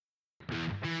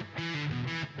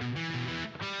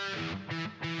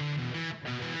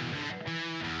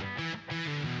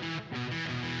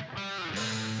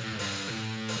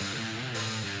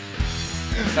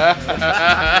He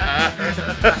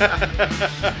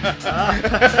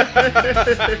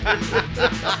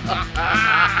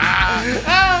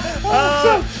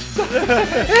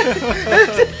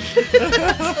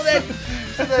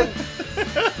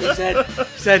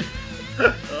said,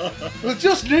 we'll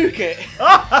just nuke it.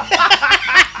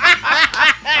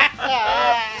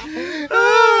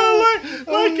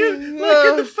 Like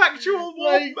in the factual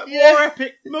war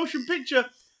epic motion picture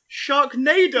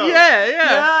Sharknado.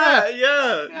 Yeah.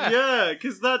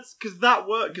 Because that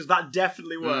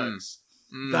definitely works.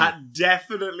 That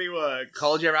definitely works.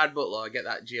 Call Gerard Butler, get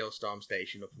that Geostorm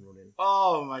station up and running.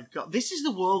 Oh my god, this is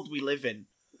the world we live in.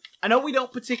 I know we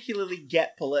don't particularly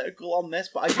get political on this,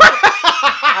 but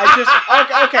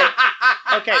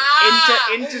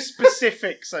into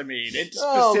specifics. I mean, into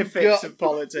specifics of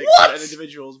politics and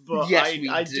individuals. But yes,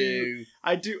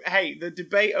 I do. Hey, the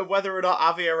debate of whether or not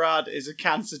Avi Arad is a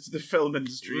cancer to the film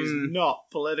industry is not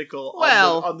political.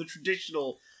 Well, on the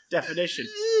traditional definition.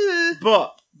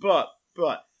 But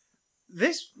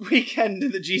this weekend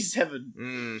in the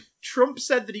G7, Trump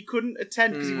said that he couldn't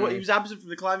attend because he was absent from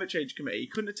the climate change committee. He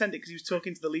couldn't attend it because he was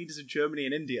talking to the leaders of Germany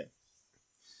and India.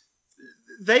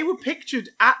 They were pictured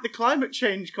at the climate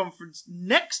change conference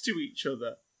next to each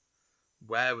other.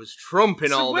 Where was Trump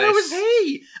in all this? Where was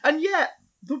he? And yet,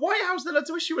 the White House then had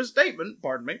to issue a statement,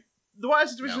 pardon me, the White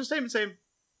House had to issue a statement saying,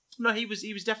 no, he was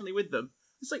definitely with them.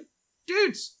 It's like,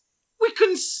 dudes, we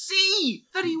couldn't see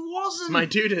that he wasn't. My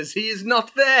dudes, he is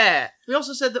not there. We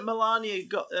also said that Melania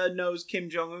knows Kim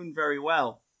Jong-un very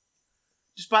well.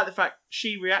 Despite the fact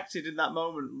she reacted in that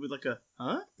moment with like a,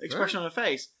 expression on her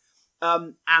face.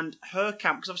 And her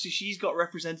camp, because obviously she's got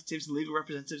representatives and legal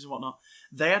representatives and whatnot,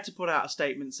 they had to put out a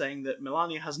statement saying that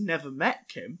Melania has never met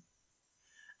Kim.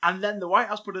 And then the White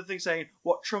House put a thing saying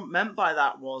what Trump meant by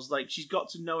that was, like, she's got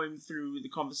to know him through the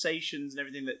conversations and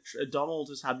everything that Donald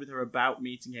has had with her about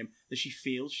meeting him, that she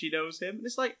feels she knows him. And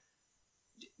it's like,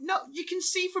 no, you can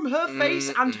see from her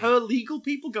face and her legal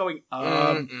people going,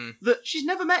 that she's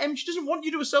never met him. She doesn't want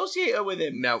you to associate her with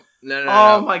him. No.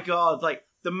 Oh my god, like,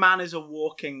 the man is a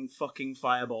walking fucking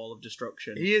fireball of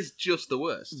destruction. He is just the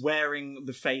worst. Wearing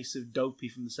the face of Dopey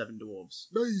from the Seven Dwarfs.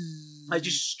 He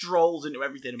just strolls into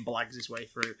everything and blags his way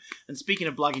through. And speaking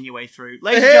of blagging your way through,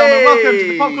 ladies and gentlemen, welcome to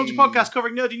the Pop Culture Podcast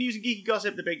covering nerdy news and geeky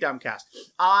gossip, the Big Damn Cast.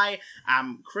 I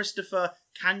am Christopher.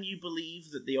 Can you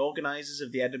believe that the organisers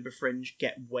of the Edinburgh Fringe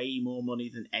get way more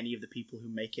money than any of the people who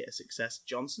make it a success?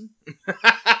 Johnson?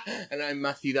 And I'm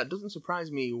Matthew. That doesn't surprise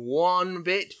me one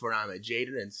bit, for I'm a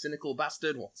jaded and cynical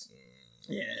bastard, Watson.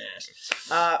 Yes.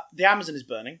 The Amazon is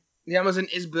burning. The Amazon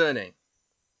is burning.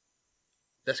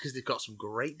 That's because they've got some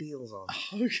great deals on.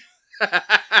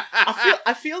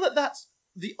 I feel that that's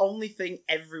the only thing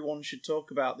everyone should talk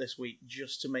about this week,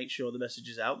 just to make sure the message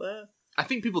is out there. I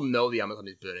think people know the Amazon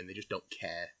is burning, they just don't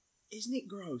care. Isn't it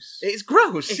gross? It's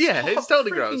gross, it's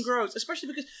totally gross. Especially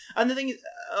because, and the thing is,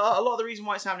 a lot of the reason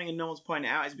why it's happening and no one's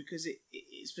pointing it out is because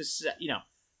it's for,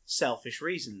 selfish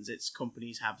reasons. It's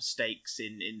companies have stakes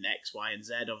in X, Y, and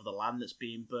Z of the land that's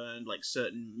being burned. Like,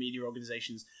 certain media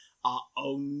organizations are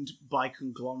owned by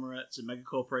conglomerates and mega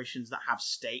corporations that have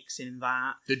stakes in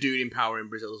that. The dude in power in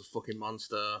Brazil is a fucking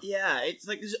monster. Yeah, it's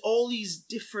like there's all these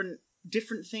different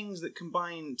things that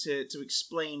combine to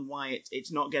explain why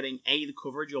it's not getting A, the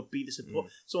coverage, or B, the support.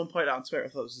 Someone pointed out on Twitter, I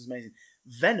thought this was amazing.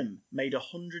 Venom made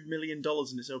 $100 million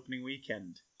in its opening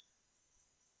weekend.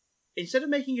 Instead of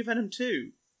making a Venom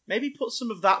 2, maybe put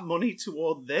some of that money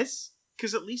toward this,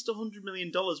 because at least $100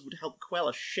 million would help quell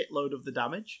a shitload of the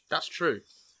damage. That's true.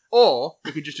 Or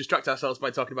we could just distract ourselves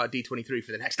by talking about D23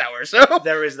 for the next hour or so.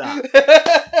 There is that.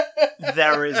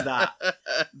 There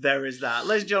is that.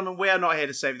 Ladies and gentlemen, we are not here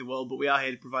to save the world, but we are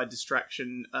here to provide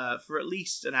distraction for at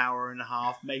least an hour and a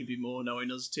half, maybe more,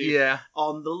 knowing us too. Yeah.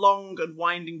 On the long and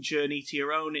winding journey to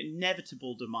your own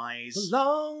inevitable demise. The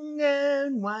long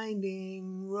and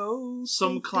winding road.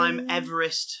 Some climb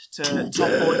Everest to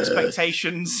topple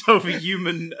expectations over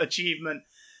human achievement.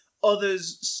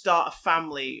 Others start a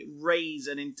family, raise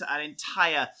an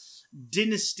entire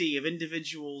dynasty of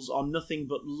individuals on nothing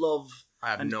but love.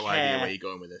 I have no idea where you're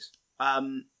going with this.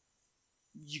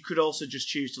 You could also just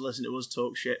choose to listen to us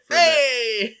talk shit for a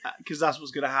bit. Because that's what's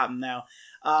going to happen now.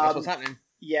 That's what's happening.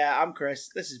 Yeah, I'm Chris.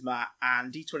 This is Matt.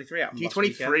 And D23 happened last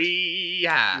weekend. D23,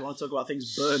 yeah. You want to talk about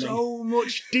things burning? So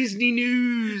much Disney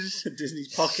news.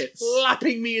 Disney's pockets.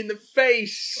 Slapping me in the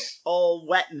face. All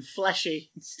wet and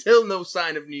fleshy. Still no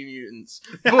sign of New Mutants.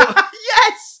 But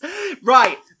yes!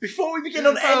 Right, before we begin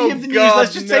on any of the news,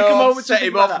 let's just take a moment to set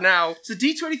him off now. So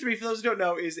D23, for those who don't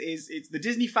know, is it's the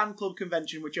Disney Fan Club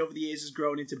convention, which over the years has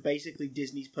grown into basically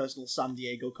Disney's personal San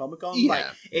Diego Comic-Con.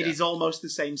 Yeah, It is almost the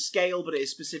same scale, but it is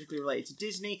specifically related to Disney.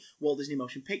 Disney, Walt Disney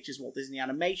Motion Pictures, Walt Disney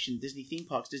Animation, Disney Theme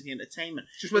Parks, Disney Entertainment.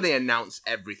 It's just where they announce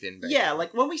everything, basically. Yeah,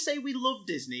 like when we say we love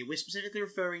Disney, we're specifically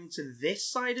referring to this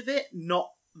side of it,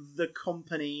 not the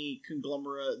company,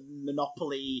 conglomerate,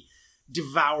 monopoly,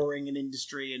 devouring an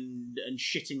industry and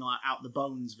shitting out the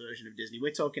bones version of Disney.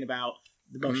 We're talking about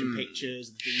the motion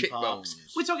pictures, the theme Shit parks.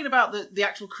 bones. We're talking about the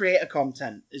actual creator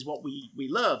content is what we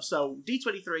love. So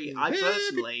D23,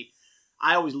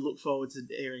 I always look forward to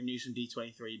hearing news from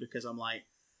D23 because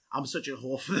I'm such a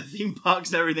whore for the theme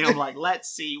parks and everything. I'm like, let's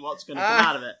see what's going to come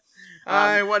out of it.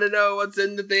 I want to know what's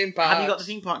in the theme park. Have you got the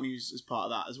theme park news as part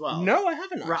of that as well? No, I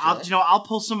haven't. Right, I'll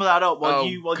pull some of that up while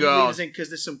you leave us in because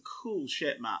there's some cool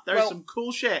shit, Matt. There's some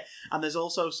cool shit, and there's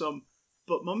also some.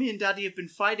 But Mummy and Daddy have been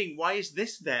fighting. Why is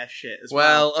this their shit as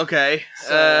well? Well, okay.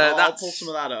 So I'll pull some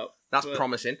of that up. That's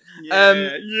promising.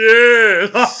 Yeah.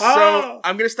 So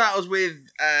I'm going to start us with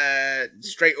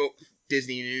straight up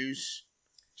Disney news.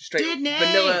 Straight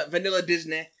Disney. Up vanilla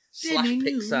Disney /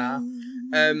 Pixar.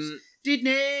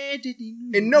 Disney.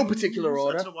 In no particular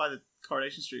order. I don't know why the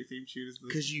Coronation Street theme tune is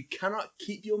because you cannot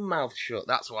keep your mouth shut.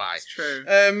 That's why. It's true.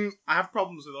 I have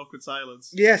problems with awkward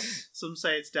silence. Yes. Some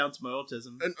say it's down to my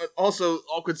autism. And also,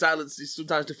 awkward silence is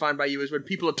sometimes defined by you as when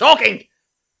people are talking.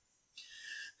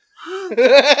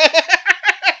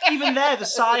 Even there, the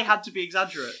sigh had to be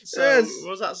exaggerate. So, yes.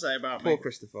 What does that say about me? Poor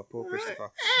Christopher.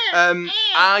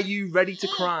 Are you ready to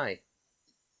cry?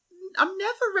 I'm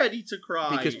never ready to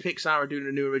cry. Because Pixar are doing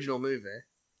a new original movie.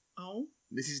 Oh?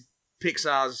 This is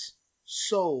Pixar's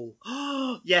Soul.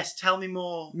 Yes, tell me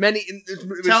more.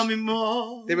 Tell me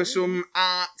more. There was some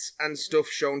art and stuff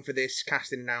shown for this,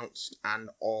 casting announced, and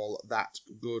all that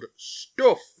good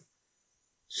stuff.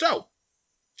 So,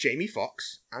 Jamie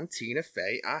Foxx and Tina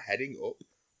Fey are heading up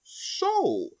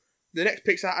Soul, the next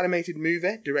Pixar animated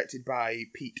movie, directed by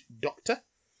Pete Docter,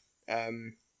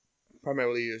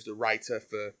 primarily as the writer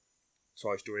for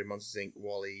Toy Story, Monsters Inc.,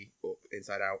 WALL-E, Up,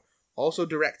 Inside Out. Also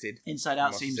directed Inside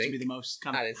Out seems to be the most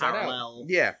kind of parallel,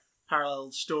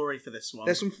 parallel story for this one.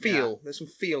 There's some feel. There's some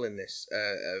feel in this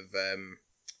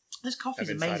This coffee's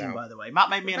amazing, by the way. Matt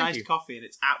made me an iced coffee, and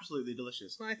it's absolutely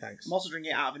delicious. Why, thanks. I'm also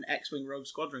drinking it out of an X-Wing Rogue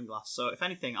Squadron glass, so if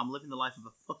anything, I'm living the life of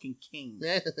a fucking king.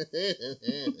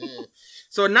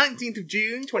 So, 19th of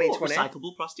June, 2020.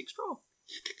 Recyclable plastic straw.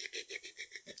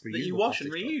 That you wash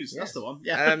and reuse. Yes. That's the one.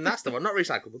 Yeah. That's the one. Not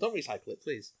recyclable. Don't recycle it,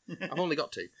 please. I've only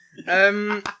got two.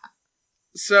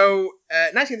 So,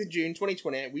 19th of June,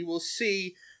 2020, we will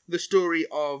see the story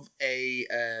of a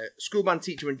school band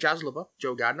teacher and jazz lover,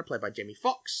 Joe Gardner, played by Jamie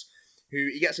Foxx, who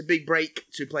he gets a big break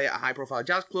to play at a high-profile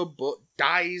jazz club, but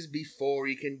dies before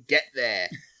he can get there.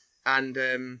 And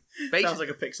basically, sounds like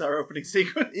a Pixar opening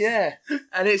sequence. Yeah,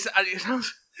 and it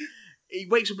sounds. He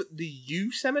wakes up at the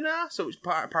U seminar, so it's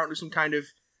apparently some kind of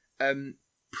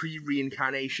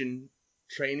pre-reincarnation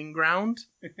training ground,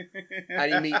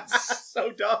 and he meets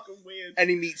so dark and weird. And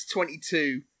he meets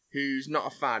 22, who's not a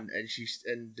fan,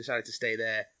 and decided to stay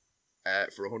there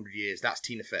for 100 years. That's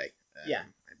Tina Fey. I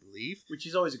believe, which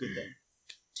is always a good thing.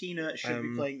 Tina should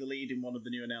be playing the lead in one of the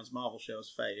new announced Marvel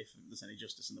shows, Faye, if there's any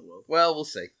justice in the world. Well, we'll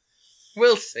see.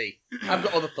 We'll see. I've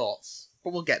got other thoughts,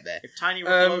 but we'll get there. If Tiny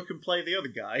Ruffalo can play the other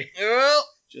guy, well,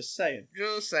 just saying.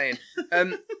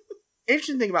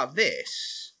 Interesting thing about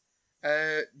this,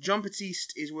 Jon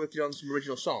Batiste is working on some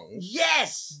original songs.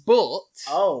 Yes! But,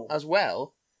 as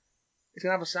well, it's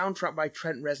going to have a soundtrack by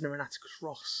Trent Reznor and Atticus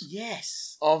Ross.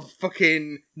 Yes! Of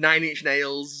fucking Nine Inch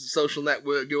Nails, Social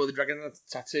Network, Girl with the Dragon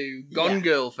Tattoo, Gone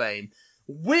Girl fame.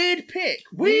 Weird pick.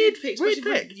 Weird pick.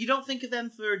 You don't think of them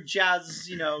for a jazz,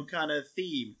 kind of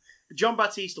theme. Jon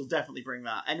Batiste will definitely bring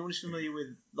that. Anyone who's familiar with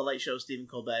The Late Show, Stephen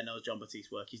Colbert, knows Jon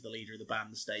Batiste's work. He's the leader of the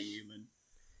band, Stay Human.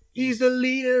 He's the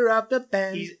leader of the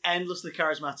band. He's endlessly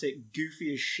charismatic,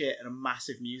 goofy as shit, and a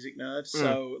massive music nerd.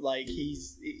 So,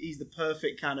 he's the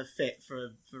perfect kind of fit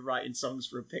for writing songs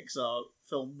for a Pixar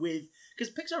film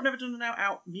because Pixar have never done an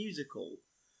out musical.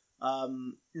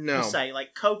 No. Per se,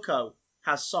 like Coco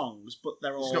has songs, but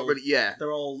they're all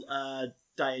they're all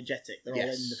diegetic. They're all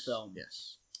in the film.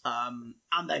 Yes. And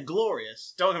they're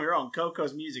glorious. Don't get me wrong,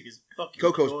 Coco's music is fucking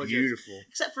gorgeous. Beautiful.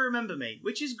 Except for Remember Me,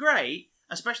 which is great.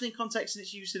 Especially in context and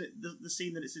its use in the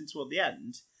scene that it's in toward the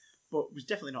end, but was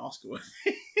definitely not Oscar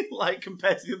worthy,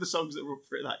 compared to the other songs that were up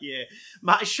for it that year.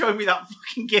 Matt is showing me that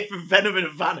fucking gif of Venom in a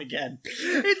van again.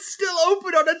 It's still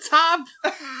open on a tab.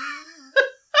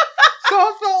 So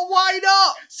I thought, why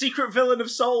not? Secret villain of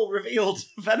Soul revealed.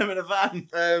 Venom in a van.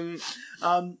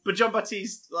 But Jon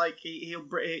Batiste, he'll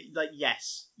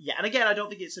yes, yeah. And again, I don't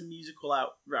think it's a musical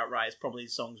outright. It's probably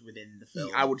songs within the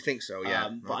film. I would think so. Yeah,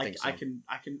 but I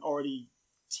can already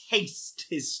taste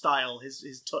his style,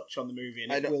 his touch on the movie,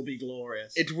 and it will be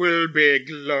glorious. It will be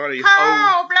glorious.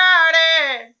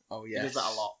 Bloody! Oh yes. He does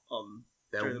that a lot.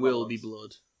 There will be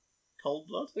blood. Cold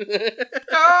blood? Bloody!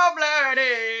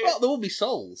 Well, there will be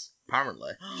souls,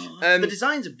 apparently. The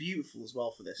designs are beautiful as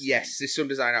well for this. Yes, there's some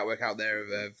design artwork out there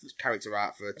of character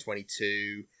art for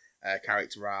 22,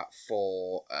 character art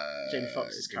for Jamie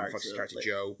Foxx's character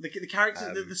Joe. The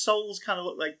characters, the souls kind of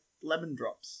look like lemon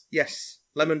drops. Yes,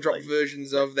 lemon drop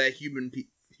versions of their human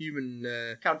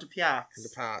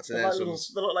counterparts. They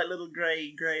look like little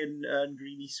grey and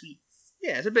greeny sweets.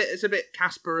 Yeah, it's a bit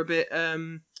Casper, a bit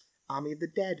Army of the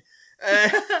Dead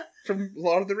from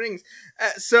Lord of the Rings.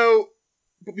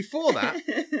 But before that,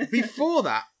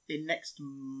 in next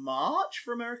March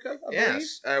for America, I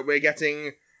believe, we're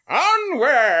getting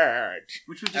Onward,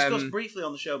 which we discussed briefly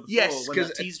on the show before. Yes, when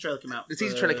the teaser trailer came out. The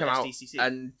teaser trailer came out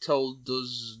and told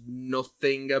us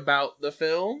nothing about the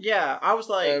film. Yeah, I was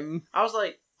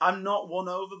like, I'm not won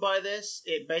over by this.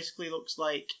 It basically looks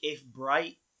like if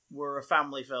Bright were a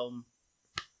family film,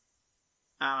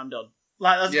 and I'm done.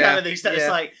 Like, that's kind of the extent. It's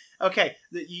like, okay,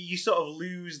 you sort of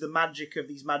lose the magic of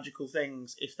these magical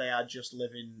things if they are just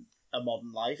living a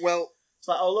modern life. Well, it's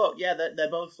like, oh look, yeah,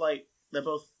 they're both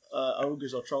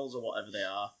ogres or trolls or whatever they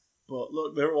are. But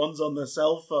look, one's on their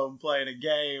cell phone playing a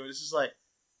game. It's just like,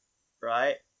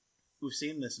 right, we've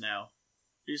seen this now.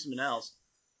 Do something else.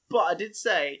 But I did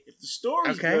say, if the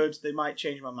story's good, they might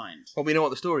change my mind. Well, we know what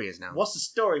the story is now. What's the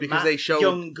story, because Matt, they showed,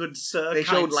 young good sir, they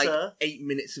showed like sir? 8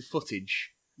 minutes of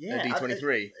footage. Yeah,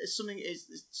 D23. It's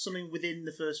something within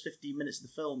the first 15 minutes of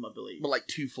the film, I believe. But like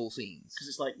 2 full scenes. Because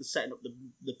it's like the setting up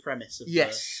the premise of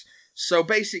So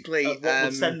basically, what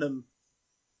would send them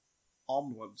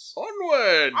onwards.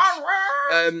 Onward!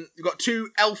 We've got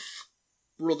 2 elf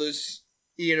brothers,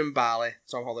 Ian and Barley,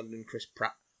 Tom Holland and Chris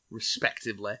Pratt,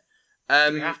 respectively.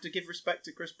 Do we have to give respect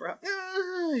to Chris Pratt?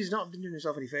 He's not been doing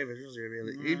himself any favours, has he,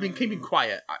 really? He's been keeping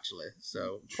quiet, actually,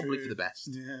 so probably for the best.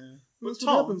 Yeah. Well, Tom,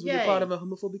 what happens when you're part of a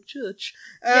homophobic church.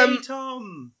 Yay,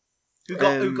 Tom! Who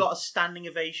got a standing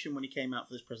ovation when he came out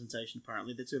for this presentation,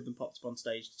 apparently. The two of them popped up on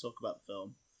stage to talk about the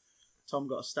film. Tom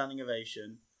got a standing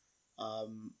ovation.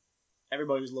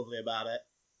 Everybody was lovely about it.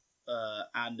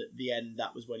 And at the end,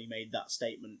 that was when he made that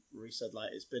statement where he said,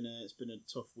 like, it's been a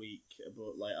tough week,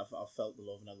 but like I've felt the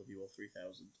love and I love you all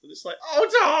 3,000. And it's like, oh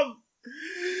Tom,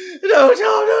 no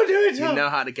Tom, don't do it, Tom. You know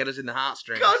how to get us in the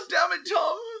heartstrings. God damn it,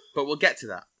 Tom. But we'll get to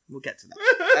that.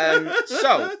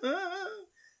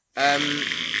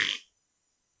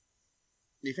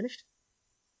 You finished?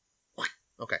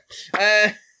 Okay.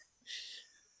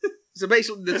 So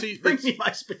basically, the two bring me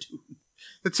my spittoon.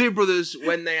 The 2 brothers,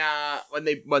 when the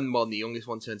youngest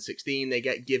one turns 16, they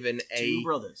get given 2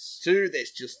 brothers.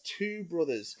 There's just 2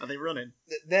 brothers. Are they running?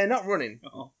 They're not running.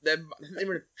 Oh. They're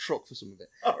in a truck for some of it.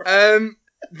 Oh,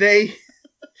 right.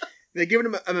 They're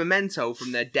giving them a memento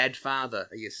from their dead father.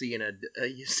 Are you seeing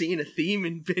a theme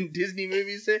in Disney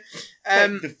movies here?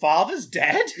 The father's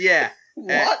dead? Yeah.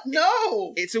 What?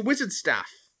 No. It's a wizard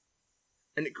staff,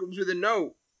 and it comes with a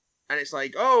note. And it's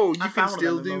like, oh, you can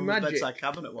still do magic. Bedside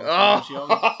cabinet once when I was young.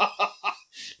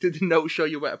 Did the note show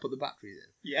you where to put the batteries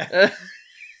in? Yeah.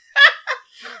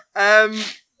 Oh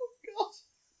God.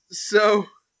 So,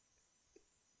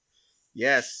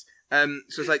 yes. So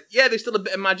it's like, yeah, there's still a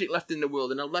bit of magic left in the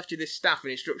world, and I've left you this staff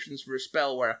and instructions for a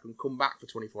spell where I can come back for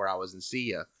 24 hours and see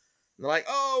you. And they're like,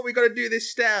 oh, we got to do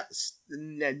this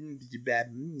we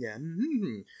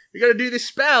got to do this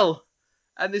spell.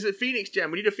 And there's a Phoenix Gem.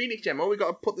 We need a Phoenix Gem. Oh, we got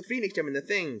to put the Phoenix Gem in the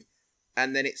thing.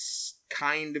 And then it's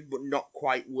kind of, but not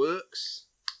quite works.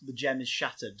 The gem is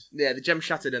shattered. Yeah, the gem's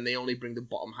shattered and they only bring the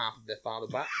bottom half of their father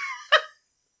back.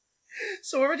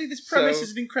 So already this premise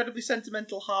is an incredibly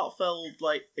sentimental, heartfelt,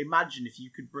 like, imagine if you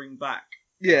could bring back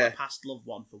a past loved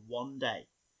one for one day.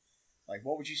 Like,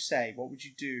 what would you say? What would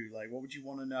you do? Like, what would you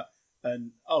want to know?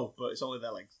 And, but it's only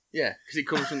their legs. Yeah, because it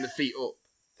comes from the feet up.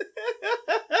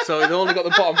 So they've only got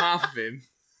the bottom half of him,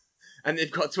 and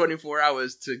they've got 24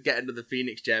 hours to get into the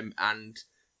Phoenix Gem and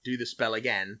do the spell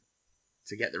again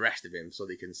to get the rest of him so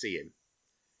they can see him.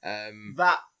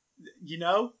 That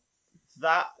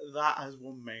has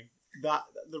won me.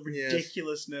 The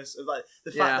ridiculousness of like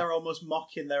the fact they're almost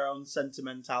mocking their own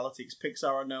sentimentality, because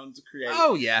Pixar are known to create.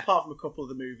 Oh yeah. Apart from a couple of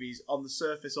the movies, on the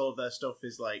surface, all of their stuff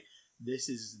is like, this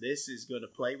is going to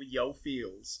play with your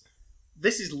feels.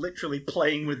 This is literally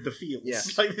playing with the feels.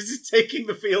 Yes. Like, this is taking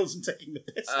the feels and taking the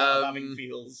piss out of having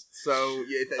feels. So,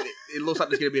 yeah, it looks like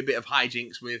there's going to be a bit of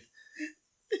hijinks with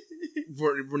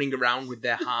running around with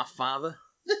their half-father.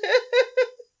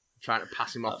 Trying to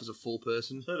pass him off as a full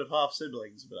person. I've heard of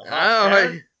half-siblings, but a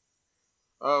half-parent?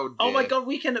 Oh, dear. Oh my God,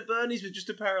 Weekend at Bernie's with just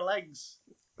a pair of legs.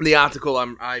 The article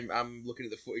I'm looking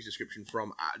at the footage description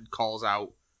from calls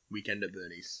out Weekend at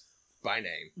Bernie's by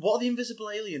name. What are the invisible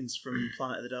aliens from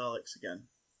Planet of the Daleks again?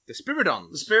 The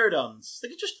Spiridons. The Spiridons. They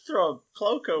could just throw a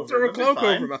cloak over Throw him. a cloak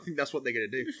over him. I think that's what they're going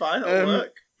to do. It'll be fine. It'll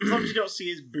work. As long as you don't see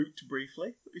his boot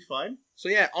briefly, it'll be fine. So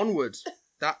yeah, Onward.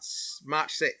 That's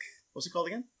March 6th. What's it called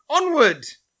again? Onward!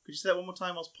 Could you say that one more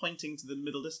time whilst pointing to the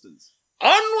middle distance?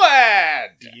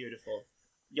 Onward! Beautiful.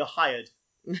 You're hired.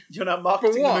 You're now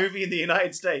marketing the movie in the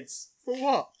United States. For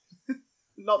what?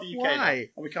 Not the UK. Why? Now.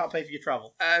 And we can't pay for your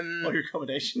travel or your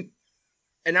accommodation.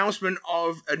 Announcement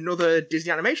of another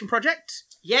Disney animation project.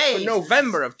 Yay! For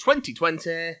November of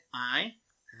 2020. Aye.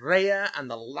 Raya and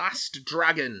the Last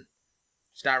Dragon.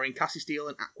 Starring Cassie Steele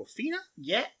and Aquafina.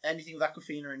 Yeah, anything with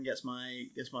Aquafina and gets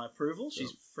my approval.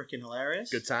 She's freaking hilarious.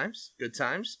 Good times. Good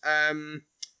times.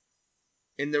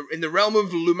 In the realm of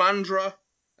Lumandra,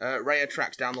 Raya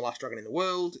tracks down the last dragon in the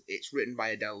world. It's written by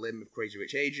Adele Lim of Crazy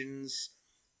Rich Asians.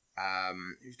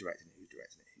 Who's directing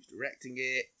it? Who's directing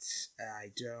it?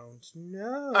 I don't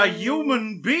know. A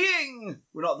human being!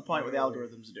 We're not at the point where the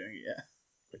algorithms are doing it yet.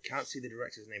 I can't see the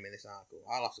director's name in this article.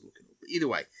 I'll have to look it up. But either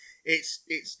way,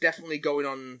 it's definitely going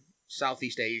on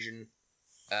Southeast Asian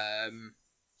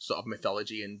sort of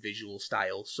mythology and visual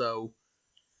style. So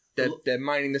they're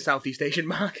mining the Southeast Asian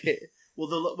market.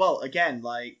 Well, again,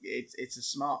 like it's a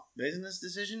smart business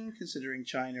decision considering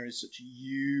China is such a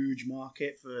huge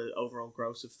market for overall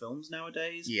gross of films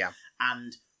nowadays. Yeah,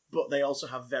 but they also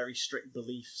have very strict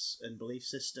beliefs and belief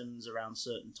systems around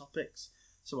certain topics.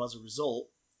 So as a result,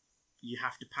 you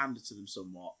have to pander to them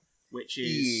somewhat, which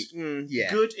is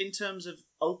good in terms of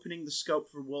opening the scope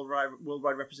for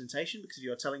worldwide representation. Because if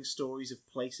you're telling stories of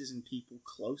places and people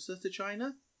closer to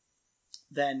China,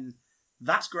 then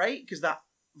that's great because that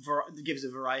gives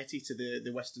a variety to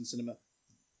the Western cinema.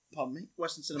 Pardon me,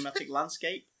 Western cinematic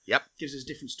landscape. Yep, gives us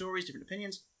different stories, different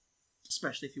opinions,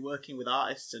 especially if you're working with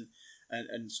artists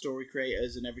and story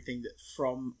creators and everything that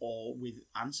from or with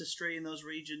ancestry in those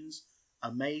regions.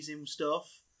 Amazing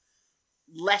stuff.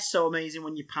 Less so amazing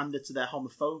when you pander to their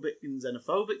homophobic and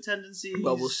xenophobic tendencies.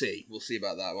 Well, we'll see. We'll see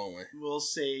about that, won't we? We'll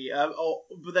see.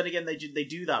 But then again, they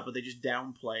do that, but they just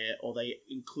downplay it, or they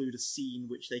include a scene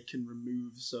which they can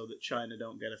remove so that China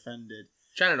don't get offended.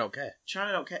 China don't care.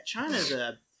 China's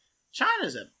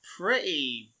a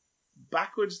pretty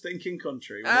backwards thinking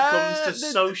country when it comes to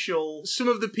social. Some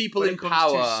of the people in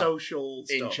power social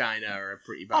in stuff. China are a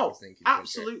pretty backwards thinking country.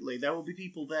 Absolutely. There will be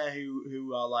people there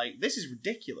who are like, this is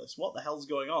ridiculous. What the hell's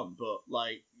going on? But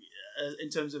like, in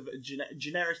terms of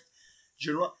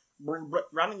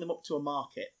rounding them up to a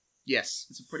market. Yes,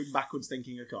 it's a pretty backwards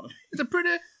thinking economy. It's a pretty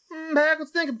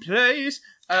backwards thinking place.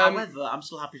 However, I'm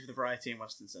still happy for the variety in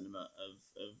Western cinema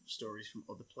of stories from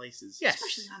other places. Yes.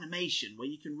 Especially in animation, where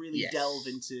you can really delve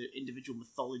into individual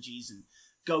mythologies and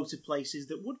go to places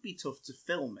that would be tough to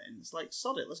film in. It's like,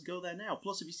 sod it, let's go there now.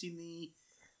 Plus, have you seen the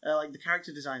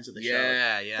character designs of the show?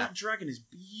 Yeah. That dragon is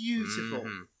beautiful.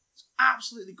 Mm-hmm. It's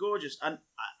absolutely gorgeous. And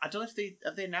I don't know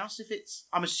if they announced if it's...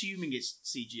 I'm assuming it's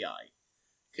CGI.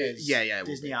 Yeah,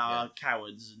 Disney are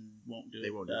cowards and won't do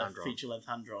feature-length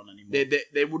hand-drawn anymore.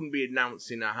 They wouldn't be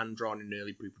announcing a hand-drawn in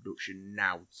early pre-production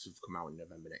now to come out in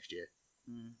November next year.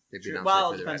 It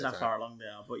depends how far along they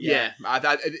are. But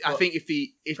I think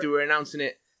if they were announcing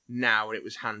it now and it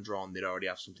was hand-drawn, they'd already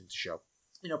have something to show.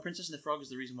 You know, Princess and the Frog is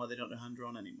the reason why they don't do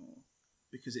hand-drawn anymore.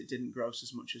 Because it didn't gross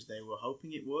as much as they were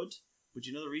hoping it would. But do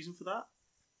you know the reason for that?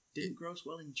 It didn't gross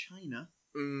well in China.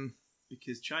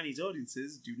 Because Chinese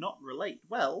audiences do not relate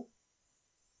well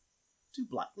to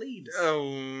black leads.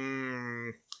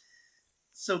 Oh.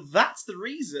 So that's the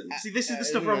reason. See, this is the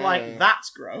stuff where I'm like, that's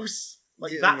gross.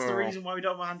 Like, that's the reason why we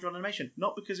don't have hand-drawn animation.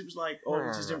 Not because it was like,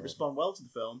 audiences didn't respond well to the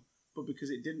film, but because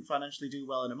it didn't financially do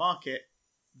well in a market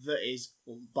that is,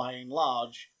 by and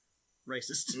large,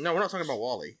 racist. No, we're not talking about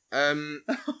WALL-E. Oh,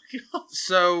 God.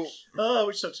 So...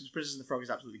 which sucks because Princess and the Frog is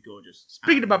absolutely gorgeous.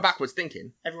 Speaking about backwards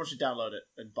thinking... Everyone should download it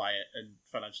and buy it and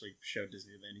financially show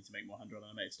Disney that they need to make more hand-drawn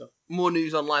animated stuff. More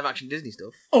news on live-action Disney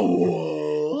stuff.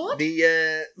 Oh!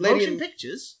 The Motion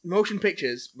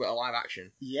pictures, but a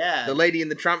live-action. Yeah. The Lady in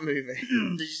the Tramp movie.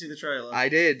 Did you see the trailer? I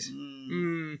did.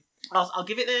 I'll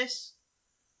give it this.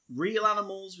 Real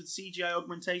animals with CGI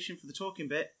augmentation for the talking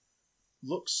bit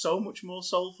looks so much more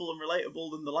soulful and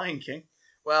relatable than The Lion King.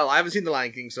 Well, I haven't seen The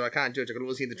Lion King, so I can't judge. I can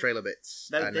only see the trailer bits.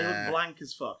 They look blank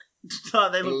as fuck.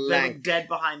 They look dead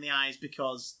behind the eyes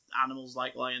because animals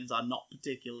like lions are not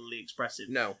particularly expressive.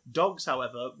 No. Dogs,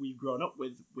 however, we've grown up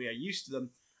with. We are used to them.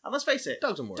 And let's face it,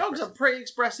 dogs have pretty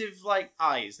expressive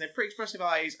eyes. They have pretty expressive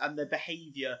eyes, and their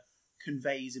behaviour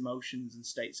conveys emotions and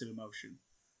states of emotion.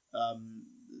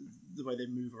 the way they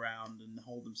move around and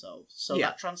hold themselves. So Yeah.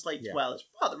 that translates Yeah. well. It's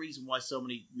part of the reason why so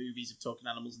many movies of talking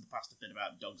animals in the past have been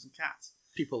about dogs and cats.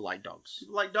 People like dogs.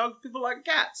 People like dogs, people like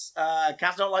cats.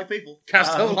 Cats don't like people. Cats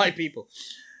don't Um, like people.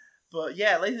 But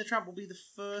yeah, Lady and the Tramp will be the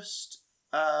first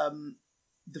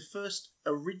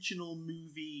original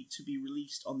movie to be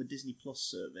released on the Disney Plus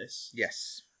service.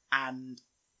 Yes. And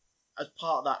as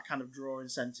part of that kind of draw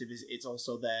incentive is it's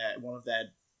also one of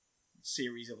their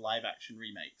series of live action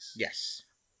remakes. Yes.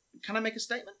 Can I make a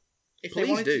statement? If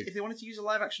Please do. If they wanted to use a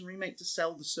live action remake to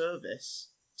sell the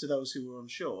service to those who were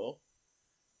unsure,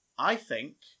 I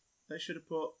think they should have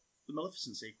put the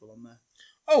Maleficent sequel on there.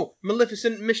 Oh,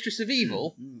 Maleficent, Mistress of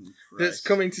Evil, that's Christ.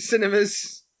 coming to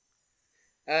cinemas.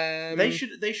 They should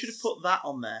have put that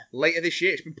on there. Later this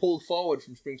year. It's been pulled forward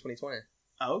from spring 2020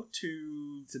 Oh,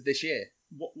 to this year.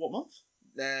 what month?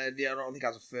 I don't think it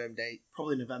has a firm date.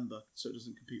 Probably November, so it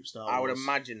doesn't compete with Star Wars. I would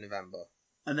imagine November.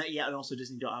 And and also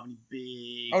Disney don't have any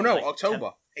big. Oh no, like,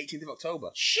 October. 18th of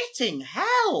October. Shitting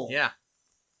hell! Yeah.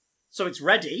 So it's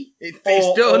ready. It's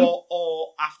done.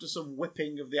 Or after some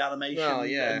whipping of the animation Well,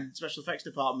 yeah. and special effects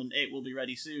department, it will be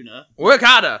ready sooner. Work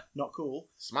harder. Not cool.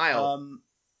 Smile.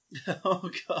 Oh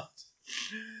god.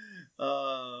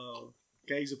 Oh,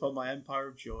 gaze upon my empire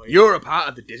of joy. You're a part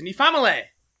of the Disney family.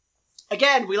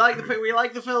 Again, we like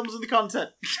the films and the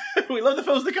content. We love the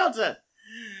films and the content.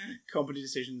 Company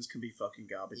decisions can be fucking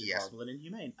garbage and Yes. horrible and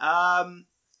inhumane.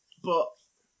 But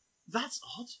that's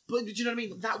odd. But do you know what I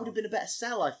mean? That would have been a better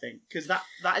sell, I think, because that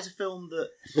is a film that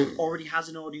already has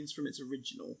an audience from its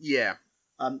original. Yeah.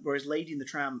 Whereas Lady and the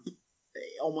Tramp,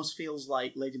 it almost feels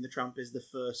like Lady and the Tramp is the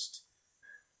first.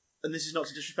 And this is not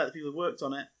to disrespect the people who worked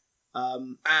on it.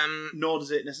 Nor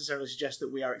does it necessarily suggest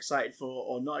that we are excited for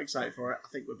or not excited for it. I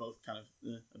think we're both kind of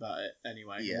about it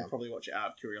anyway. Yeah. We'll probably watch it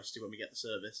out of curiosity when we get the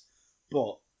service.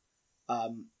 But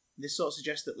this sort of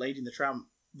suggests that Lady and the Tramp,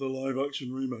 the live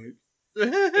action remake,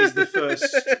 is the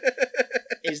first.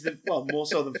 More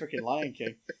so than freaking Lion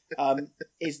King,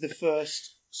 is the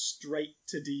first straight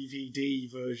to DVD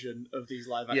version of these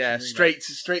live action. Yeah, remakes.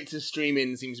 straight to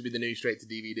streaming seems to be the new straight to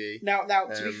DVD. Now,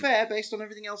 to be fair, based on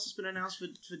everything else that's been announced for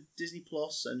Disney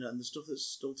Plus and the stuff that's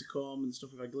still to come and the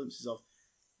stuff we've had glimpses of,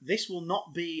 this will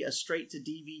not be a straight to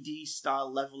DVD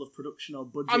style level of production or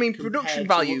budget. I mean, compared production to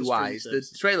value other wise, streaming the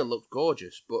services. trailer looked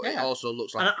gorgeous, but it Yeah. also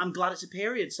looks like And I'm glad it's a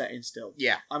period setting still.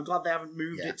 yeah. I'm glad they haven't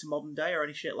moved Yeah. it to modern day or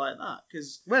any shit like that.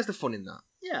 Because Where's the fun in that?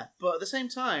 yeah, but at the same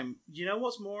time, you know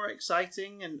what's more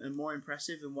exciting and more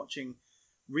impressive than watching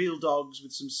real dogs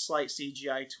with some slight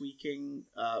CGI tweaking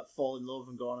fall in love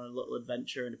and go on a little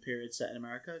adventure in a period set in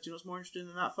America? Do you know what's more interesting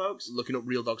than that, folks? Looking up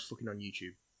real dogs fucking on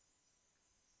YouTube.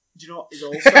 Do you know what is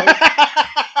also...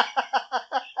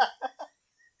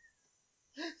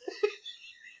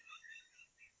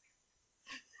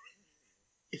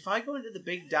 If I go into the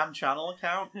Big Damn Channel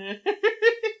account, am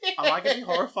I going to be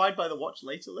horrified by the watch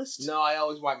later list? No, I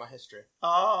always wipe my history. Oh,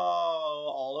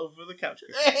 all over the couch.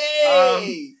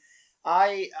 Hey!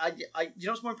 You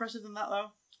know what's more impressive than that,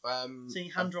 though? Seeing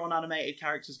hand-drawn animated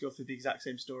characters go through the exact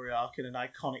same story arc in an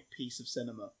iconic piece of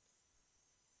cinema.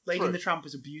 Lady and the Tramp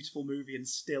is a beautiful movie and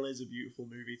still is a beautiful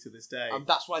movie to this day.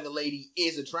 that's why the lady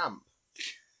is a tramp.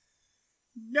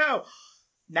 No!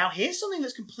 Now, here's something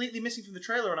that's completely missing from the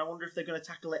trailer, and I wonder if they're going to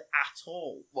tackle it at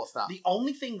all. What's that? The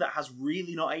only thing that has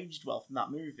really not aged well from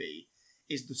that movie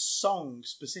is the song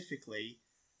specifically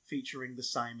featuring the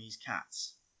Siamese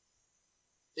cats.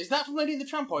 Is that from Lady and the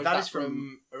Tramp or is That that is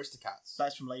from Aristocats?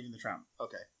 That's from Lady and the Tramp.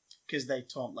 Okay. Because they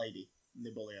taunt Lady and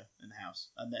they bully her in the house.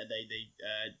 And they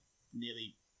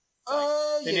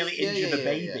nearly injure the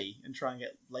baby and try and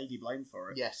get Lady blamed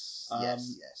for it. Yes,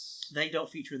 yes. yes. They don't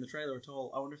feature in the trailer at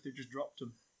all. I wonder if they've just dropped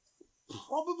them.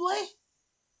 Probably.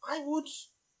 I would.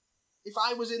 If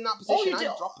I was in that position,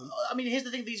 I'd drop them. I mean, here's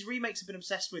the thing. These remakes have been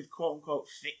obsessed with, quote-unquote,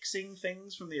 fixing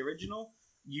things from the original.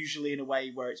 Usually in a way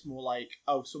where it's more like,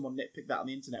 oh, someone nitpicked that on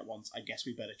the internet once. I guess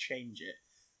we better change it.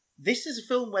 This is a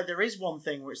film where there is one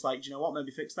thing where it's like, do you know what?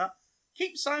 Maybe fix that.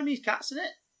 Keep Siamese cats in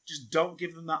it. Just don't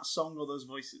give them that song or those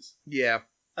voices. Yeah.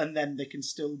 And then they can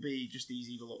still be just these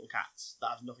evil little cats that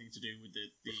have nothing to do with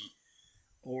the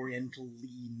oriental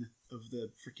lean of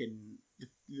the freaking the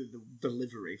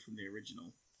delivery from the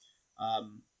original.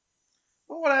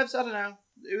 Well, what else? I don't know.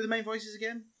 Who are the main voices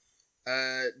again?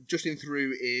 Justin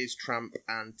Theroux is Tramp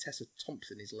and Tessa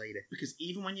Thompson is Lady. Because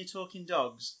even when you're talking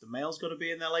dogs, the male's got to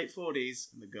be in their late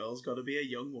 40s and the girl's got to be a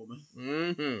young woman.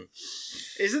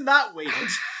 Mm-hmm. Isn't that weird?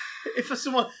 If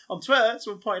someone on Twitter,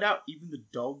 someone pointed out, even the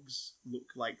dogs look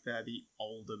like they're the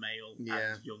older male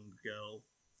and young girl.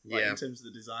 Like, in terms of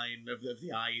the design of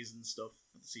the eyes and stuff,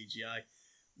 the CGI.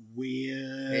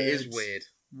 Weird. It is weird.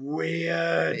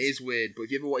 Weird. It is weird. But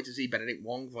if you ever wanted to see Benedict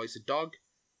Wong voice a dog,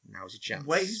 now's your chance.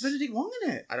 Wait, is Benedict Wong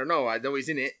in it? I don't know. I know he's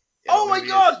in it. Oh my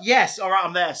god! Yes. All right,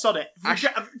 I'm there. Sod it.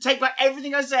 Take back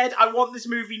everything I said. I want this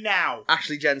movie now.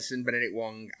 Ashley Jensen, Benedict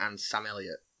Wong, and Sam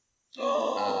Elliott.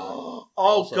 Oh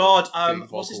also god. doing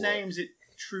What's his vocal name? Is it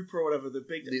Trooper or whatever? The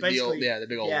big, The basically.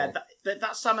 big old one.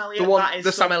 That's Sam Elliott. The one, that is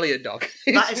the Sam Elliott dog.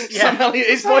 That is Sam Elliott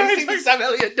is voicing the Sam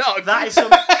Elliott dog. That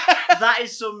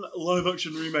is some live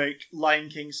action remake Lion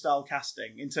King style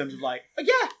casting in terms of like,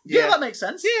 yeah, that makes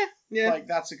sense. Yeah. Like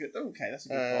that's a good. Okay, that's a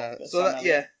good. Plot.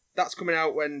 So that's coming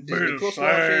out when Disney Plus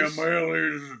launches.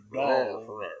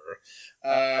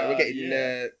 We're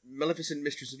getting Maleficent,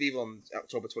 Mistress of Evil on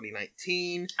October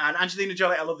 2019. And Angelina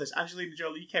Jolie, I love this. Angelina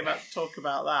Jolie came out to talk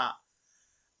about that.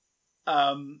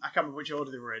 I can't remember which order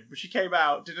they were in, but she came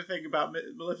out, did a thing about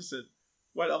Maleficent,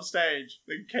 went off stage,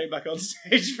 then came back on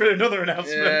stage for another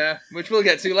announcement. Yeah, which we'll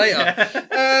get to later.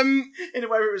 In a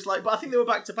way where it was like, but I think they were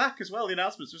back to back as well. The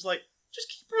announcements was like, just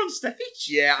keep her on stage.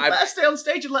 Yeah, let her stay on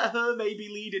stage and let her maybe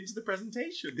lead into the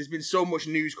presentation. There's been so much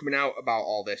news coming out about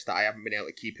all this that I haven't been able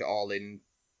to keep it all in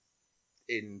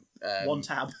one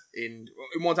tab. In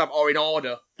one tab or in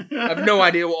order. I have no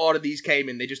idea what order these came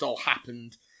in. They just all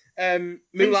happened.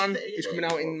 Mulan is coming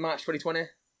out in March 2020.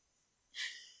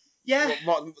 Yeah.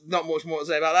 Not much more to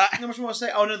say about that. Not much more to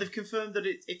say. Oh no, they've confirmed that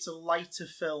it's a lighter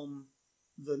film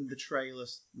than the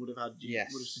trailers would have had you.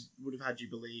 Yes. Would have had you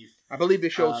believe. I believe they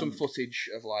showed some footage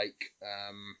of like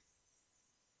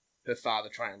her father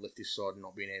trying to lift his sword and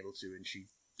not being able to, and she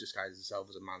disguises herself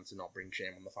as a man to not bring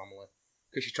shame on the family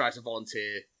because she tries to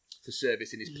volunteer for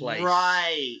service in his place.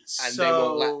 Right. And they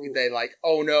won't let. They're like,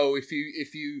 oh no, if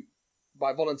you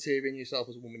by volunteering yourself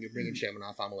as a woman, you're bringing shame on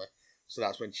our family. So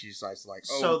that's when she decides to like.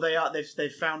 Oh. So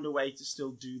they've found a way to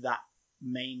still do that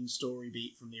main story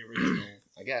beat from the original.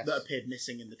 I guess that appeared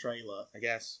missing in the trailer. I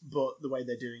guess, but the way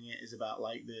they're doing it is about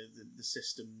like the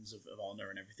systems of honor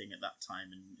and everything at that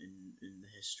time in the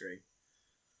history.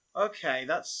 Okay,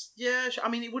 that's I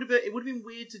mean, it would have been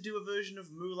weird to do a version of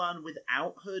Mulan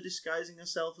without her disguising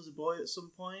herself as a boy at some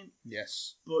point.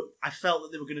 Yes, but I felt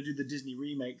that they were going to do the Disney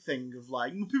remake thing of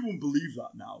like people won't believe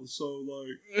that now. So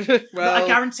like, well, I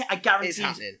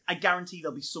guarantee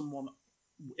there'll be someone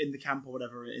in the camp or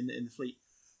whatever in the fleet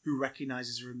who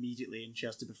recognizes her immediately, and she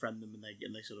has to befriend them,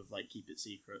 and they sort of like keep it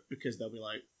secret because they'll be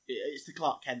like, it's the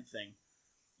Clark Kent thing.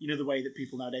 You know, the way that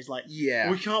people nowadays like,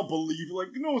 we can't believe it. Like,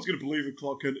 no one's going to believe that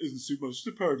Clark Kent isn't Superman. It's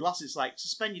just a pair of glasses. It's like,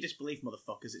 suspend your disbelief,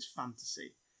 motherfuckers. It's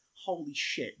fantasy. Holy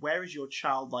shit. Where is your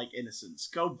childlike innocence?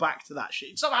 Go back to that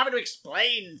shit. Stop having to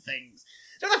explain things.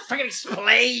 Don't have to fucking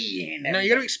explain. No, you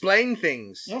got to explain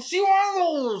things. You'll see one of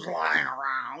those lying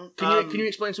around. Can you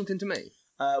explain something to me?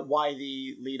 Why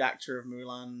the lead actor of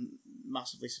Mulan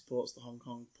massively supports the Hong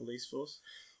Kong police force?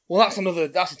 Well,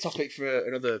 that's a topic for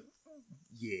another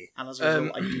year. And as a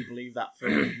result, I do believe that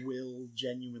film will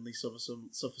genuinely suffer some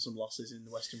losses in the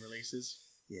Western releases.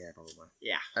 Yeah, probably.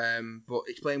 Yeah. But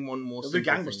explain one more. There'll be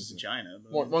gangbusters in China.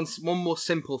 One more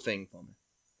simple thing for me.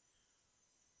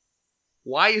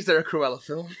 Why is there a Cruella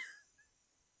film?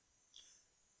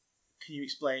 Can you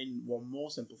explain one more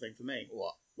simple thing for me?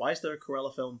 What? Why is there a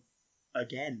Cruella film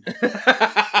again?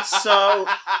 So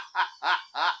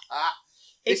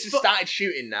it's started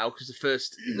shooting now because the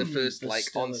first like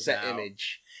on set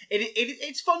image.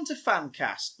 It's fun to fan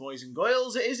cast boys and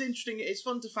girls. It is interesting. It's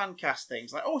fun to fan cast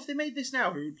things like, oh, if they made this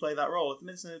now, who would play that role? If they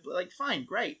made this, like, fine,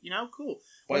 great, cool.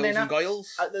 Boils and Goyles.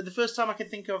 The first time I can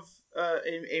think of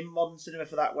in modern cinema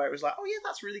for that, where it was like, oh yeah,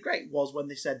 that's really great, was when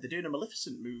they said they're doing a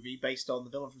Maleficent movie based on the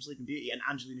villain from Sleeping Beauty, and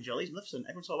Angelina Jolie's Maleficent.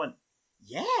 Everyone sort of went,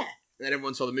 yeah. And then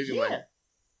everyone saw the movie and went,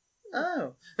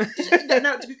 oh.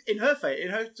 Now, in her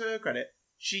to her credit,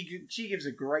 she gives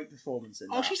a great performance in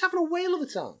that. Oh, she's having a whale of a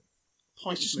time.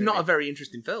 Pointless it's just movie. not a very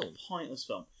interesting film. Pointless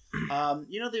film.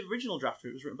 The original draft of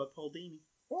it was written by Paul Dini.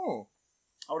 Oh.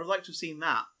 I would have liked to have seen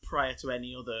that prior to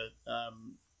any other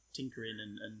tinkering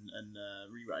and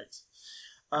rewrites.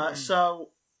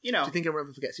 So, Do you think everyone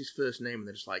ever forgets his first name and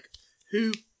they're just like,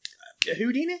 who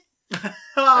Dini?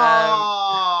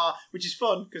 Which is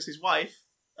fun because his wife,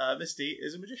 Misty,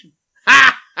 is a magician.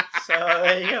 So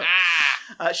there you go.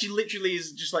 She literally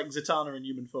is just like Zatanna in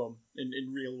human form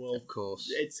in real world. Of course,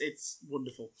 it's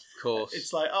wonderful. Of course,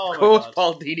 it's like of course, my God.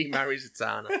 Paul Dini marries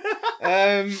Zatanna.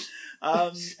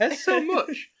 Says so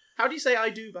much. How do you say "I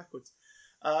do" backwards?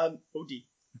 Od.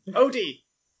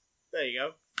 There you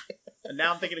go. And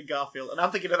now I'm thinking of Garfield, and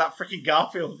I'm thinking of that freaking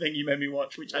Garfield thing you made me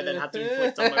watch, which I then had to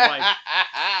inflict on my wife.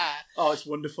 Oh, it's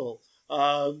wonderful.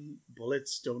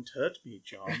 Bullets don't hurt me,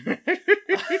 John.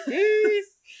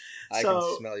 I So-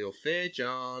 can smell your fear,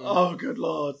 John. Oh, good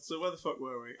lord. So where the fuck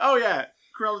were we? Oh, yeah.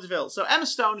 Cruella de Vil. So Emma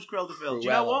Stone is Cruella de Vil. Do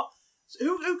you know Cruella. what? So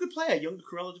who could play a younger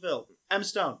Cruella de Vil? Emma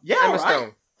Stone. Yeah, Emma all right.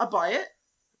 Stone. I buy it.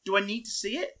 Do I need to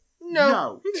see it?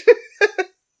 No.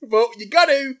 But you got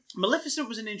to. Maleficent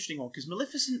was an interesting one because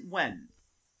Maleficent went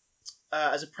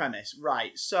as a premise.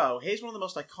 Right, so here's one of the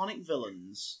most iconic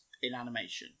villains in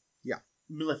animation. Yeah.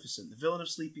 Maleficent, the villain of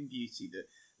Sleeping Beauty, the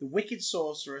wicked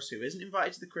sorceress who isn't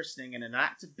invited to the christening and in an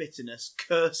act of bitterness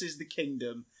curses the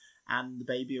kingdom and the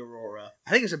baby Aurora.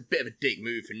 I think it's a bit of a dick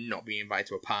move for not being invited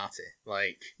to a party.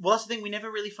 Like, Well, that's the thing, we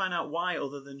never really find out why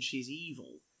other than she's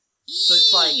evil. So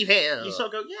it's like, evil. you sort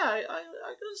of go, yeah, I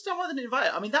can understand why they didn't invite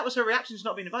her. I mean, that was her reaction to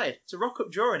not being invited. To rock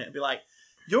up during it and be like,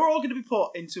 you're all going to be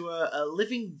put into a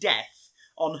living death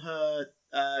on her,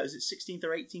 is it 16th or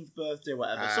 18th birthday or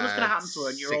whatever. Something's going to happen to her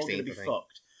and you're all going to be 16th, I think.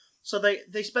 fucked. So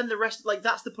they spend the rest, like,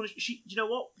 that's the punishment. Do you know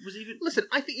what was even... Listen,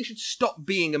 I think you should stop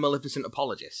being a Maleficent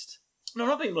apologist. No, I'm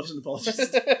not being a Maleficent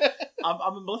apologist. I'm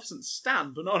a Maleficent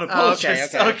stan, but not an Oh, okay,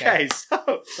 apologist. okay.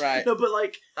 So... Right. No, but,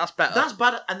 like... That's better. That's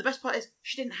bad, and the best part is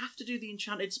she didn't have to do the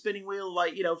enchanted spinning wheel,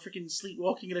 like, you know, freaking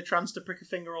sleepwalking in a trance to prick a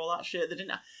finger, all that shit. They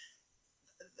didn't.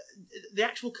 The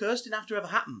actual curse didn't have to ever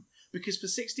happen because for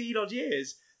 16 odd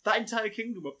years, that entire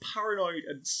kingdom were paranoid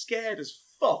and scared as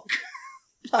fuck,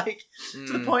 like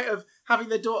to the point of having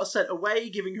their daughter sent away,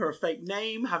 giving her a fake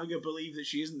name, having her believe that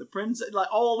she isn't the prince, like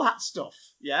all that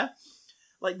stuff. Yeah.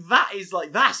 Like,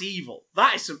 that's evil.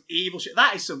 That is some evil shit.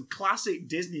 That is some classic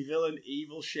Disney villain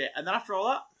evil shit. And then after all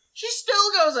that, she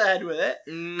still goes ahead with it,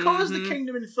 covers the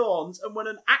kingdom in thorns, and when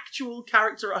an actual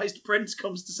characterized prince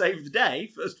comes to save the day,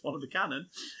 first one of the canon,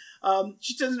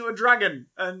 she turns into a dragon,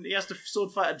 and he has to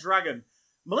sword fight a dragon.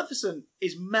 Maleficent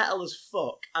is metal as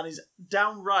fuck, and is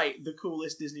downright the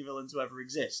coolest Disney villain to ever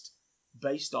exist,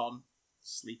 based on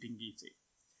Sleeping Beauty.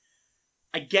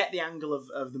 I get the angle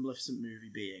of the Maleficent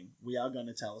movie being, we are going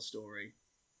to tell a story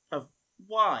of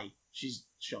why she's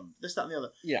shunned. This, that, and the other.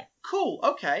 Yeah. Cool,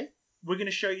 okay. We're going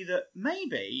to show you that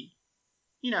maybe,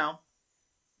 you know,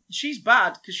 she's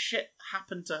bad because shit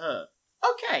happened to her.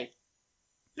 Okay.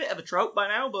 Bit of a trope by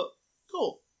now, but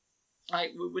cool.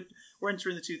 Like, we're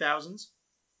entering the 2000s,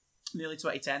 the early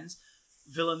 2010s.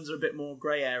 Villains are a bit more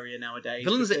grey area nowadays.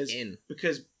 Villains are in.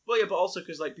 Because, well, yeah, but also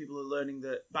because, like, people are learning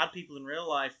that bad people in real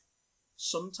life,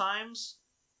 sometimes,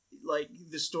 like,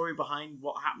 the story behind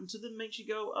what happened to them makes you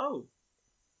go, oh,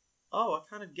 I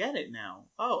kind of get it now.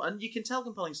 Oh, and you can tell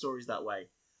compelling stories that way.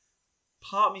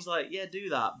 Part of me's like, yeah, do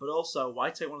that, but also, why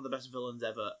take one of the best villains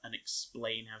ever and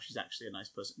explain how she's actually a nice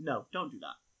person? No, don't do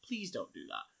that. Please don't do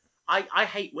that. I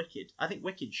hate Wicked. I think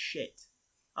Wicked's shit.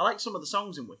 I like some of the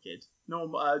songs in Wicked. No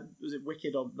one, was it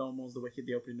Wicked or No One Wants the Wicked,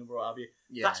 the opening number, or what have you?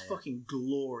 Yeah, That's fucking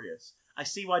glorious. I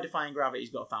see why Defying Gravity's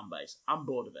got a fan base. I'm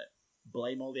bored of it.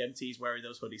 Blame all the MTs wearing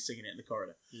those hoodies singing it in the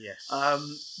corridor. Yes.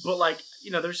 But, like,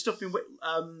 you know, there's stuff in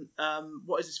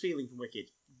What Is This Feeling from Wicked?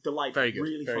 Delightful. Very good.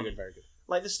 Really very funny. good. Very good.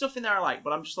 Like, there's stuff in there I like,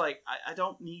 but I'm just like, I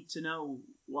don't need to know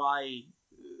why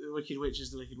the Wicked Witch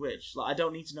is the Wicked Witch. Like, I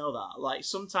don't need to know that. Like,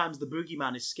 sometimes the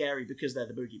boogeyman is scary because they're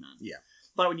the boogeyman. Yeah.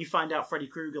 Like, when you find out Freddy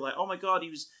Krueger, like, oh my god, he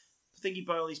was thinking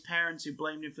about all his parents who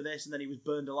blamed him for this, and then he was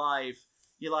burned alive.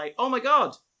 You're like, oh my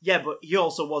god. Yeah, but he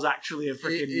also was actually a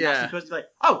freaking nasty person. You're like,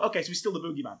 oh, okay, so he's still the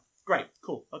boogeyman. Great,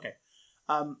 cool, okay.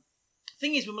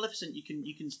 Thing is, with Maleficent, you can,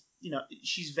 you know,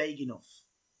 she's vague enough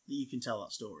that you can tell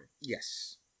that story.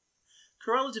 Yes.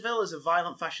 Cruella de Vil is a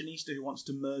violent fashionista who wants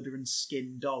to murder and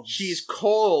skin dogs. She is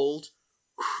called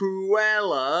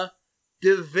Cruella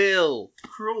de Vil.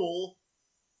 cruel,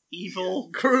 evil,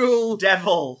 Cruel,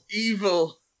 devil.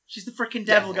 evil. She's the freaking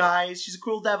devil, Devil. guys. She's a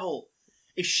cruel devil.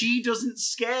 If she doesn't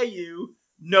scare you,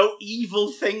 no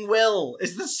evil thing will,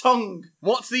 is the song.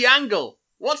 What's the angle?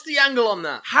 What's the angle on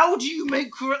that? How do you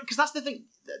make Cruella... Because that's the thing.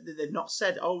 They've not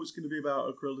said, oh, it's going to be about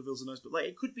a Cruella de Vil's a nice... But, like,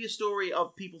 it could be a story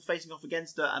of people facing off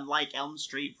against her, and like Elm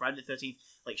Street, Friday the 13th,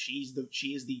 like, she is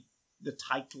the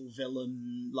title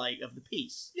villain, like, of the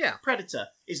piece. Yeah. Predator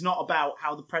is not about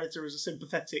how the Predator is a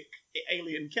sympathetic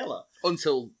alien killer.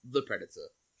 Until the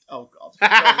Predator. Oh, God.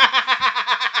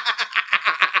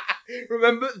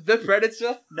 Remember the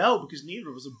Predator? No, because neither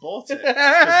of us have bought it. Because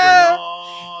we're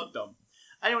not dumb.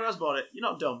 Anyone else bought it? You're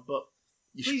not dumb, but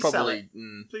You please should sell probably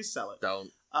it. Please sell it.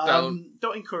 don't.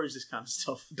 Don't encourage this kind of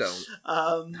stuff. Don't.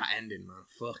 That That ending, man.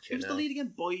 Fucking Who was the hell. lead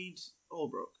again? Boyd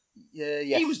Holbrook.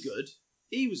 Yeah. He was good.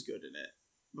 He was good in it.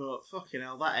 But fucking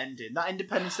hell, that ending. That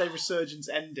Independence Day Resurgence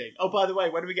ending. Oh, by the way,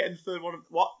 when are we getting the third one?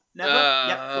 What? Never?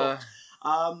 Yep, cool.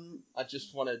 I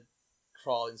just want to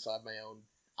crawl inside my own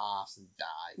arse and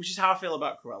die. Which is how I feel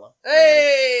about Cruella.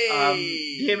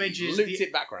 Hey! The image is...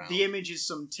 Lunatic background. The image is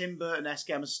some Tim Burton-esque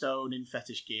Emma Stone in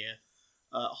fetish gear.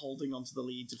 holding onto the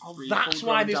leads of three. That's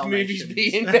why this movie's Dalmatians.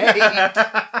 being made.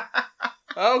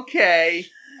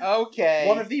 Okay.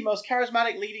 One of the most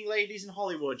charismatic leading ladies in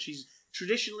Hollywood. She's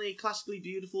traditionally classically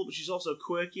beautiful, but she's also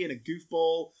quirky and a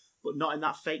goofball, but not in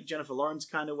that fake Jennifer Lawrence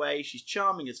kind of way. She's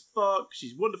charming as fuck.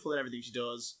 She's wonderful in everything she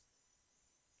does.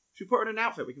 Should we put her in an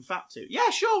outfit we can fap to? Yeah,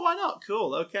 sure, why not?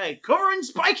 Cool, okay. Cover in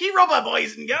spiky rubber,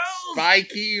 boys and girls!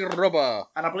 Spiky rubber.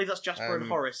 And I believe that's Jasper and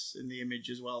Horace in the image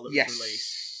as well that was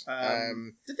released.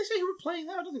 Did they say who were playing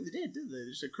that? I don't think they did they?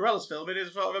 They said Cruella's film. It is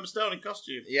a photo of Emma Stone in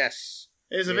costume. Yes.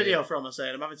 Here's a video from her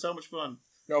saying, I'm having so much fun.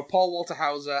 No, Paul Walter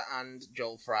Hauser and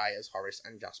Joel Fry as Horace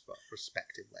and Jasper,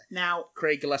 respectively. Now,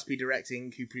 Craig Gillespie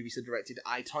directing, who previously directed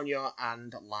I, Tonya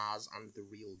and Lars and the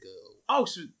Real Girl. oh,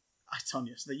 so I,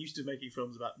 Tonya, so they're used to making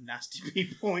films about nasty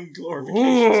people and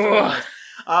glorification stories.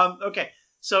 Okay,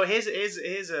 so here's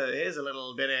a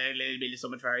little bit of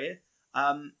something for you.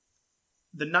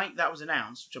 The night that was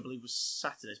announced, which I believe was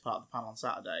Saturday, as part of the panel on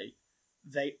Saturday,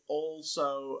 they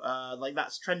also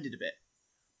that's trended a bit.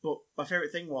 But my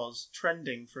favourite thing was,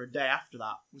 trending for a day after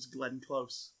that was Glenn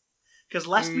Close. Because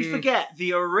lest we forget,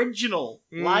 the original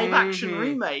live-action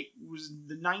remake was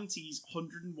the 90s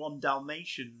 101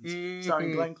 Dalmatians,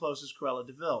 starring Glenn Close as Cruella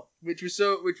de Vil. Which was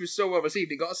so well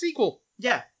received, it got a sequel.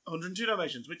 Yeah, 102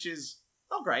 Dalmatians, which is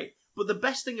not great. But the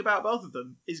best thing about both of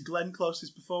them is Glenn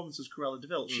Close's performance as Cruella de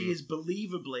Vil. She is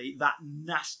believably that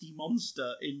nasty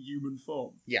monster in human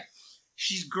form. Yeah.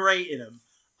 She's great in them.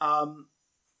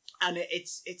 And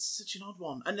it's such an odd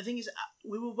one. And the thing is,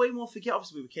 we were way more forgiving.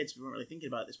 Obviously, we were kids, we weren't really thinking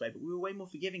about it this way, but we were way more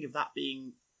forgiving of that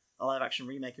being a live-action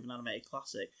remake of an animated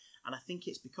classic. And I think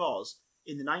it's because,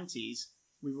 in the 90s,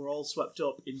 we were all swept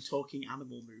up in talking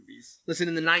animal movies. Listen,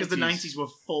 in the 90s... Because the 90s were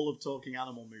full of talking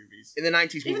animal movies. In the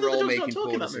 90s, we were all making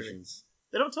poor decisions.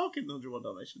 They don't talk in the 101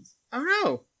 Dalmatians. Oh,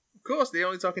 no. Of course, they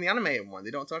only talk in the animated one.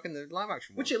 They don't talk in the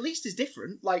live-action one. Which at least is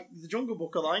different. Like, the Jungle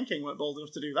Book or Lion King weren't bold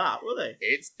enough to do that, were they?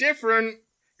 It's different.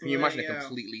 Can you imagine a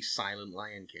completely silent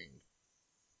Lion King?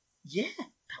 Yeah.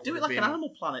 Do it like an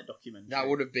Animal Planet documentary. That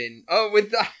would have been... Oh,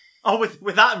 with that... Oh, with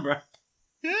Attenborough.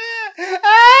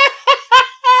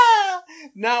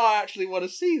 Now I actually want to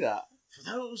see that. For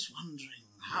those wondering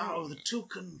how the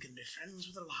toucan can be friends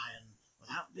with a lion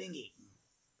without being eaten,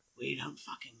 we don't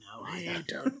fucking know either. We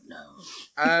don't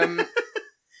know.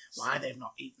 Why they've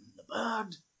not eaten the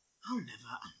bird, I'll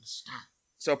never understand.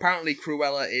 So apparently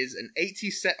Cruella is an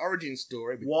 80s set origin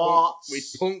story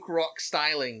with punk rock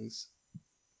stylings,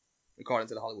 according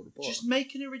to the Hollywood Reporter. Just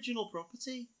make an original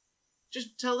property.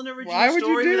 Just tell an original Why would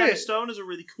story you do with Emma it? Stone as a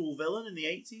really cool villain in the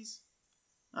 80s.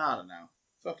 I don't know.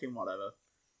 Fucking whatever.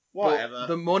 Whatever. But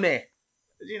the money.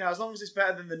 You know, as long as it's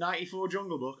better than the 94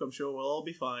 Jungle Book, I'm sure we'll all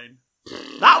be fine.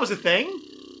 That was a thing!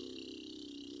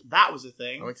 That was a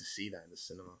thing. I went to see that in the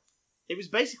cinema. It was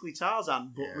basically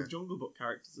Tarzan, but with Jungle Book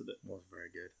characters in it. It was very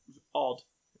good. It was odd.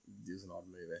 It was an odd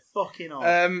movie. Fucking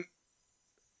odd.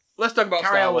 Let's talk about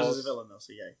Carrie-Anne Star Wars. was as a villain, though,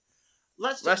 so yeah.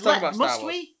 Let's talk about Star Wars. Must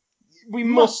we? We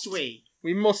must. We?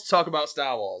 We must talk about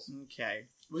Star Wars. Okay.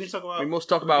 We're going to talk about... We must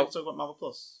talk about... Marvel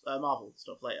Plus. Marvel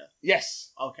stuff later.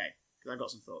 Yes. Okay. Because I've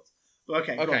got some thoughts. But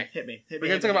okay, go on, hit me. We're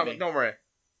going to talk about... Don't worry.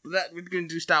 We're going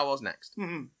to do Star Wars next.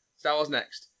 Mm-hmm. Star Wars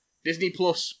next. Disney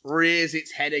Plus rears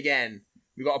its head again.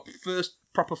 We've got a first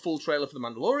proper full trailer for The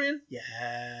Mandalorian. Yes,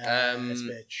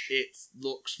 bitch. It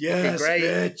looks fucking great.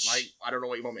 Bitch. Like, I don't know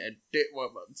what you want me to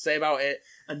say about it.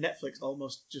 And Netflix,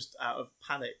 almost just out of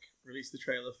panic, released the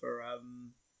trailer for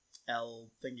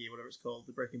El Thingy, whatever it's called,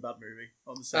 the Breaking Bad movie,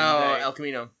 on the same day. El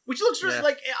Camino. Which looks really,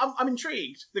 like, I'm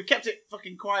intrigued. They've kept it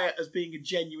fucking quiet as being a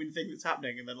genuine thing that's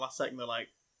happening, and then last second they're like,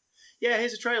 yeah,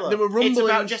 here's a trailer. There were rumblings. It's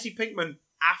about Jesse Pinkman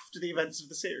after the events of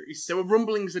the series. There were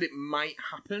rumblings that it might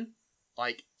happen,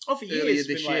 like, for years earlier it's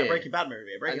this been year. Like a Breaking Bad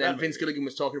movie. And then Vince Gilligan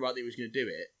was talking about that he was going to do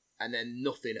it, and then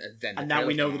nothing, and then and now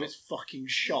we know that it's fucking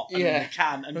shot and in the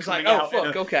can and it's coming like, out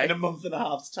in a month and a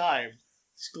half's time.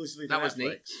 Exclusively to that Netflix. Was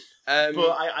neat.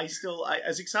 But I still,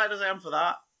 as excited as I am for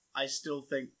that, I still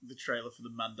think the trailer for The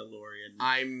Mandalorian...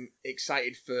 I'm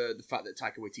excited for the fact that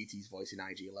Taika Waititi's voice in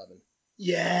IG-11.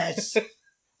 Yes!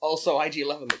 Also,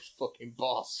 IG-11 looks fucking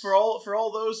boss. For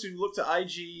all those who looked at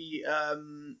IG-88?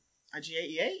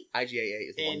 IG-88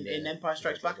 is the one in Empire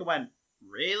Strikes Back and went,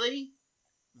 really?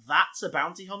 That's a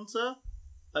bounty hunter?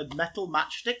 A metal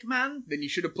matchstick man? Then you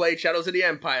should have played Shadows of the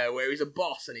Empire, where he's a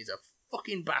boss and he's a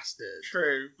fucking bastard.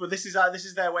 True, but this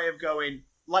is their way of going...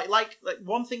 Like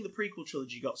one thing the prequel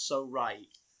trilogy got so right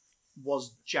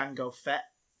was Jango Fett.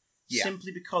 Yeah.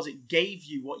 Simply because it gave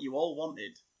you what you all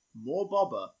wanted. More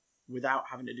Boba without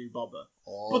having to do Boba.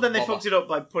 Oh, But then they Boba. fucked it up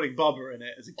by putting Boba in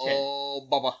it as a kid. Oh,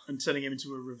 Boba. And turning him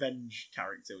into a revenge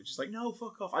character, which is like, no,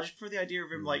 fuck off. I just prefer the idea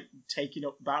of him, like, taking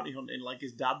up bounty hunting like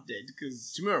his dad did,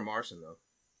 because... Tamura Morrison, though.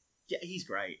 Yeah, he's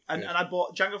great. And Yeah. and I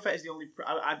bought... Jango Fett is the only...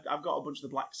 I've got a bunch of the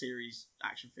Black Series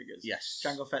action figures. Yes.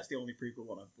 Jango Fett's the only prequel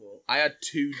one I've bought. I had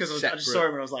two Because I separate... just saw him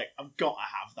and I was like, I've got to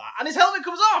have that. And his helmet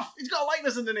comes off! He's got a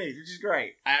likeness underneath, which is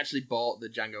great. I actually bought the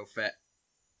Jango Fett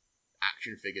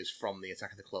action figures from the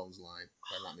Attack of the Clones line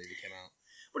when that movie came out.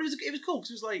 But it was cool,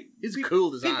 because it was like... It's a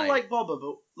cool design. People like Boba,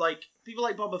 but, like, people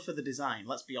like Boba for the design,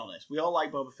 let's be honest. We all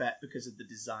like Boba Fett because of the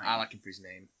design. I like him for his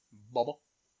name. Boba.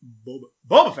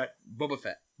 Boba Fett! Boba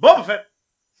Fett. Boba Fett!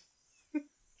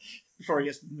 Before he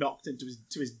gets knocked into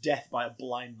his death by a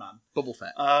blind man. Bubble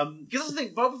Fett. Because that's the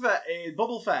thing, Boba Fett is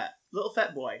Bubble Fett, little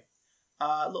fat boy,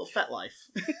 little fat life.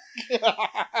 There's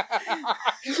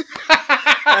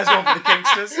one for the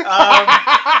Kingsters.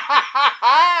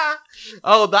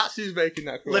 Oh, that's who's making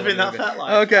that cool. Living that fat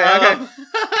life. Okay.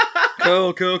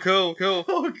 Cool.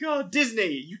 Oh god,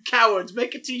 Disney, you cowards!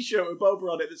 Make a T-shirt with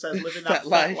Boba on it that says "Living that Fat fat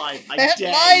life. life." I Fat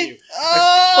dare life. you.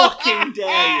 Oh! I fucking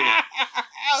dare you.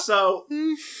 So,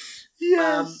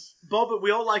 Yes. Boba,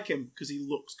 we all like him because he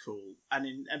looks cool, and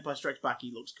in Empire Strikes Back,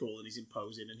 he looks cool and he's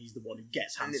imposing, and he's the one who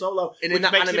gets Han Solo. And in which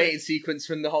that makes him- animated sequence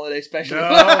from the holiday special.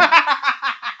 No.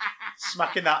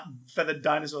 Smacking that feathered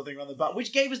dinosaur thing around the back,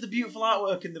 which gave us the beautiful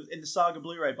artwork in the Saga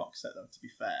Blu-ray box set, though, to be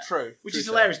fair. True. Which is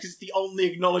hilarious, because it's the only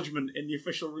acknowledgement in the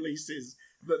official releases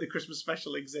that the Christmas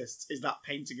special exists, is that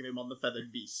painting of him on the feathered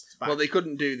beast back. Well, they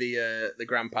couldn't do the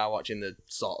grandpa watching the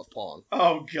sort of porn.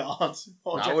 Oh, God.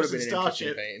 Or That would have Jefferson been an interesting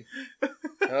Starship. painting.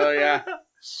 Oh, yeah.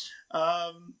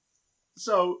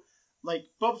 So, like,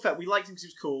 Boba Fett, we liked him because he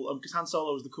was cool, because Han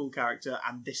Solo was the cool character,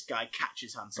 and this guy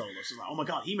catches Han Solo. So it's like, oh my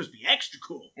god, he must be extra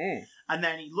cool. Mm. And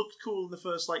then he looked cool in the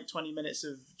first, 20 minutes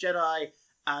of Jedi,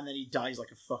 and then he dies like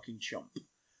a fucking chump.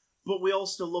 But we all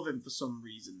still love him for some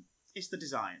reason. It's the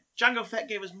design. Jango Fett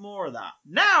gave us more of that.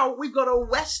 Now, we've got a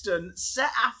Western set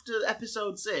after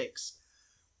Episode 6,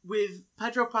 with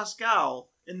Pedro Pascal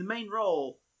in the main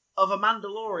role of a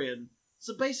Mandalorian.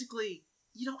 So basically,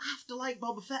 you don't have to like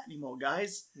Boba Fett anymore,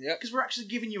 guys. Yep. Because we're actually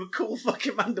giving you a cool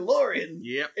fucking Mandalorian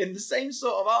Yep. in the same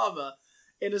sort of armor,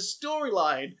 in a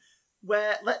storyline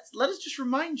where, let us just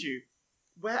remind you,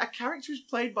 where a character is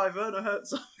played by Werner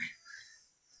Herzog,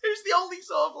 who's the only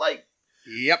sort of,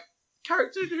 Yep.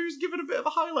 character who's given a bit of a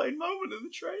highlighting moment in the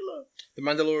trailer. The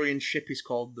Mandalorian ship is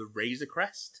called the Razor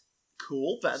Crest.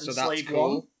 Cool, better than So that's Slave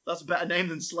cool. 1. That's a better name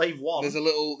than Slave 1. There's a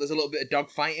little bit of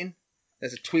dogfighting.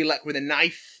 There's a Twi'lek with a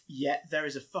knife. Yet there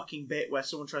is a fucking bit where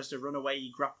someone tries to run away, he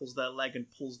grapples their leg and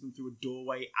pulls them through a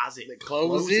doorway as it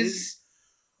closes.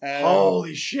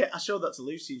 Holy shit! I showed that to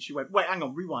Lucy and she went, "Wait, hang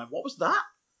on, rewind. What was that?"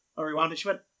 I rewound it. She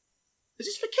went, "Is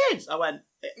this for kids?" I went,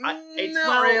 "It's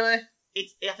Not really.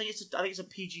 I think it's a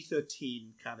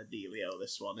PG-13 kind of dealio.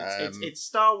 This one, Um, it's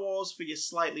Star Wars for your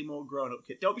slightly more grown-up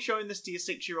kid. Don't be showing this to your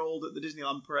 6-year-old at the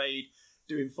Disneyland parade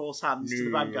doing force hands to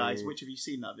the bad guys. No. Which have you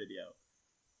seen that video?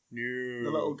 No.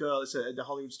 The little girl, it's at the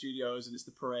Hollywood Studios, and it's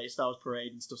the parade, Star Wars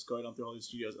parade, and stuff's going on through Hollywood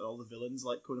Studios, and all the villains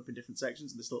coming up in different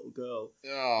sections. And this little girl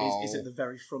is at the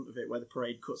very front of it, where the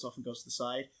parade cuts off and goes to the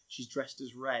side. She's dressed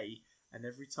as Rey, and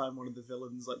every time one of the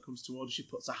villains comes towards her, she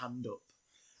puts her hand up,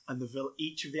 and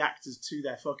each of the actors, to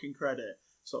their fucking credit,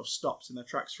 sort of stops in their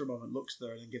tracks for a moment, looks at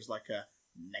her, and then gives a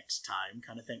next time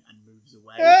kind of thing, and moves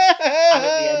away.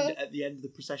 And at the end of the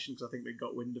procession, because I think they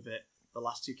got wind of it, the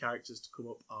last two characters to come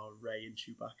up are Rey and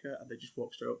Chewbacca, and they just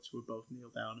walk straight up to her, both kneel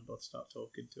down, and both start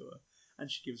talking to her. And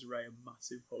she gives Rey a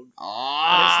massive hug.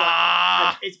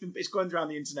 And it's going around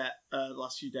the internet the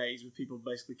last few days with people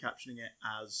basically captioning it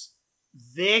as,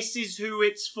 "This is who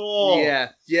it's for."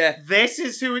 Yeah. This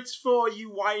is who it's for, you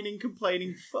whining,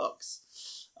 complaining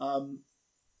fucks.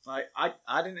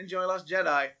 I didn't enjoy Last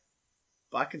Jedi,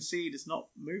 but I concede it's not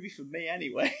a movie for me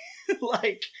anyway.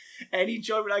 Any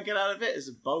enjoyment I get out of it is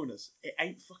a bonus. It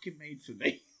ain't fucking made for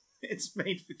me. It's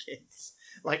made for kids.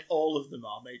 All of them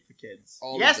are made for kids.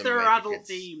 Yes, there are adult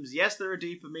themes. Yes, there are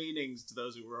deeper meanings to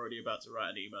those who were already about to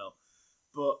write an email.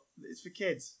 But it's for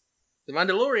kids. The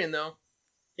Mandalorian, though.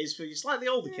 Is for your slightly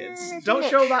older kids. Don't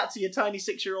show that to your tiny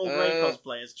 6-year-old Rey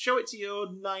cosplayers. Show it to your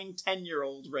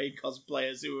 9-10-year-old Rey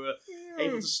cosplayers who are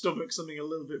able to stomach something a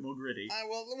little bit more gritty.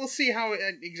 Well, we'll see how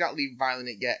exactly violent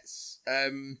it gets.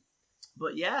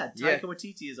 But yeah, Taika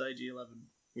Waititi is IG-11.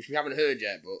 Which we haven't heard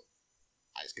yet, but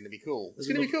it's going to be cool. It's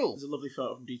going to be cool. There's a lovely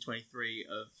photo from D23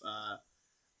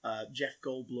 of Jeff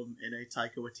Goldblum in a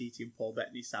Taika Waititi and Paul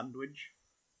Bettany sandwich.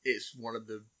 It's one of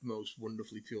the most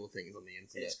wonderfully pure things on the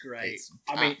internet. It's great. It's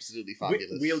absolutely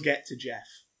fabulous. We'll get to Jeff.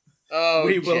 Oh,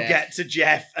 we will Jeff. get to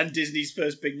Jeff and Disney's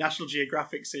first big National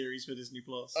Geographic series for Disney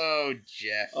Plus. Oh,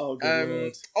 Jeff. Oh, good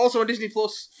lord. Also on Disney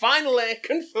Plus, finally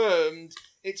confirmed.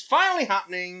 It's finally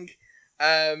happening.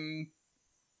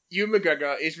 Ewan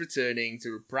McGregor is returning to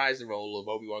reprise the role of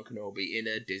Obi-Wan Kenobi in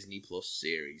a Disney Plus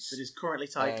series. It is currently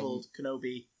titled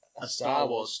Kenobi, A A Star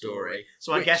Wars Story.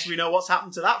 So I Which- guess we know what's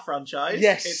happened to that franchise.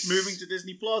 Yes. It's moving to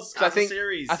Disney Plus So as a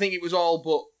series. I think it was all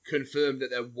but confirmed that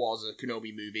there was a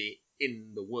Kenobi movie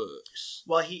in the works.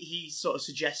 Well, he sort of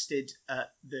suggested at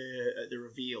the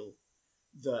reveal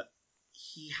that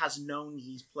he has known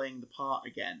he's playing the part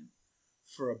again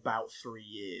for about 3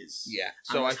 years. Yeah.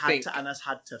 And So I has had think... to, and has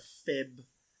had to fib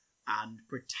and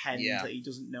pretend Yeah. that he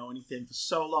doesn't know anything for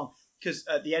so long. Because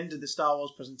at the end of the Star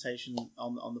Wars presentation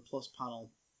on the Plus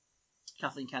panel,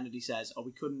 Kathleen Kennedy says, "Oh,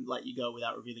 we couldn't let you go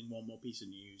without revealing one more piece of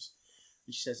news."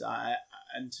 And she says,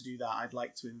 "And to do that, I'd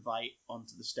like to invite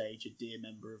onto the stage a dear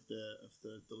member of the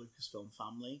Lucasfilm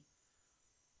family."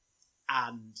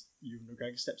 And Ewan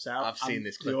McGregor steps out. I've seen and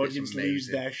this clip. The It's audience amazing. lose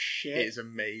their shit. It is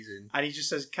amazing. And he just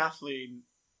says, "Kathleen,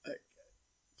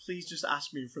 please just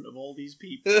ask me in front of all these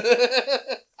people,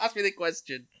 Ask me the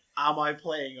question. am I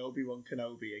playing Obi-Wan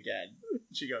Kenobi again?"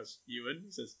 She goes, "Ewan?"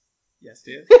 He says, "Yes,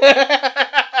 dear."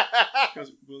 She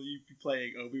goes, "Will you be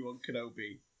playing Obi-Wan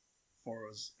Kenobi for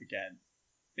us again?"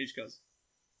 And he goes,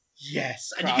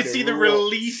 "Yes." And you Crowd can see the erupts.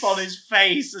 relief on his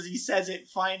face as he says it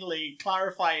finally,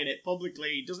 clarifying it publicly.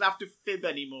 He doesn't have to fib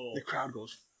anymore. The crowd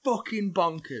goes fucking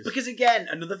bonkers. Because again,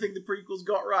 another thing the prequels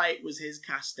got right was his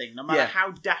casting. No matter Yeah.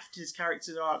 how daft his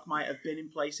character arc might have been in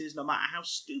places, no matter how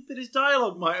stupid his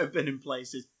dialogue might have been in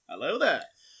places. Hello there.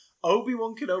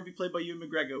 Obi-Wan Kenobi, played by Ewan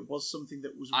McGregor, was something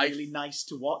that was really nice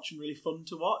to watch and really fun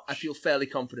to watch. I feel fairly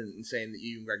confident in saying that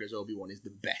Ewan McGregor's Obi-Wan is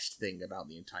the best thing about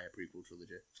the entire prequel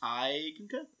trilogy. I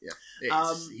concur.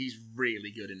 Yeah. He's really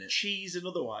good in it. Cheese and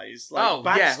otherwise. Oh,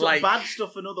 bad yeah, stuff, like- bad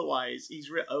stuff and otherwise.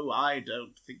 I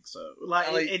don't think so. Like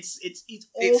it's awful,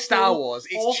 It's Star Wars.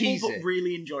 It's awful, cheesy. but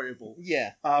really enjoyable.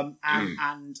 Yeah.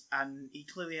 And he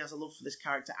clearly has a love for this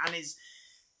character and is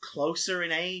closer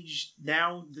in age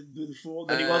now than before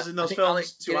than he was in I those think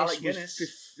films to Alec was Guinness.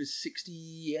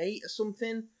 68 or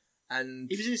something. And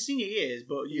He was in his senior years,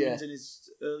 but Yeah. Ewan's in his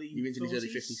early Ewan's in his early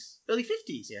 40s? 50s. Early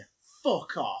 50s? Yeah.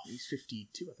 Fuck off. he's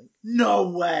 52, I think. No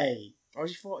way. Or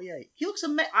is he 48? He looks I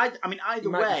mean, He either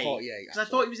might be way. 48, Because I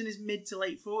thought he was in his mid to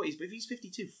late 40s, but if he's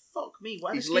 52, fuck me.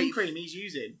 Whatever He's skin late- cream he's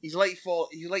using, He's late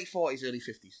 40s, early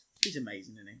 50s. he's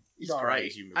amazing, isn't he? He's alright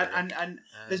as Ewan McGregor. And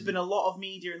there's been a lot of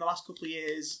media in the last couple of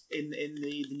years in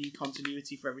the new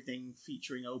continuity for everything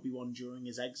featuring Obi-Wan during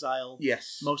his exile.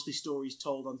 Yes. Mostly stories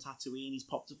told on Tatooine. He's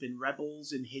popped up in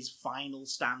Rebels in his final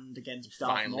stand against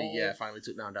Darth Finally, Maul. finally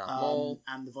took down Darth Maul.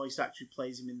 And the voice actor who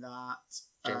plays him in that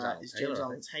James Arnold is Taylor, James I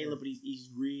Arnold think. Taylor, Yeah. but he's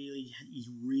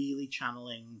really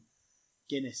channeling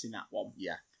Guinness in that one.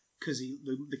 Yeah. Because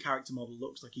the character model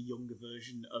looks like a younger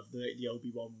version of the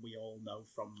Obi-Wan we all know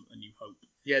from A New Hope.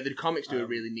 Yeah, the comics do a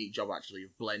really neat job, actually,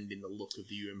 of blending the look of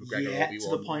the Ewan McGregor Yeah,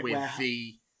 Obi-Wan to the point with where-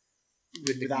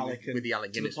 with Alec and- the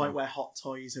Alec To the Guinness point one. where Hot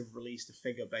Toys have released a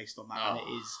figure based on that, and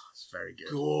it is It's very good.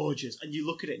 gorgeous. And you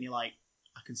look at it and you're like,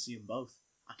 I can see them both.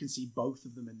 I can see both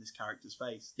of them in this character's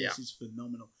face. This is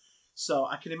phenomenal. So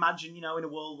I can imagine, in a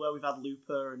world where we've had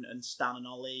Looper and Stan and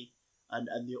Ollie and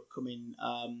the upcoming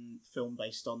film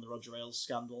based on the Roger Ailes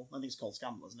scandal. I think it's called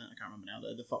Scandal, isn't it? I can't remember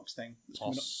now. The Fox thing. that's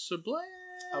coming up. Possibly.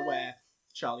 Where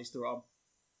Charlize Theron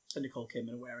and Nicole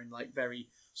Kidman are wearing like very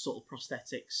subtle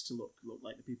prosthetics to look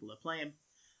like the people they're playing.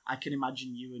 I can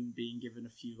imagine Ewan being given a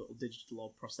few little digital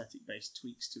or prosthetic based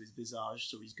tweaks to his visage,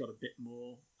 so he's got a bit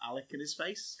more Alec in his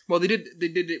face. Well, they did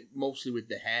it mostly with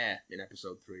the hair in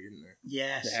episode 3, didn't they?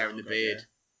 Yeah, The hair and the beard.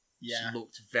 Yeah, Just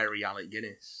looked very Alec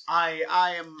Guinness.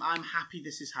 I'm happy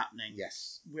this is happening.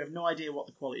 Yes. We have no idea what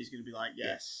the quality is going to be like yet,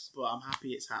 Yes. but I'm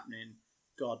happy it's happening.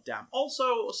 God damn.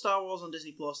 Also, Star Wars on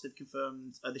Disney Plus, they've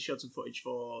confirmed they showed some footage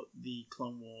for the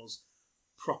Clone Wars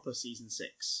proper season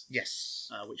 6, Yes.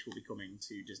 which will be coming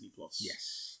to Disney Plus.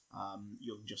 Yes.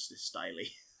 Young Justice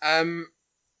styly.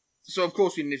 So of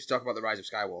course we need to talk about the Rise of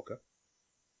Skywalker,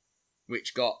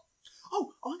 which got.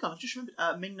 Oh my god! I've just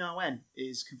remembered. Ming-Na Wen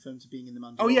is confirmed to being in the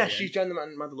Mandalorian. Oh yeah, she's joined the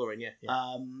Mandalorian.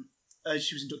 Yeah.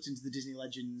 She was inducted into the Disney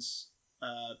Legends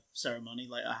ceremony,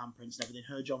 like her handprints and everything.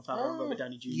 Her, John Favreau, and Robert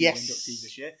Downey Jr. Yes. were inductees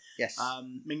this year. Yes.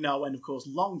 Ming-Na Wen, of course,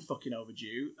 long fucking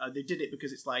overdue. They did it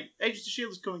because it's like Agents of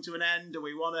S.H.I.E.L.D. is coming to an end, and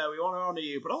we want to honour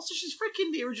you. But also, she's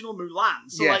freaking the original Mulan,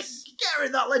 so Yes. like get her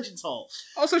in that Legends Hall.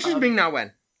 Also, she's Ming-Na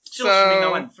Wen. She's also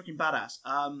Ming-Na Wen, freaking badass.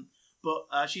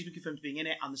 But she's been confirmed to being in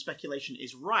it, and the speculation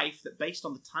is rife that based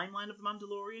on the timeline of The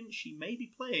Mandalorian, she may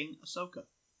be playing Ahsoka.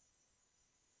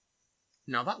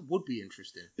 Now that would be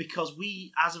interesting. Because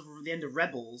we, as of the end of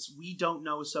Rebels, we don't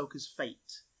know Ahsoka's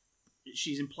fate.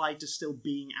 She's implied to still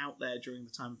being out there during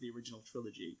the time of the original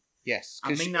trilogy. Yes.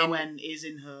 And Ming-Na Wen is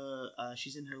in her,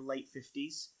 she's in her late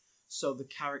 50s, so the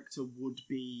character would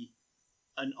be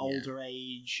an older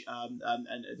age, and not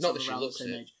that sort of she around looks the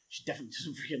same it. age. She definitely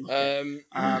doesn't freaking look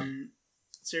it.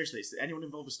 Seriously, it's anyone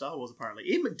involved with Star Wars, apparently.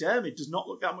 Ian McDiarmid does not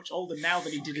look that much older now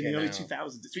than he did in the early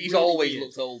 2000s. It's He's really always weird.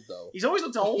 looked old, though. He's always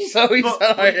looked old, So he's but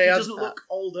sorry, he doesn't look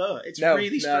older. It's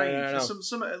really strange. No. There's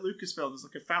some at Lucasfilm, there's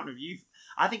like a fountain of youth.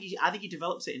 I think he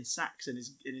develops it in sax in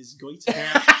his goiter.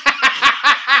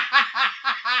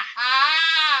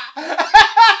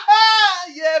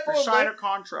 Yeah, For sign a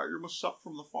contract, you must suck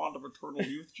from the font of eternal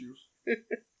youth juice.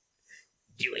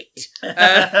 Do it.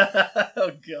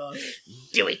 Oh god.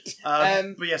 Do it.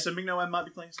 But yeah, so Ming-Na Wen might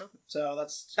be playing Ahsoka. So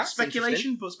that's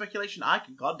speculation, but speculation I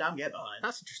can goddamn get behind.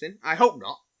 That's interesting. I hope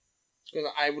not. Because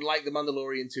I would like the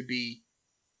Mandalorian to be,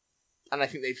 and I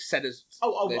think they've said as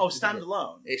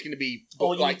standalone. It's going to be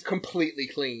All completely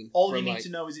clean. All you need to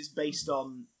know is it's based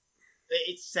on.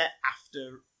 It's set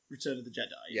after Return of the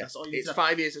Jedi. Yeah, That's all you need it's to know.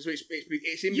 5 years, so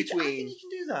it's in between. I think you can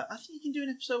do that. I think you can do an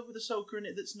episode with Ahsoka in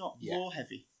it that's not lore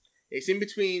heavy. It's in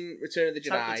between Return of the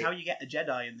Jedi. It's how you get a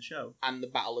Jedi in the show. And the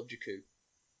Battle of Jakku.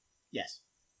 Yes.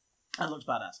 And it looks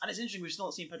badass. And it's interesting, we've still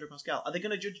not seen Pedro Pascal. Are they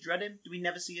going to Judge Dredd him? Do we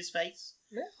never see his face?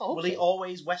 Yeah, Will he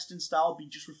always, Western style, be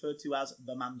just referred to as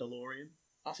the Mandalorian?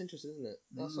 That's interesting, isn't it?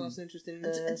 That's interesting.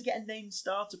 And to get a named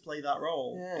star to play that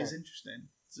role is interesting.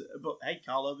 But hey,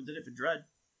 Carl Urban did it for Dredd.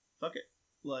 Fuck it.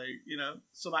 Like,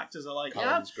 some actors are like,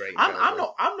 great. I'm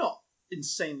not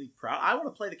insanely proud. I want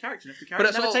to play the character. And if the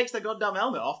character never takes their goddamn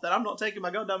helmet off, then I'm not taking my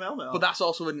goddamn helmet off. But that's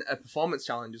also a performance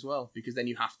challenge as well, because then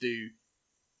you have to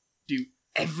do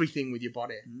everything with your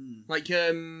body. Like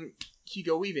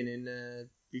Hugo Weaving in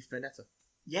V for Vendetta.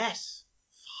 Yes.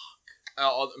 Fuck. Who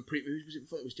was it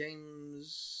before? It was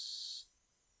James.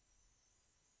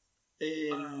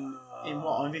 In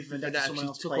what? In V for Vendetta, someone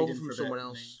else took played over him from for someone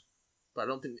else. But I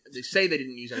don't think they say they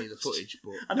didn't use any of the footage.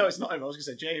 But I know it's not him. I was going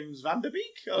to say James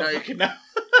Vanderbeek. Oh, no, fucking no.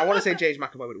 I want to say James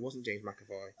McAvoy, but it wasn't James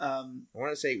McAvoy. I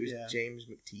want to say it was James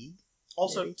McTeague.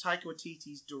 Also, maybe. Taika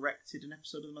Waititi's directed an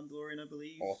episode of The Mandalorian, I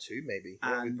believe. Or two, maybe.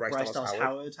 And Bryce Dallas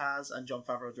Howard has, and John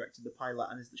Favreau directed the pilot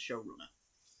and is the showrunner.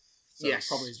 So yes.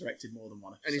 Probably has directed more than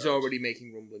one episode. And he's already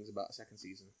making rumblings about a second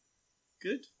season.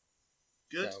 Good.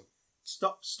 So.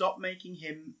 Stop making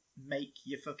him make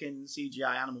your fucking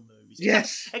CGI animal movies.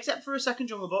 Yes. Except for a second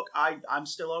Jungle Book, I'm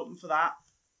still open for that.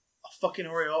 Fucking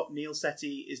hurry up. Neil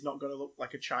Setti is not going to look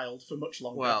like a child for much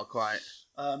longer. Well, quite.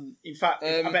 In fact,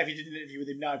 I bet if you did an interview with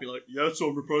him now, I'd be like, yes,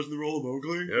 I'm reprising the role of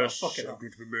Mowgli. Yes, fucking I'm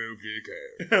going to be Mowgli.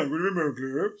 I'm going to be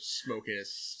Mowgli. Smoking a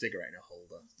cigarette in a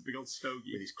holder. The big old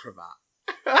stogie. With his cravat.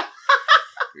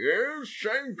 Yes,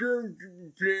 thank you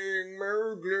for playing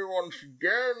Mowgli once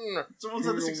again. Someone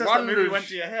said the success of that movie went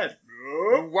to your head.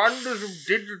 The wonders of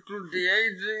digital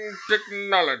de-aging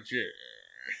technology.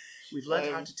 We've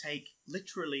learned how to take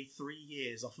literally 3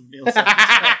 years off of Neil Setti's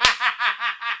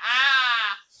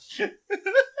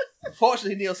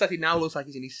Unfortunately, Neil Setti now looks like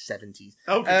he's in his 70s.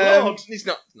 Oh, good Lord. It's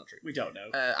not true. We don't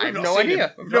know. I have no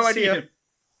idea.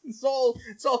 It's all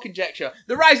conjecture.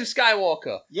 The Rise of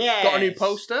Skywalker. Yeah. Got a new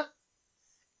poster.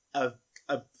 A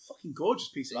fucking gorgeous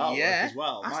piece of artwork as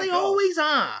well. As they always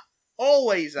are.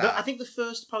 Always are. I think the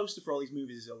first poster for all these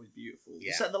movies is always beautiful.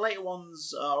 Yeah. The later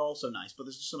ones are also nice, but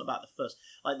there's just something about the first.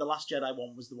 Like, The Last Jedi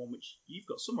one was the one which you've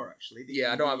got somewhere, actually.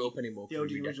 I don't have it up anymore. The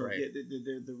original,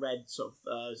 the red sort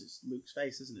of, it's Luke's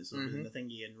face, isn't it? Sort of, the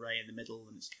thingy and Rey in the middle,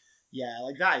 and it's,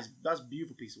 that's a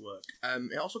beautiful piece of work.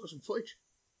 It also got some footage.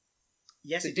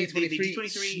 Yes, the D23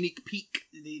 sneak peek.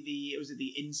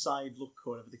 The inside look,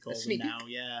 or whatever they call them now,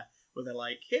 where they're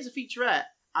like, here's a featurette,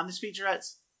 and this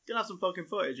featurette's gonna have some fucking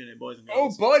footage in it, boys and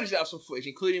girls. Oh boy, does it have some footage,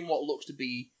 including what looks to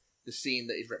be the scene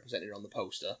that is represented on the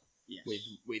poster. Yes.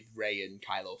 With Rey and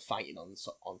Kylo fighting on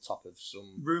top of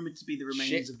some rumoured to be the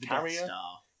remains of the Death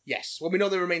Star. Yes, well, we know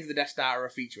the remains of the Death Star are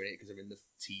featuring it because they're in the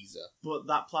teaser. But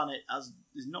that planet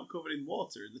is not covered in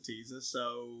water in the teaser,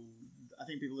 so I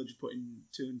think people are just putting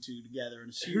two and two together and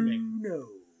assuming. Who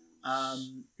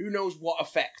knows? Who knows what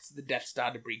effect the Death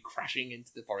Star debris crashing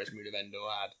into the Forest Moon of Endor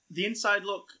had? The inside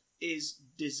look is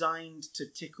designed to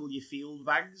tickle your field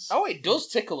bags. Oh, it does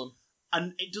tickle them.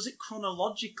 And it does it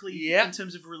chronologically in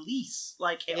terms of release.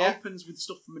 Like, it opens with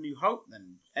stuff from A New Hope,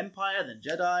 then Empire, then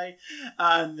Jedi,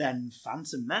 and then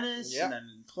Phantom Menace, and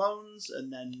then Clones,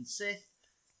 and then Sith.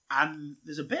 And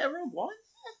there's a bit of Rogue One in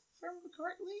there, if I remember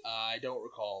correctly. I don't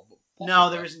recall. But no,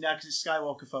 there isn't now, because it's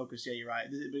Skywalker focused. Yeah, you're right.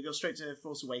 But it goes straight to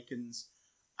Force Awakens,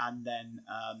 and then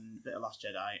a bit of Last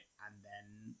Jedi, and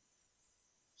then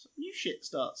some new shit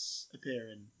starts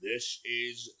appearing. This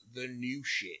is the new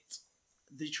shit.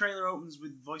 The trailer opens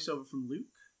with voiceover from Luke,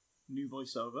 new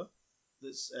voiceover.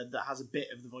 That has a bit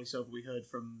of the voiceover we heard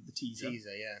from the teaser,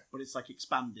 Yeah. but it's like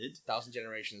expanded. 1,000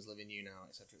 generations live in you now,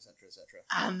 etc., etc., etc.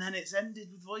 And then it's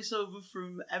ended with voiceover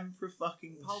from Emperor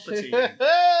fucking Palpatine.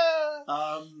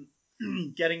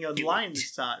 Getting a line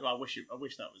this time. Well, I wish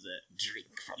that was it.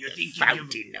 Drink from You're the thinking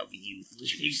fountain of youth.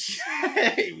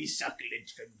 We succulent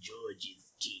from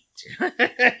George's teat.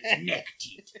 Neck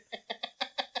teat.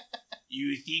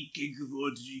 You thinking of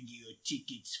ordering your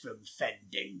tickets from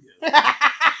Fandango.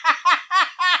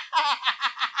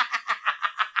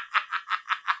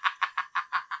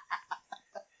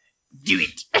 Do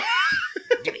it.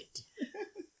 Do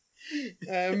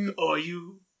it. Or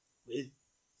you will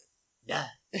die.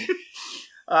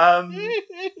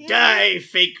 Die,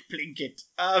 fake Plinkett.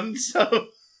 So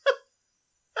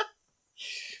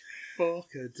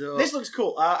this looks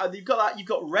cool. You've got that. You've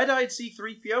got Red-Eyed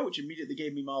C-3PO, which immediately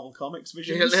gave me Marvel Comics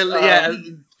visions.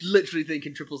 Literally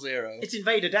thinking 000. It's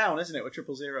Invader Down, isn't it? Where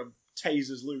 000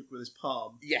 tasers Luke with his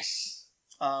palm. Yes.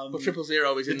 But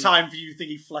 000 is the time for you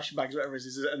thinking flashbacks, whatever it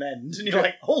is at an end, and you're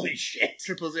like, holy shit!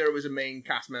 000 is a main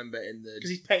cast member in the because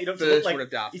he's painted up to first look like one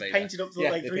of Darth he's Vader. painted up to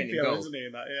look like 3PO, isn't he?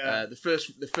 In that, yeah. The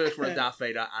first one of Darth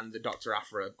Vader and the Dr.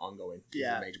 Aphra ongoing. He's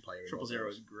a major player. 000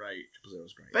 is great. 000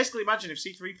 is great. Basically, imagine if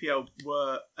C-3PO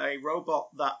were a robot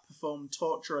that performed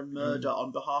torture and murder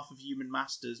on behalf of human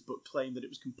masters, but claimed that it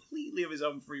was completely of his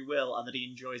own free will and that he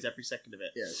enjoys every second of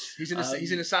it. Yes,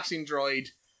 he's an assassin droid.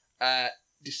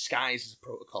 Disguised as a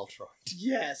protocol droid.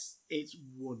 Yes, it's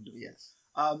wonderful. Yes.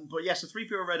 But yeah, so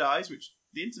 3PO Red Eyes, which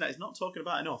the internet is not talking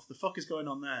about enough. The fuck is going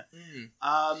on there?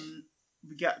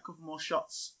 We get a couple more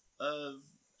shots of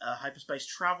hyperspace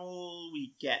travel.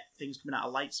 We get things coming out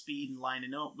of light speed and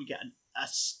lining up. We get a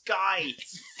sky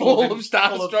full of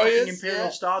Star Destroyers,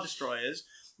 Imperial Star Destroyers,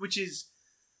 which is.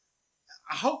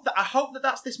 I hope that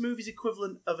that's this movie's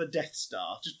equivalent of a Death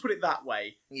Star. Just put it that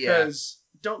way, because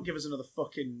don't give us another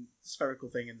fucking spherical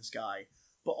thing in the sky.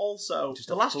 But also, just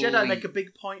The Last Jedi make a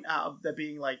big point out of there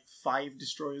being like 5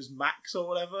 destroyers max or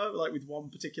whatever, like with one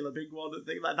particular big one.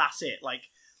 Like that's it. Like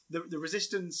the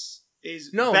Resistance is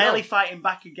barely fighting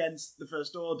back against the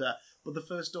First Order, but the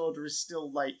First Order is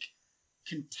still like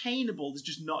containable. There's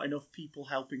just not enough people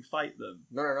helping fight them.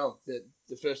 No.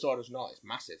 The First Order's not. It's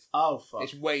massive. Oh fuck!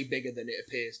 It's way bigger than it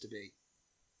appears to be.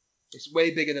 It's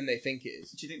way bigger than they think it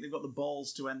is. Do you think they've got the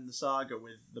balls to end the saga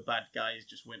with the bad guys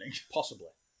just winning? Possibly.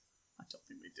 I don't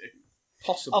think they do.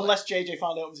 Possibly. Unless JJ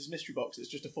finally opens his mystery box, it's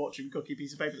just a fortune cookie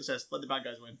piece of paper that says, let the bad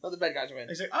guys win. Let the bad guys win. And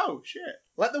he's like, oh, shit.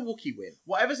 Let the Wookiee win.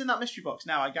 Whatever's in that mystery box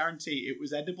now, I guarantee it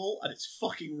was edible and it's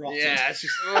fucking rotten. Yeah, it's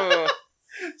just...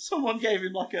 Someone gave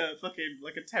him like a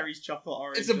Terry's chocolate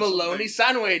orange. It's a bologna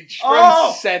sandwich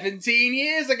from 17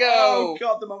 years ago. Oh,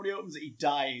 God, the moment he opens it, he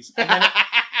dies.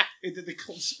 And then the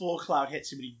spore cloud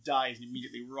hits him and he dies and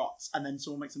immediately rots. And then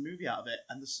someone makes a movie out of it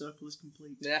and the circle is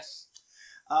complete. Yes.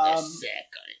 The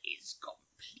circle is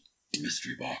complete.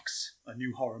 Mystery Box, a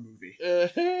new horror movie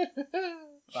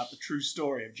about the true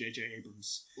story of J.J.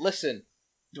 Abrams. Listen.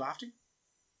 Do I have to?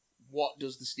 What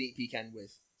does the sneak peek end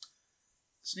with?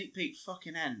 Sneak peek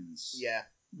fucking ends. Yeah.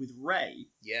 With Rey.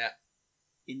 Yeah.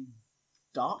 In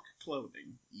dark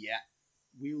clothing. Yeah.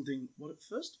 Wielding what at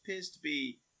first appears to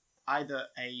be either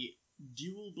a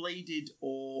dual-bladed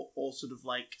or sort of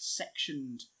like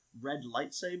sectioned red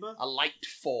lightsaber. A light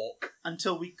fork.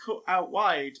 Until we cut out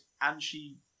wide and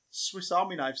she Swiss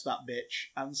Army knives that bitch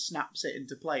and snaps it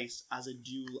into place as a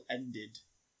dual-ended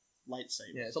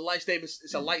lightsaber. Yeah, it's a lightsaber.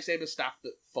 It's a lightsaber staff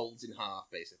that folds in half,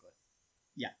 basically.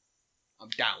 Yeah. I'm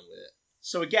down with it.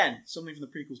 So again, something from the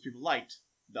prequels people liked,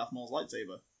 Darth Maul's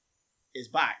lightsaber, is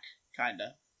back,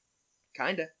 kinda.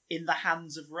 In the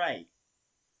hands of Rey.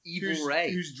 Evil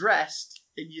Rey. Who's dressed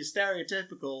in your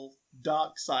stereotypical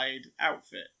dark side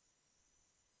outfit.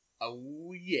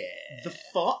 Oh, yeah. The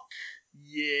fuck?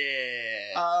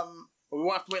 Yeah. Well, we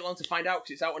won't have to wait long to find out,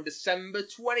 because it's out on December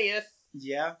 20th.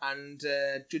 Yeah. And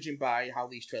judging by how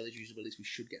these trailers usually release, we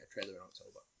should get a trailer in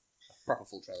October. A proper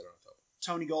full trailer in October.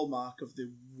 Tony Goldmark of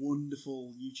the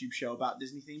wonderful YouTube show about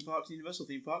Disney theme parks, Universal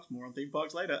theme parks, more on theme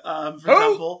parks later, for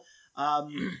example,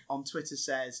 on Twitter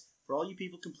says, for all you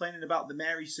people complaining about the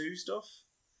Mary Sue stuff,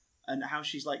 and how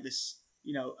she's like this,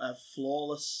 a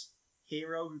flawless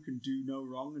hero who can do no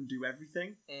wrong and do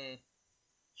everything,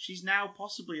 she's now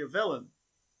possibly a villain.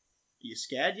 Are you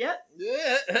scared yet? Do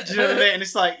you know what I mean? And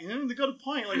it's like, they've got a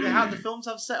point. Like, the films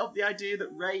have set up the idea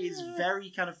that Rey is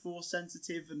very kind of force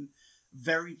sensitive and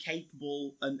very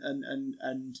capable,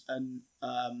 and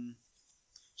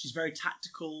she's very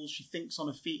tactical. She thinks on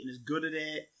her feet and is good at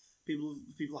it.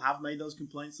 People have made those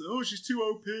complaints that, oh, she's too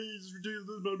OP, it's ridiculous,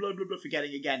 blah blah blah blah.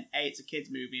 Forgetting again, A, it's a kids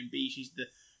movie, and B,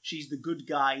 she's the good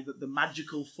guy that the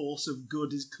magical force of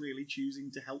good is clearly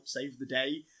choosing to help save the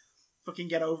day. Fucking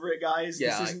get over it, guys.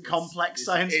 Yeah, this isn't complex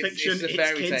science fiction. It's a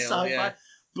fairy kids tale, sci-fi. yeah.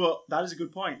 But that is a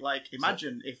good point. Like,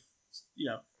 imagine if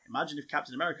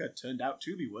Captain America turned out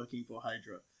to be working for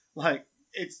Hydra. Like,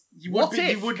 What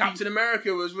if Captain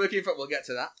America was working for? We'll get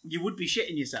to that. You would be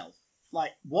shitting yourself.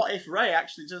 Like, what if Rey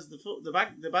actually does the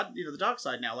dark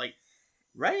side now? Like,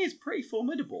 Rey is pretty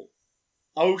formidable.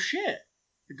 Oh shit,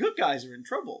 the good guys are in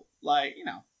trouble. Like,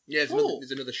 Yeah, cool.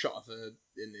 there's another shot of her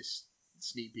in this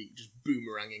sneak peek, just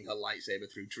boomeranging her lightsaber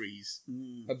through trees.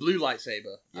 Her blue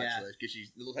lightsaber, actually, because it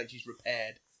looks like she's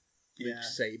repaired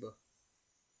Luke's saber.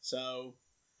 So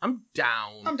I'm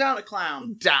down. I'm down to clown.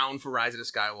 I'm down for Rise of the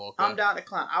Skywalker. I'm down to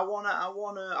clown. I want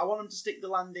them to stick the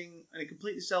landing in a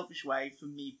completely selfish way for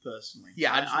me personally.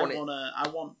 Yeah, I didn't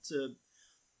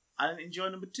enjoy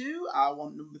number 2. I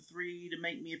want number 3 to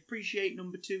make me appreciate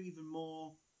number 2 even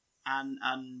more,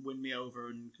 and win me over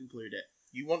and conclude it.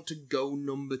 You want to go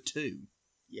number 2?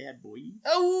 Yeah, boy.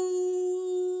 Oh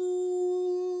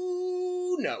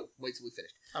no! Wait till we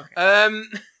finish. Okay.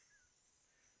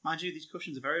 Mind you, these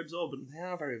cushions are very absorbent. They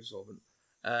are very absorbent.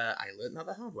 I learned that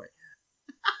the hard way.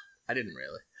 I didn't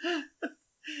really.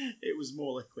 It was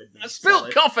more liquid than I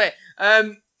spilled coffee!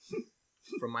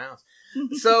 From my ass.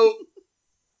 So...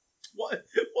 What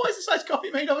is the size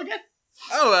coffee made of again?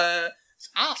 It's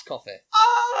arse coffee.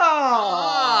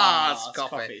 Arse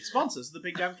coffee. Sponsors of the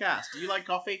Big Damn Cast. Do you like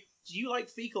coffee? Do you like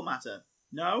fecal matter?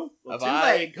 No? Well, Have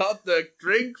I late. got the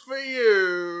drink for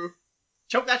you?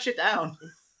 Choke that shit down.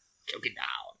 Choke it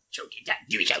down. Choke it down.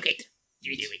 Do we choke it?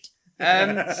 Do we do it?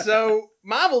 So,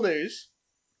 Marvel news.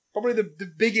 Probably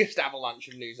the biggest avalanche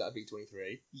of news out of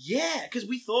B23. Yeah, because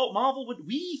we thought Marvel were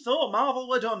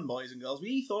done, boys and girls.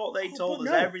 We thought they told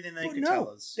us everything they could tell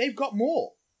us. They've got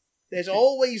more. There's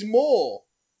always more.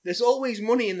 There's always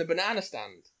money in the banana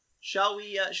stand. Shall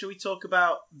we talk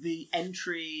about the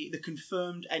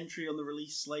confirmed entry on the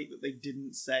release slate that they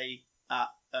didn't say at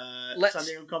San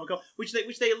Diego Comic-Con, which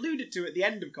they alluded to at the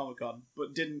end of Comic-Con,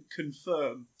 but didn't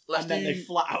confirm, then they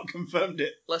flat out confirmed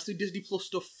it. Let's do Disney Plus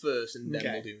stuff first, and then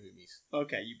we'll do movies.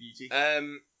 Okay, you beauty.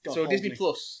 So Disney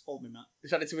Plus hold me, Matt.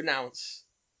 decided to announce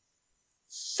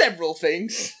several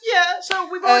things. Yeah, so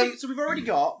we've already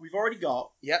got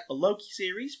Yep. a Loki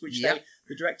series, which Yep.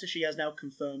 the director, she has now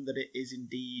confirmed that it is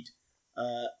indeed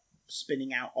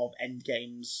spinning out of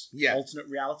Endgame's alternate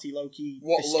reality Loki,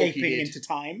 escaping into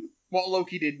time. What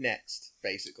Loki did next,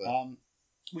 basically.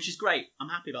 Which is great. I'm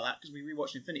happy about that because we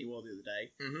rewatched Infinity War the other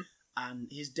day, and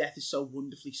his death is so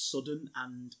wonderfully sudden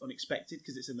and unexpected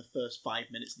because it's in the first 5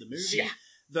 minutes of the movie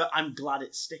that I'm glad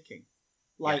it's sticking.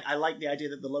 Like, I like the idea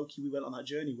that the Loki we went on that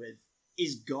journey with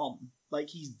is gone. Like,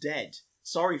 he's dead.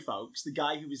 Sorry, folks. The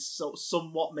guy who is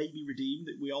somewhat maybe redeemed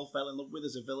that we all fell in love with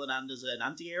as a villain and as an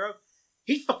anti-hero,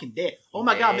 he's fucking dead. Oh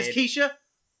my god, Miss Keisha?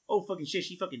 Oh, fucking shit,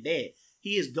 she fucking dead.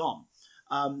 He is gone.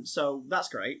 So that's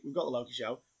great. We've got the Loki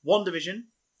show. WandaVision,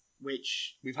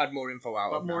 which we've had more info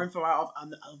out of.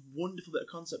 And a wonderful bit of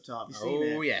concept art. Have you seen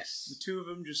it? Oh, yes. The two of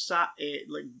them just sat, it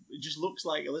just looks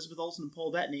like Elizabeth Olsen and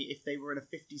Paul Bettany if they were in a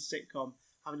 50s sitcom,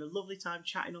 having a lovely time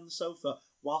chatting on the sofa,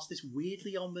 whilst this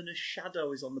weirdly ominous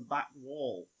shadow is on the back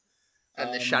wall.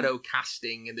 And the shadow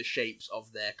casting in the shapes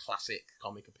of their classic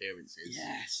comic appearances.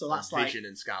 Yeah, so that's Vision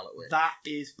and Scarlet Witch. That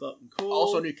is fucking cool.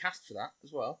 Also a new cast for that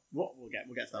as well. What we'll get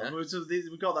to that. Yeah. So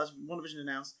we've got that WandaVision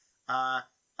announced. What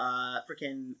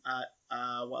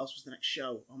else was the next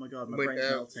show? Oh my god, my brain's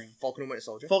melting. Falcon and Winter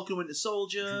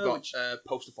Soldier. We've got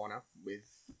poster for now with.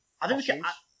 I think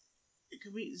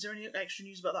is there any extra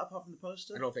news about that apart from the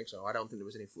poster? I don't think so. I don't think there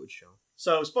was any footage shown.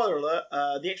 So, spoiler alert,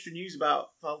 the extra news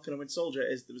about Falcon and Winter Soldier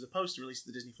is there was a poster released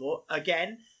at the Disney floor.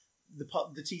 Again,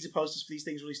 the teaser posters for these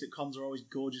things released at cons are always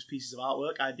gorgeous pieces of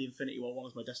artwork. I had the Infinity War one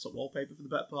as my desktop wallpaper for the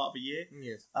better part of a year.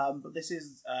 Yes. But this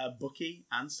is Bucky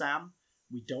and Sam.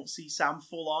 We don't see Sam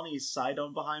full on. He's side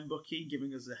on behind Bucky,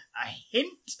 giving us a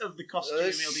hint of the costume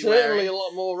he'll be wearing. Certainly a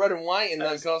lot more red and white in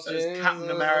that costume. As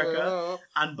Captain America.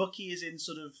 And Bucky is in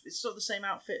sort of the same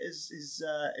outfit as his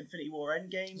Infinity War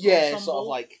Endgame. Yeah, ensemble. Sort of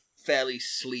like fairly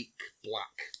sleek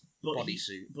black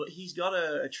bodysuit. But he's got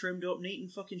a trimmed up, neat and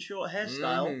fucking short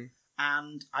hairstyle.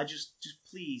 And I just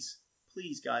please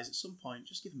guys, at some point,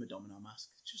 just give him a domino mask.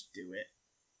 Just do it.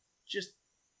 Just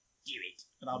do it.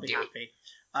 And I'll be happy.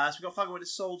 So we've got Falcon Winter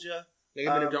Soldier. Give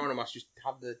him a domino mask, just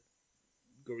have the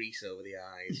grease over the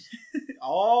eyes.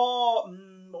 Well,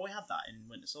 we had that in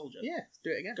Winter Soldier. Yeah, let's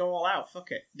do it again. Go all out, fuck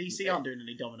it. DC aren't doing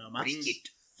any domino masks. Bring it.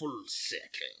 full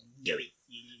circle. Do it.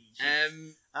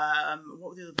 What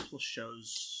were the other plus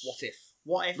shows? What if?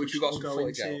 What if? Which we we'll got some go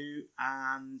footage into,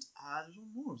 and there's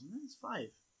one more, isn't there? There's 5.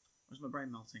 Where's my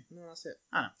brain melting? No, that's it.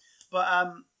 I know.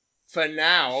 But For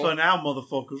now,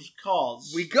 motherfuckers,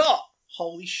 cause we got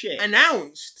holy shit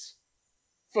announced.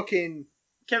 Fucking.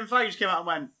 Kevin Feige just came out and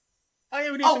went, Oh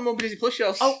yeah, we need some more Disney Plus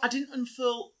shows. oh, I didn't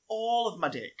unfurl all of my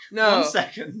dick. No. 1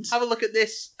 second. Have a look at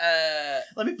this.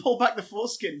 Let me pull back the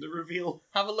foreskin to reveal.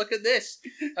 Have a look at this.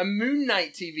 A Moon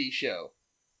Knight TV show.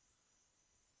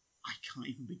 I can't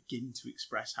even begin to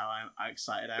express how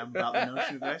excited I am about the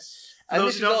notion of this. For And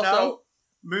those this who is don't also- know,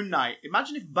 Moon Knight.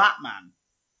 Imagine if Batman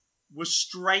was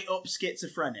straight up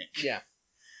schizophrenic. Yeah.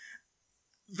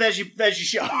 There's your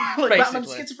show. Like, Batman's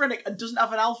Basically. schizophrenic and doesn't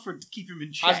have an Alfred to keep him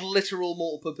in check. Has literal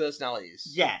multiple personalities.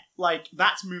 Yeah, like,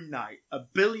 that's Moon Knight. A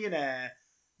billionaire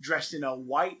dressed in a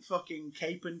white fucking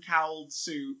cape and cowled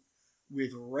suit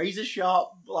with razor-sharp,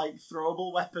 like,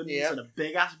 throwable weapons Yep. and a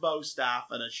big-ass bow staff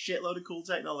and a shitload of cool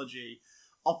technology,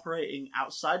 operating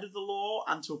outside of the law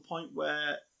and to a point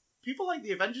where people like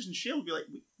the Avengers and S.H.I.E.L.D. will be like,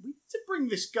 we need to bring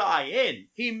this guy in.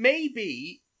 He may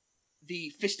be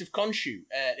the Fist of Khonshu,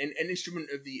 an instrument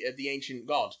of the ancient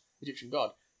god, Egyptian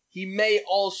god. He may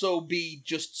also be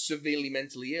just severely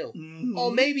mentally ill. Mhm.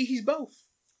 Or maybe he's both.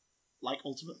 Like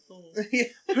Ultimate Thor. Yeah.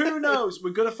 Who knows?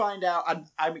 We're going to find out, and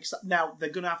I'm excited. Now, they're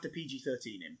going to have to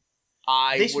PG-13 him.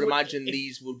 I This would would- imagine if-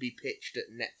 these will be pitched at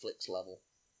Netflix level.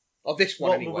 Or this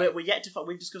one, anyway. We're yet to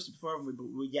we've discussed it before, haven't we? But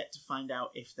we're yet to find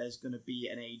out if there's going to be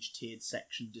an age-tiered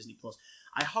section of Disney Plus.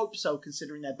 I hope so,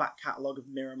 considering their back catalogue of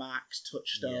Miramax,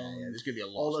 Touchstone, Yeah, there's going to be a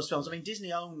lot all of those stuff. films. I mean,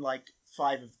 Disney own like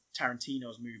 5 of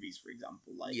Tarantino's movies, for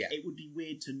example. Like, Yeah. it would be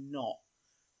weird to not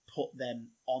put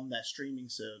them on their streaming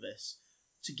service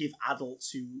to give adults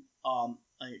who aren't,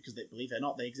 because they believe it or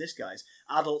not, they exist, guys.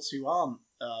 Adults who aren't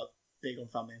big on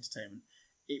family entertainment.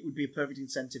 It would be a perfect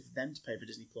incentive for them to pay for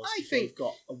Disney Plus I if think- they've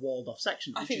got a walled-off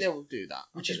section. I think they will do that.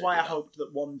 Which is why I hoped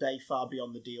that one day, far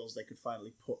beyond the deals, they could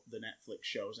finally put the Netflix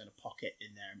shows in a pocket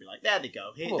in there and be like, there they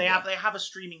go. Here, Probably. they have a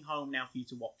streaming home now for you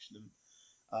to watch them.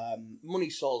 Money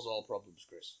solves all problems,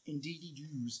 Chris. Indeedy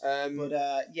doos. Um,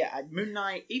 But yeah, Moon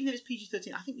Knight, even if it's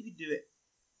PG-13, I think you could do it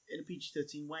in a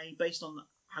PG-13 way based on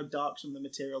how dark some of the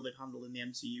material they've handled in the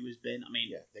MCU has been. I mean,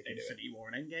 yeah, they can do it. Infinity War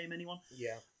and Endgame, anyone?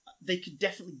 Yeah. They could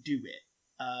definitely do it.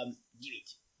 Do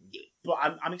it. But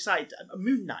I'm excited.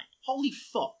 Moon Knight. Holy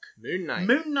fuck. Moon Knight.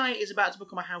 Moon Knight is about to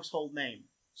become a household name.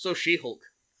 So She-Hulk.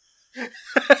 Do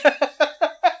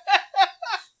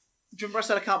you remember I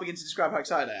said I can't begin to describe how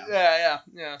excited I am?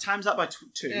 Yeah. Times that by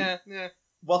 2. Yeah.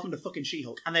 Welcome to fucking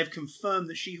She-Hulk. And they've confirmed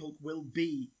that She-Hulk will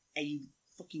be a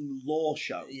fucking law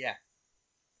show. Yeah.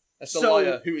 That's So- the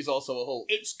lawyer who is also a Hulk.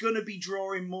 It's going to be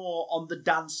drawing more on the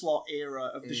Dan Slott era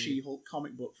of the Mm. She-Hulk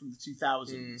comic book from the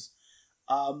 2000s.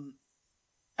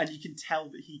 And you can tell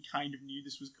that he kind of knew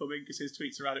this was coming because his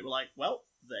tweets around it were like, well,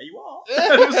 there you are.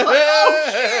 It was like,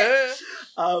 oh,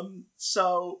 shit.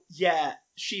 So, yeah,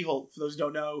 She-Hulk, for those who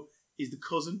don't know, is the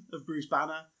cousin of Bruce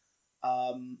Banner,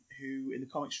 who in the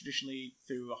comics traditionally,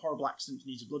 through a horrible accident,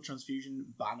 needs a blood transfusion.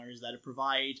 Banner is there to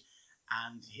provide,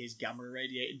 and his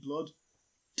gamma-irradiated blood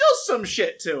does some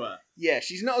shit to her. Yeah,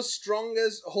 she's not as strong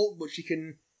as Hulk, but she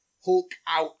can Hulk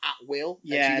out at will.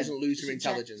 And she doesn't lose Is her it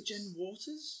intelligence. Jen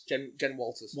Waters? Jen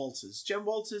Walters. Jen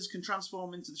Walters can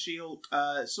transform into the She-Hulk.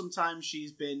 Sometimes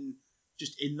she's been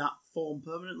just in that form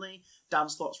permanently. Dan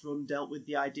Slott's run dealt with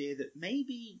the idea that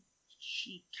maybe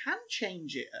she can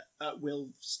change it at will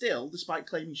still, despite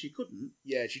claiming she couldn't.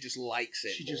 Yeah, she just likes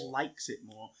it. She just more. likes it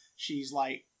more. She's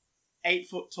like 8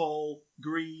 foot tall,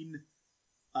 green.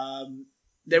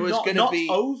 There was not, going to not be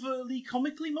overly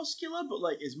comically muscular, but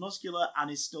like is muscular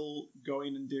and is still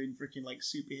going and doing freaking like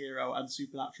superhero and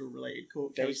supernatural related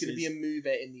court there was cases. going to be a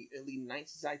movie in the early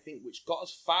 90s, I think, which got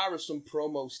as far as some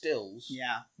promo stills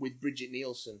yeah, with Bridget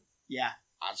Nielsen yeah,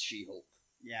 as She-Hulk.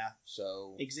 yeah.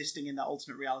 So Existing in that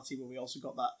alternate reality where we also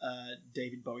got that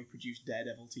David Bowie produced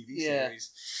Daredevil TV Yeah.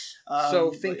 series. so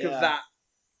But think yeah. of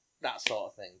that sort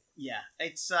of thing. Yeah,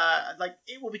 it's like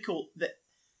it will be cool that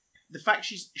the fact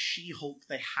she's She-Hulk,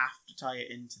 they have to tie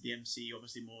it into the MCU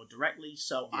obviously more directly.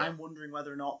 So Yeah. I'm wondering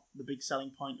whether or not the big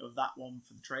selling point of that one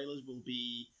for the trailers will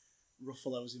be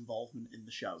Ruffalo's involvement in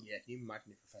the show. Yeah, can you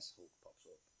imagine if Professor Hulk pops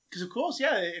up? Because of course,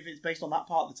 yeah, if it's based on that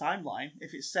part of the timeline,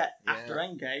 if it's set Yeah. after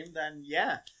Endgame, then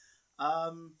yeah.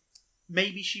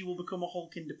 Maybe she will become a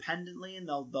Hulk independently, and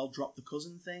they'll drop the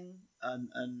cousin thing, and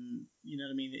you know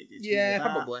what I mean. It's Yeah, more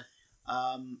that. probably.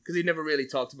 Because he never really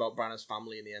talked about Banner's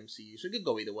family in the MCU, so it could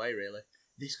go either way, really.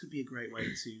 This could be a great way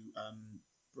to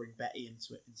bring Betty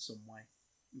into it in some way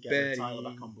and get Tyler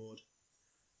back on board.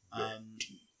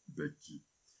 Betty.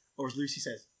 Or as Lucy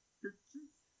says,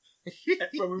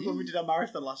 when we did our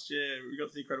marathon last year, we got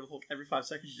to the Incredible Hulk. Every 5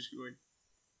 seconds, you just going.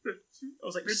 I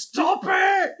was like, stop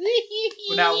it!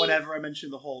 But now, whenever I mention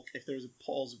the Hulk, if there is a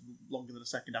pause longer than a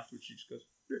second afterwards, she just goes.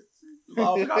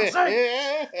 Oh, for God's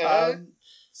sake!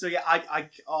 So yeah,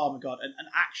 oh my god, an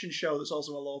action show that's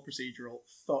also a law procedural.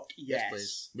 Fuck yes,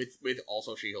 please. With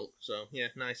also She-Hulk. So yeah,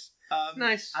 nice,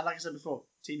 nice. And like I said before,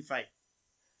 Tina Fey.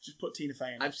 Just put Tina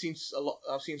Fey in. I've seen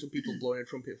some people blowing a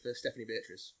trumpet for Stephanie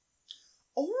Beatrice.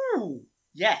 Oh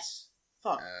yes.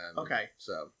 Fuck. Okay.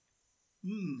 So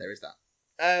there is that.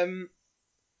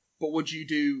 But would you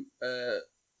do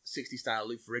 60 style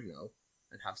Lou Ferrigno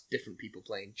and have different people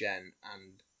playing Jen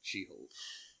and She-Hulk?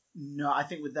 No, I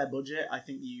think with their budget, I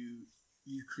think you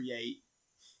create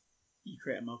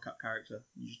a mocap character.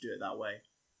 You just do it that way.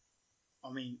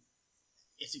 I mean,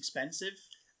 it's expensive.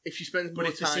 If she spends more time...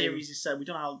 But if the series is so... We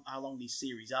don't know how long these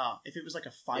series are. If it was like a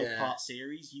 5-part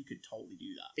series, you could totally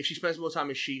do that. If she spends more time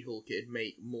as She-Hulk, it'd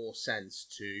make more sense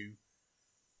to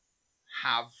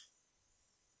have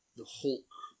the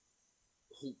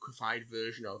Hulkified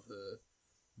version of her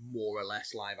more or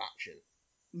less live action.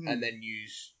 And then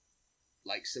use...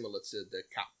 like similar to the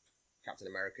Captain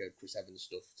America, Chris Evans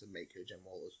stuff to make her Jen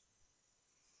Walters.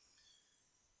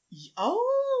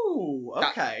 Oh,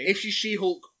 okay. If she's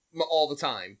She-Hulk all the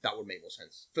time, that would make more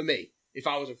sense for me. If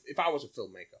I was a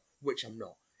filmmaker, which I'm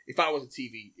not. If I was a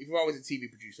TV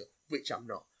producer, which I'm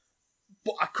not.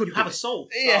 But I could have a soul.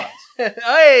 Yeah.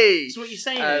 Hey. So what you're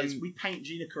saying is we paint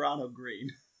Gina Carano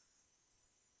green.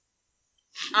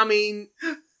 I mean,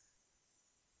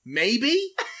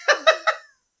 maybe.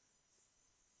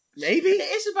 Maybe.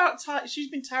 It is about time. She's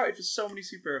been touted for so many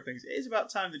superhero things. It is about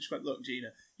time that she went, look,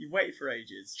 Gina, you've waited for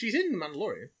ages. She's in The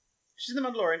Mandalorian. She's in The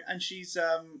Mandalorian, and she's,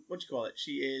 what do you call it?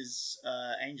 She is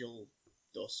Angel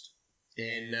Dust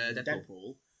in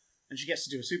Deadpool. And she gets to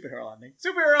do a superhero landing.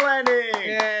 Superhero landing!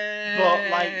 Yeah. But,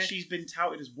 like, she's been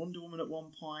touted as Wonder Woman at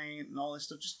one point and all this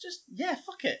stuff. Just yeah,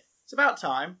 fuck it. It's about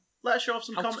time. Let her show off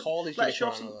some How tall is Gina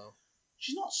Carano, though?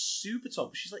 She's not super tall,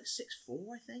 but she's like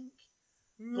 6'4", I think.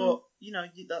 But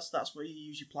that's where you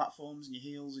use your platforms and your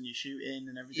heels and your shooting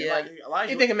and everything. Yeah, like,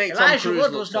 Elijah, they can make Elijah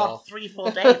Wood was not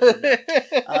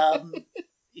 3'8".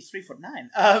 He's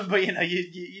 3'9". But you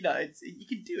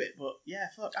can do it. But yeah,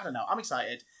 fuck, I don't know. I'm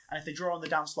excited, and if they draw on the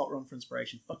Dan Slott run for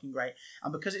inspiration, fucking great.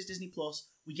 And because it's Disney Plus,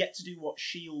 we get to do what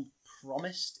Shield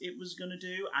promised it was going to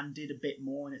do and did a bit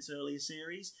more in its earlier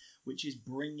series, which is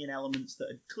bring in elements that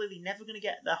are clearly never going to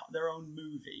get their own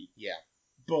movie. Yeah,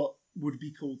 but would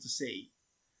be cool to see.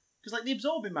 Because, like, the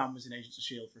Absorbing Man was in Agents of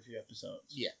S.H.I.E.L.D. for a few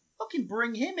episodes. Yeah. Fucking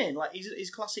bring him in. Like, he's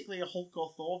classically a Hulk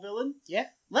or Thor villain. Yeah.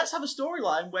 Let's have a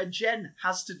storyline where Jen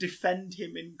has to defend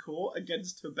him in court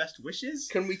against her best wishes.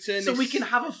 Can we turn So we can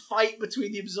have a fight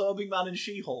between the Absorbing Man and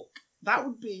She-Hulk. That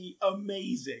would be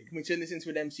amazing. Can we turn this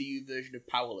into an MCU version of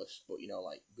Powerless, but,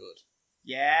 like, good?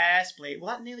 Yes, please.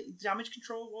 Well, that nearly... Damage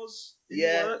Control was in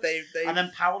the works. they... And then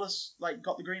Powerless, like,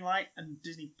 got the green light and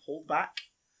Disney pulled back.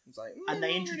 It's like, and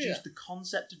they introduced the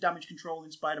concept of Damage Control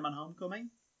in Spider-Man: Homecoming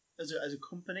as a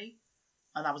company,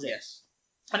 and that was it. Yes,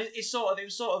 and it was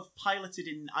sort of piloted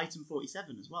in Item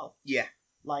 47 as well. Yeah,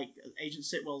 like Agent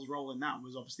Sitwell's role in that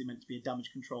was obviously meant to be a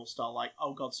Damage Control style. Like,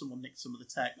 oh god, someone nicked some of the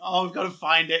tech. Oh, we've got to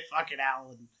find it. Fucking hell!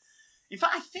 And in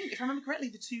fact, I think if I remember correctly,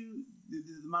 the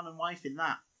man and wife in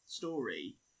that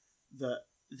story that.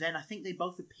 Then I think they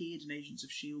both appeared in Agents of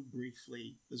S.H.I.E.L.D.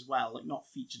 briefly as well, like not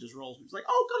featured as roles. But it's like,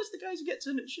 oh god, it's the guys who get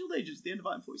turned into S.H.I.E.L.D. agents at the end of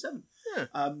Item 47. Yeah.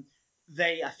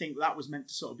 I think that was meant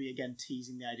to sort of be, again,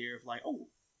 teasing the idea of like, oh,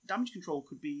 Damage Control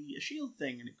could be a S.H.I.E.L.D.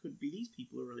 thing, and it could be these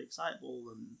people who are really excitable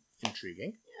and...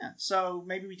 Intriguing. Yeah, so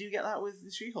maybe we do get that with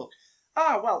the She-Hulk.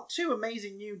 Ah, well, 2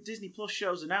 amazing new Disney Plus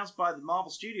shows announced by the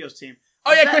Marvel Studios team.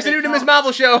 Oh yeah, Chris Newton, Miss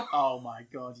Marvel show! Oh my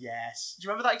god, yes. Do you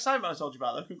remember that excitement I told you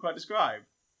about that I couldn't quite describe?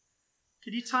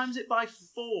 Can you times it by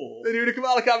 4? They're doing a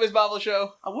Kamala Khan Miss Marvel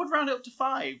show. I would round it up to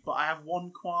 5, but I have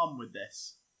one qualm with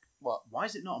this. What? Why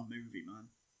is it not a movie, man?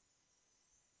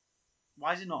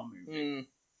 Why is it not a movie?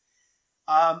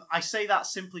 I say that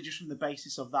simply just from the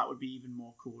basis of that would be even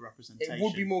more cool representation. It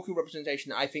would be more cool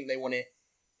representation. I think they want to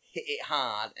hit it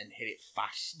hard and hit it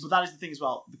fast. But that is the thing as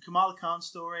well. The Kamala Khan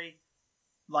story,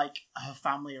 like, her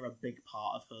family are a big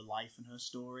part of her life and her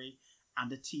story,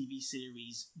 and a TV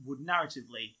series would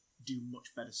narratively do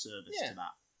much better service to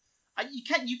that.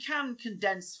 You can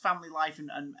condense family life and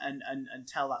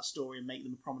tell that story and make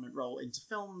them a prominent role into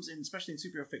films, especially in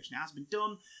superhero fiction. It has been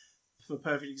done. For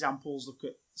perfect examples, look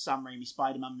at Sam Raimi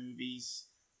Spider-Man movies,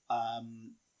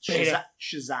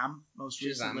 Shazam most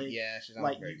recently. Yeah, Shazam.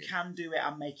 Like, you can do it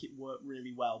and make it work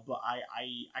really well, but I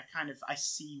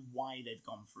see why they've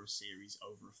gone for a series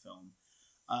over a film.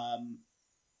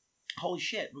 holy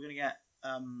shit, we're gonna get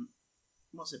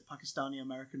Pakistani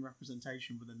American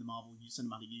representation within the Marvel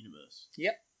Cinematic Universe.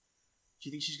 Yep. Do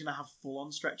you think she's gonna have full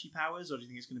on stretchy powers, or do you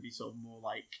think it's gonna be sort of more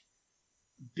like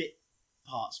bit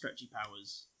part stretchy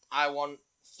powers? I want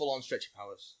full on stretchy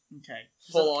powers. Okay.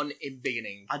 Full on in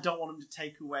beginning. I don't want them to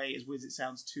take away, as weird as it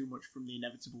sounds, too much from the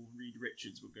inevitable Reed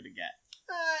Richards we're gonna get.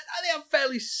 They have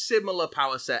fairly similar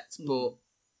power sets,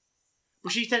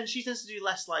 but she tends to do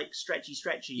less like stretchy,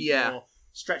 Yeah. or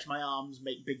stretch my arms,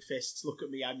 make big fists, look at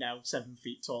me, I'm now 7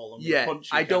 feet tall. I'm yeah, gonna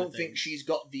punch you I kind don't of think thing. she's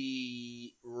got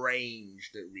the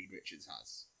range that Reed Richards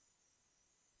has.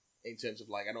 In terms of,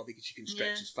 like, I don't think she can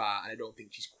stretch Yeah. as far, and I don't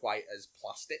think she's quite as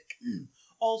plastic.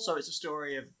 Also, it's a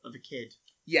story of a kid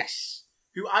Yes.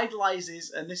 who idolizes,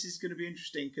 and this is going to be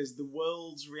interesting because the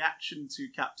world's reaction to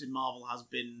Captain Marvel has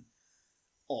been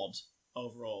odd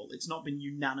overall. It's not been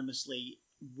unanimously,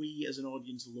 we as an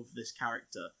audience love this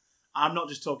character. I'm not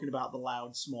just talking about the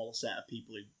loud, smaller set of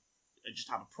people who just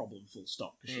have a problem full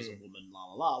stop because she's a woman, la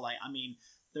la la. Like, I mean,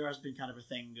 there has been kind of a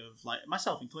thing of, like,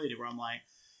 myself included, where I'm like,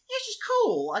 yeah, she's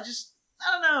cool. I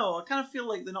don't know. I kind of feel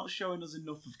like they're not showing us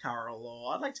enough of Carol,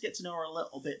 or I'd like to get to know her a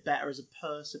little bit better as a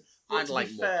person. But I'd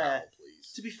like more Carol,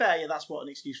 please. To be fair, yeah, that's what an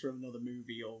excuse for another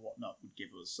movie or whatnot would give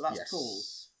us. So that's Yes. cool.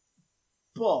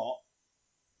 But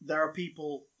there are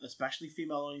people, especially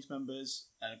female audience members,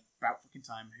 about fucking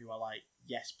time, who are like,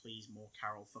 yes, please, more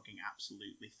Carol, fucking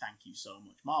absolutely. Thank you so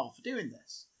much, Marvel, for doing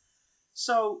this.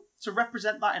 So, to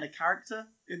represent that in a character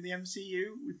in the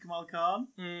MCU with Kamala Khan,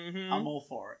 Mm-hmm. I'm all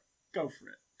for it. Go for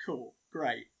it. Cool.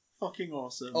 Great. Fucking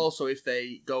awesome. Also, if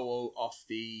they go off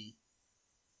the...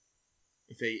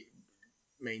 If they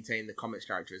maintain the comics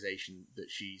characterization that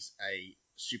she's a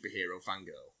superhero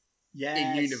fangirl yes.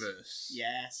 in universe.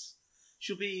 Yes.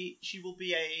 She will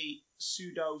be a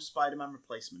pseudo Spider-Man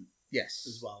replacement Yes.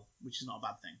 as well, which is not a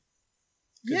bad thing.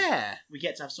 Yeah. We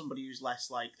get to have somebody who's less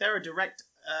like they're a direct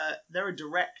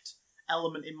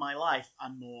element in my life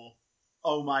and more,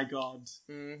 oh my god,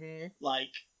 Mm-hmm.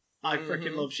 like I Mhm.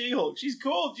 freaking love She-Hulk. She's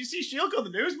cool. Did you see She-Hulk on the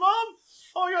news, Mom?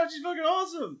 Oh my god, she's fucking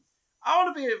awesome. I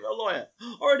want to be a lawyer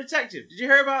or a detective. Did you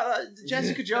hear about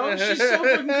Jessica Jones? She's so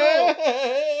fucking cool.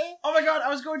 Oh my god, I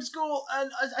was going to school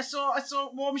and I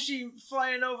saw War Machine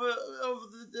flying over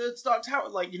the Stark Tower.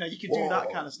 Like, you know, you could do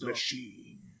that kind of stuff.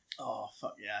 Machine. Oh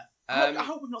fuck yeah! I Um,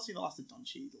 hope we've not seen the last of Don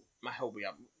Cheadle I hope we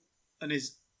haven't. and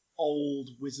his old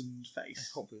wizened I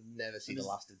face hope we'll never see the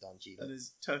last of Don Cheadle. and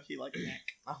his turkey-like neck.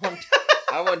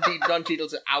 I want Don Cheadle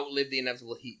to outlive the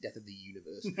inevitable heat death of the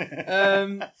universe.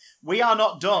 We are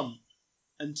not done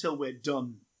until we're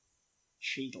done.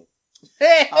 Cheadle.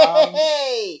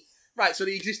 Hey! Right, so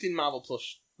the existing Marvel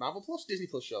Plus, Disney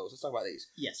Plus shows. Let's talk about these.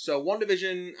 Yes. So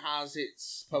WandaVision has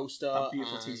its poster, A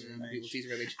beautiful and teaser image. beautiful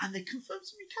teaser image. And they confirmed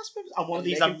some new cast members. And one of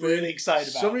And these they I'm really excited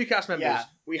about. Some new cast members. Yeah,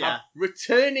 We yeah. have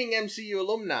returning MCU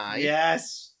alumni.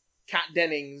 Yes. Kat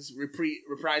Dennings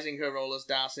reprising her role as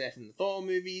Darcy from the Thor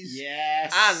movies.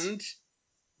 Yes. And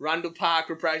Randall Park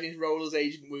reprising his role as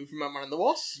Agent Wu from Ant-Man and the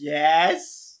Wasp.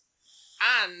 Yes.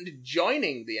 And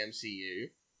joining the MCU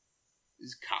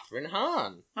is Catherine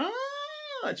Hahn.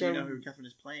 I do know who Catherine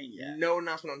is playing yet. No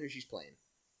announcement on who she's playing.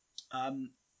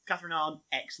 Catherine Hahn,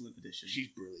 excellent addition. She's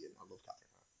brilliant. I love Catherine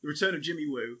Hahn. The return of Jimmy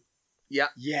Woo. Yeah.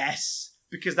 Yes.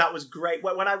 Because that was great.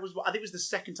 When I think it was the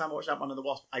second time I watched Ant-Man and the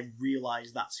Wasp, I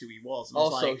realised that's who he was. And I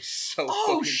was Also, like, so oh,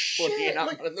 fucking funny shit, in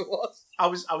Ant-Man and the Wasp. I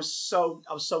was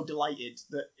so delighted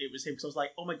that it was him because I was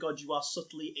like, oh my god, you are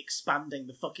subtly expanding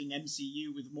the fucking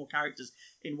MCU with more characters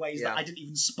in ways that I didn't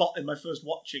even spot in my first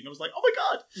watching. I was like, oh my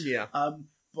god. Yeah.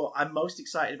 But I'm most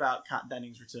excited about Kat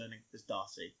Dennings returning as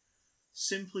Darcy,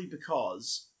 simply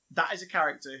because that is a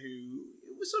character who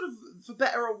was sort of, for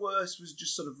better or worse, was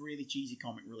just sort of really cheesy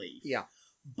comic relief. Yeah.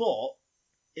 But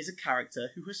is a character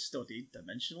who has studied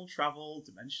dimensional travel,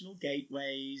 dimensional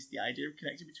gateways, the idea of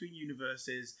connecting between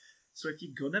universes. So if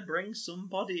you're gonna bring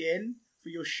somebody in for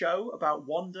your show about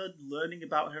Wanda learning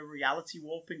about her reality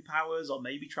warping powers or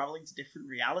maybe travelling to different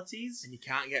realities... And you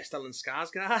can't get Stellan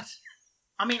Skarsgård.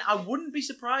 I mean, I wouldn't be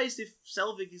surprised if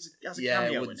Selvig has a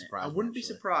cameo in it. I wouldn't be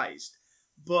surprised.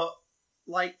 But,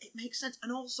 like, it makes sense.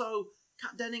 And also,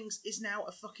 Kat Dennings is now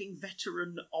a fucking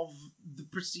veteran of the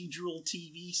procedural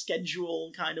TV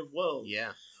schedule kind of world.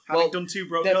 Yeah. Having done Two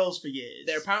Broke Girls for years.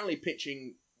 They're apparently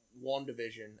pitching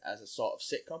WandaVision as a sort of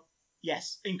sitcom.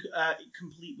 Yes,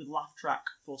 complete with laugh track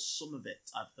for some of it,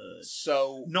 I've heard.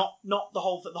 So... Not the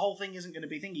whole thing. The whole thing isn't going to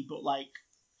be thingy, but, like,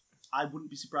 I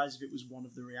wouldn't be surprised if it was one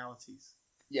of the realities.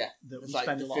 Yeah, that we it's like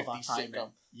spend the a lot of our 50s time sitcom. in.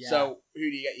 Yeah. So who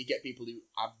do you get? You get people who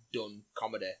have done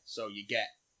comedy. So you get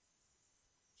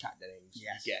Kat Dennings,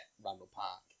 Yes. you get Randall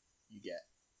Park, you get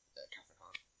Catherine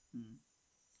Hahn.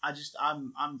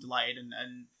 I'm delighted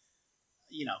and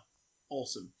you know,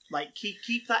 awesome. Like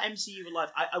keep that MCU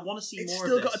alive. I want to see It's more.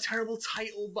 still of this. got a terrible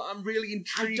title, but I'm really I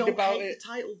intrigued don't about hate it. the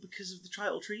title because of the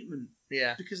title treatment.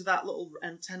 Yeah. Because of that little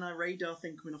antenna radar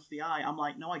thing coming off the eye. I'm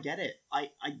like, no, I get it.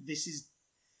 This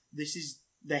is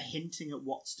they're hinting at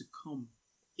what's to come.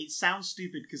 It sounds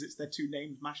stupid because it's their two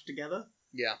names mashed together,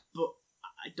 Yeah. but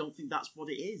I don't think that's what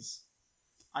it is.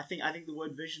 I think the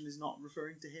word Vision is not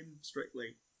referring to him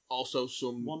strictly. Also,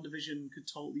 some WandaVision could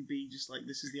totally be just like,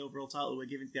 this is the overall title we're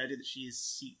giving to the idea that she's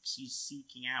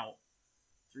seeking out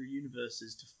through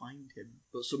universes to find him.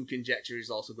 But some conjecture is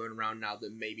also going around now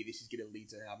that maybe this is going to lead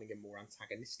to having a more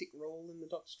antagonistic role in the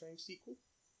Doctor Strange sequel.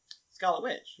 Scarlet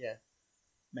Witch? Yeah.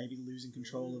 Maybe losing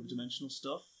control of dimensional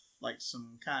stuff? Like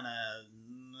some kind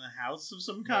of house of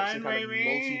some kind, some kind maybe? of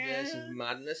multiverse of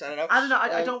madness. I don't know.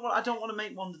 I don't want to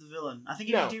make Wanda the villain. I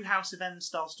think if you do House of M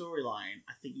style storyline,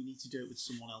 I think you need to do it with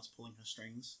someone else pulling her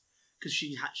strings. Because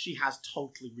she has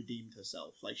totally redeemed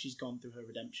herself. Like, she's gone through her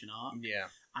redemption arc. Yeah.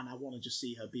 And I want to just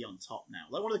see her be on top now.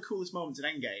 Like, one of the coolest moments in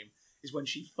Endgame is when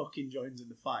she fucking joins in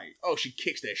the fight. Oh, she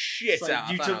kicks the shit like,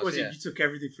 out of Thanos, you took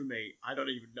everything from me. I don't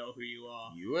even know who you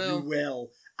are. You will. You will.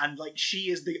 And, like,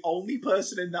 she is the only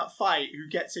person in that fight who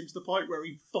gets him to the point where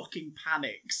he fucking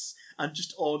panics and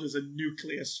just orders a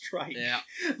nuclear strike. Yeah.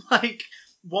 Like,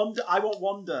 Wanda, I want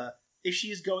Wanda, if she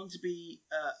is going to be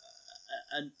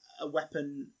a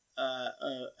weapon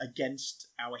against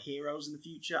our heroes in the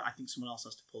future, I think someone else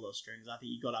has to pull those strings. I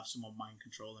think you've got to have someone mind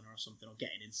controlling her or something, or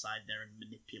getting inside there and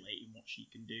manipulating what she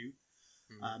can do.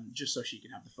 Just so she can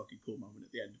have the fucking cool moment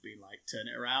at the end of being like, turn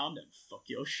it around and fuck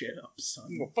your shit up,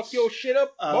 son. Well, fuck your shit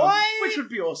up, boy! Which would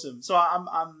be awesome. So I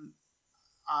can't.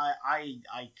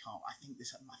 I think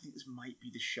this might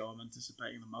be the show I'm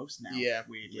anticipating the most now. Yeah,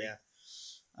 weirdly.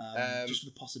 Yeah. Just for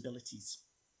the possibilities.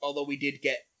 Although we did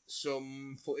get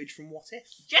some footage from What If.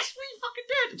 Yes, we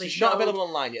fucking did. It's not available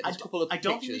online yet. There's a couple of I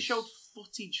don't pictures. think they showed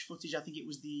footage. I think it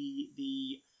was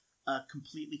the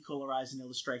completely colorized and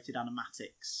illustrated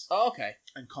animatics. Oh, okay.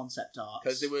 And concept art.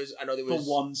 Because there was for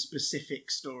one specific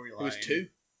storyline. There was two.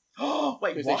 Oh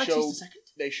wait, what? They showed, a second.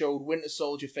 They showed Winter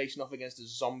Soldier facing off against a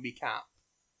zombie cat.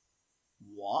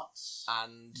 What?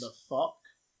 And the fuck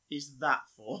is that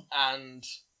for? And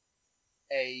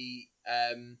a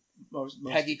most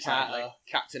Peggy Carter,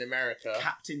 Captain America.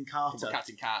 Captain Carter.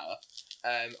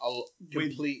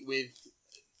 Complete with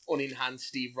unenhanced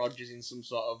Steve Rogers in some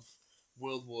sort of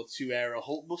World War II era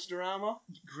Hulkbuster armour.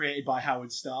 Created by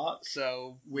Howard Stark.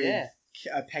 So, with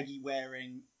Peggy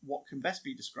wearing what can best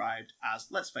be described as,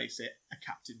 let's face it, a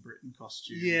Captain Britain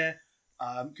costume. Yeah.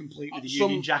 Complete with a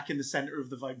Union Jack in the centre of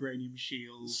the vibranium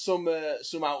shield. Some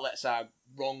outlets are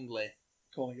wrongly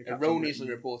calling it erroneously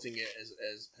reporting it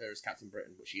as her as Captain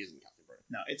Britain, but she isn't Captain Britain.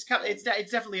 No, it's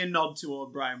definitely a nod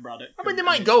toward Brian Braddock. I mean, they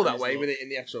might go that way with it in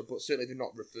the episode, but certainly they're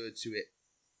not referred to it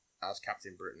as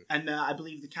Captain Britain. And I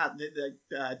believe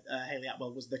Hayley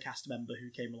Atwell was the cast member who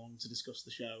came along to discuss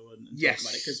the show and talk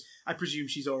about it, because I presume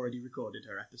she's already recorded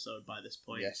her episode by this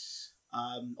point. Yes.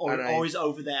 Or is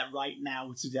over there right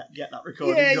now to get that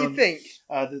recording done. Yeah, you think.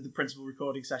 The principal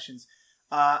recording sessions.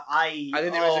 I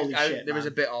think there is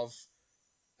a bit of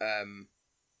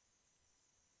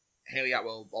Hayley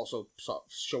Atwell also sort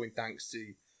of showing thanks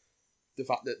to the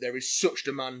fact that there is such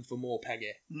demand for more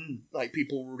Peggy. Like,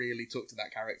 people really took to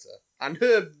that character. And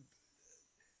her,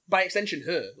 by extension,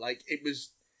 like,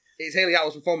 it's Hayley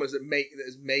Atwell's performance that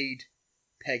has made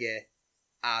Peggy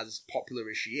as popular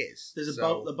as she is. There's a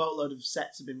boatload of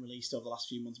sets have been released over the last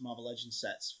few months, Marvel Legends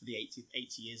sets for the 80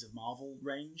 years of Marvel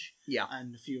range. Yeah.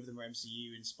 And a few of them are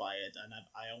MCU inspired, and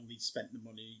I only spent the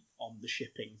money on the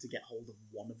shipping to get hold of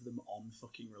one of them on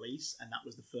fucking release, and that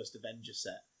was the first Avenger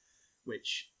set,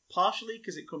 which partially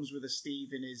because it comes with a Steve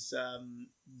in his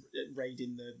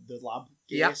raiding the lab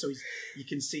gear, so you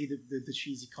can see the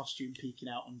cheesy costume peeking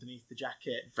out underneath the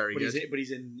jacket. Very good. But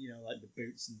he's in like the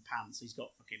boots and pants. He's got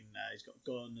he's got a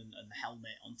gun and the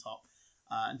helmet on top,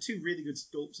 and two really good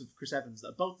sculpts of Chris Evans that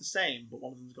are both the same, but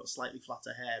one of them's got slightly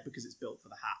flatter hair because it's built for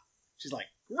the hat. She's like,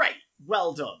 great,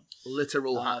 well done.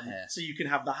 Literal hat hair. So you can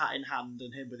have the hat in hand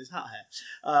and him with his hat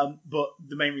hair. But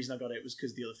the main reason I got it was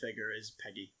because the other figure is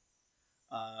Peggy.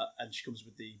 And she comes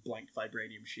with the blank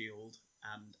vibranium shield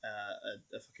and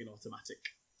a fucking automatic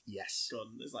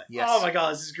gun. It's like, oh my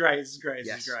god, this is great. This is great.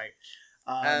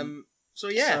 So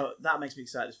that makes me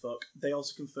excited as fuck. They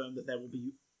also confirmed that there will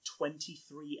be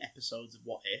 23 episodes of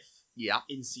What If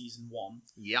in season 1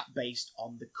 based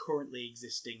on the currently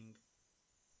existing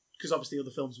because obviously other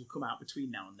films will come out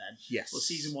between now and then. Yes. Well,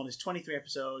 season 1 is 23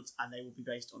 episodes, and they will be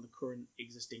based on the current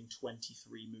existing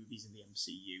 23 movies in the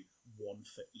MCU, one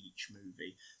for each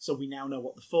movie. So we now know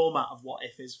what the format of What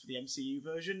If is for the MCU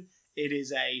version. It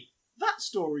is that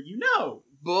story you know.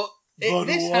 But But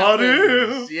this what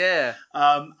happens. if? Yeah.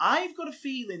 I've got a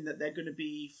feeling that they're going to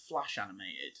be Flash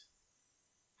animated.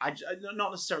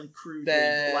 Not necessarily crudely,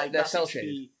 but like they're that cell seems to shaded.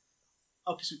 be.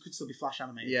 Okay, so it could still be Flash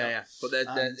animated. Yeah, though. yeah. But they're In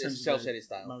terms it's of cell the shaded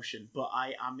style. motion. But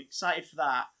I am excited for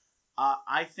that.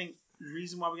 I think the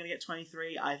reason why we're going to get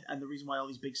 23, and the reason why all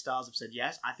these big stars have said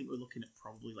yes, I think we're looking at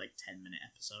probably like 10-minute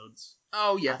episodes.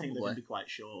 Oh yeah, I think they're probably. going to be quite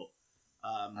short.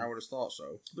 I would have thought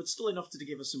so. But still enough to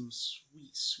give us some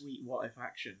sweet, sweet what if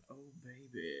action. Oh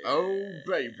baby. Oh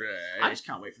baby. I just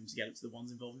can't wait for them to get up to the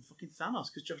ones involving fucking Thanos,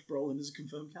 because Josh Brolin is a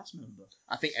confirmed cast member.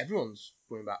 I think everyone's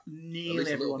going back. Nearly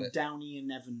least a little everyone. bit. Downey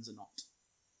and Evans are not.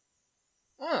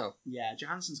 Oh. Yeah,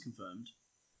 Johansson's confirmed.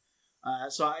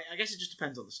 So I guess it just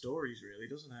depends on the stories, really,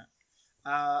 doesn't it?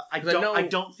 I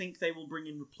don't think they will bring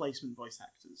in replacement voice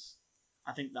actors.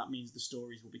 I think that means the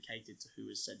stories will be catered to who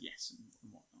has said yes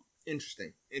and whatnot.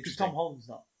 Interesting. Because Tom Holland's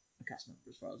not a cast member,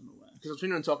 as far as I'm aware. Because I've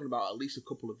seen them talking about at least a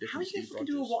couple of How are different you going to Steve fucking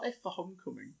do a Rogers. what if for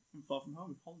Homecoming and Far From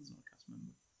Home if Holland's not a cast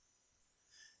member?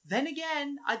 Then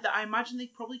again, I imagine they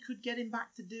probably could get him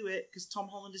back to do it, because Tom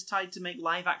Holland is tied to make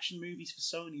live action movies for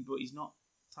Sony, but he's not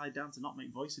tied down to not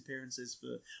make voice appearances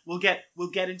for. We'll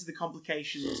get into the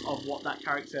complications of what that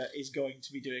character is going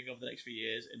to be doing over the next few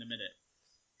years in a minute.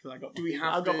 Because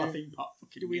I've got my theme park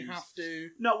fucking. Do we news. have to?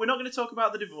 No, we're not going to talk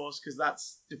about the divorce because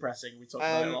that's depressing. We talked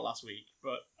about it a lot last week,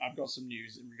 but I've got some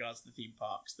news in regards to the theme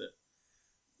parks that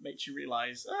makes you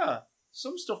realise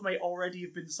some stuff may already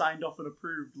have been signed off and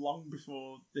approved long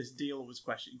before this deal was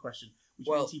in question, which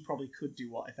means he probably could do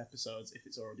what if episodes if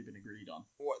it's already been agreed on.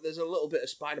 There's a little bit of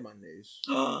Spider-Man news,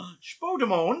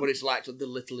 Spider-Man! but it's like the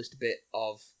littlest bit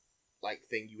of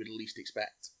thing you would least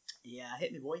expect. Yeah,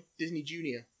 hit me, boy. Disney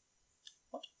Junior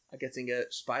are getting a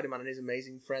Spider-Man and His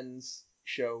Amazing Friends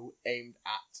show aimed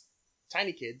at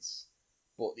tiny kids,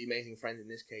 but the Amazing Friends in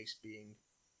this case being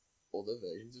other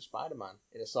versions of Spider-Man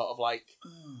in a sort of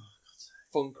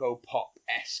Funko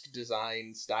Pop-esque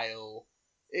design style.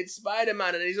 It's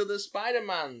Spider-Man and his other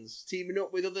Spider-Mans teaming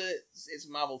up with other. It's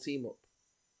Marvel team up,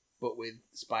 but with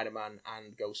Spider-Man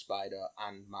and Ghost Spider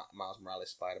and Miles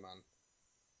Morales Spider-Man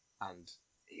and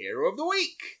Hero of the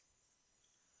Week.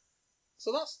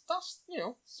 So that's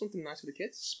something nice for the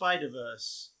kids.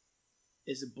 Spider-Verse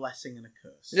is a blessing and a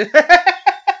curse.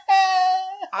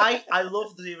 I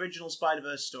love the original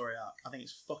Spider-Verse story arc. I think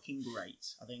it's fucking great.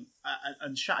 I think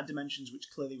and Shattered Dimensions,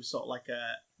 which clearly was sort of like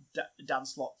a Dan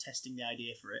Slott testing the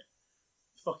idea for it.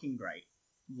 Fucking great.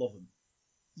 Love them.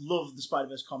 Love the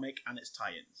Spider-Verse comic and its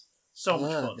tie-ins. So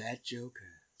much fun. That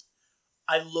Joker.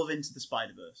 I love Into the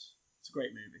Spider-Verse. It's a great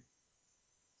movie.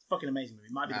 Fucking amazing movie.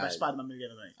 Might be the best Spider-Man movie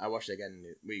ever made. I watched it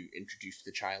again. We introduced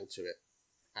the child to it,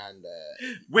 and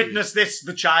Witness this,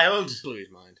 the child. Blew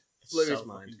his mind. It's Blew so his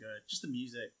mind. fucking good. Just the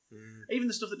music, even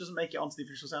the stuff that doesn't make it onto the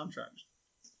official soundtrack.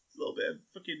 A little bit of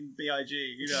fucking Big, a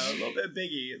little bit of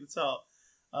Biggie at the top.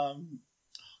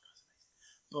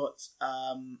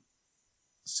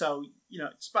 So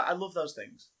I love those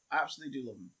things. I absolutely do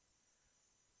love them.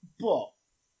 But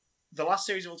the last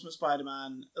series of Ultimate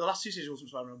Spider-Man, the last two series of Ultimate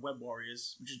Spider-Man, Web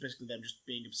Warriors, which is basically them just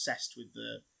being obsessed with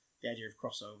the idea of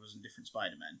crossovers and different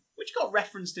Spider-Men, which got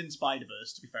referenced in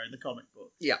Spider-Verse, to be fair, in the comic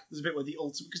book. Yeah. There's a bit where the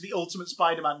Ultimate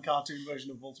Spider-Man cartoon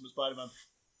version of Ultimate Spider-Man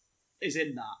is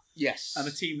in that. Yes. And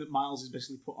a team that Miles is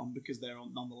basically put on because they're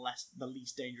on the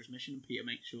least dangerous mission, and Peter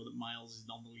makes sure that Miles is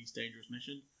on the least dangerous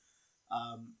mission.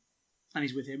 And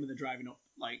he's with him, and they're driving up,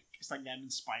 it's like them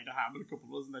and Spider-Ham and a couple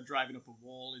of others, and they're driving up a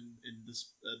wall in the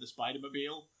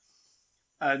Spider-Mobile.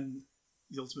 And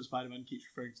the Ultimate Spider-Man keeps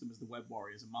referring to them as the Web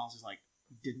Warriors, and Miles is like,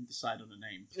 we didn't decide on a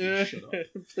name. Please shut up.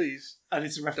 Please. And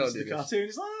it's a reference to the cartoon.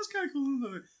 It's like, that's kind of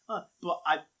cool. But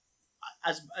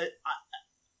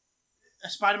a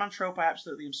Spider-Man trope I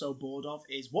absolutely am so bored of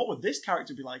is, what would this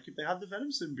character be like if they had the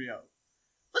Venom symbiote?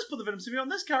 Let's put the Venom symbiote on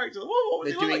this character. What would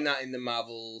They're they doing like? that in the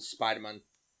Marvel Spider-Man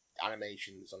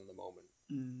animation that's on at the moment.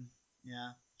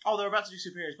 Yeah. Oh, they're about to do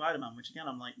Superior Spider-Man, which again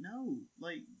I'm like, no,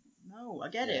 I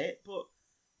get it, but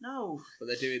no. But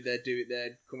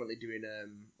they're currently doing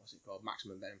what's it called,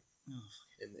 Maximum Venom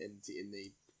in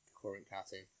the current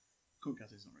cartoon. Current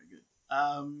cartoon's not very good.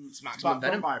 It's Maximum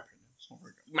Venom. My opinion, it's not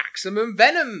very good. Maximum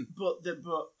Venom. But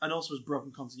and also has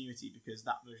broken continuity because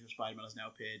that version of Spider-Man has now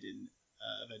appeared in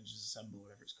Avengers Assemble,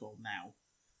 whatever it's called now.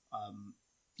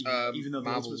 Even though the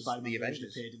Ultimate Spider-Man version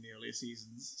appeared in the earlier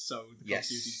seasons, so the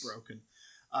continuity's broken.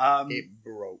 It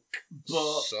broke.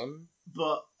 Son.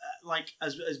 But like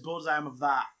as bored as I am of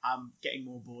that, I'm getting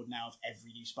more bored now of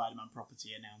every new Spider-Man property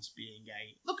announced being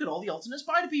a look at all the alternate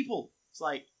Spider people. It's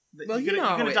like Well, you're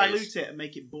gonna it dilute is. it and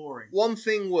make it boring. One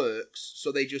thing works,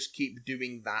 so they just keep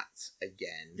doing that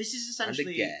again. This is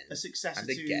essentially again, a successor and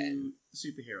to again. the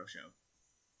superhero show,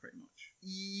 pretty much.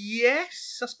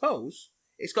 Yes, I suppose.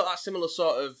 It's got that similar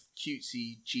sort of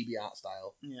cutesy, chibi art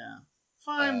style. Yeah.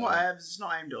 Fine, whatever. It's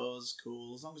not aimed at us.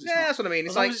 Cool. As long as it's Yeah, not, that's what I mean. as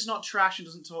It's long like, as it's not trash and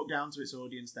doesn't talk down to its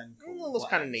audience, then cool. well, that's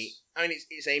kind of whatevs. neat. I mean,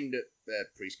 it's aimed at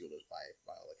preschoolers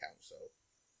by all accounts, so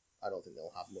I don't think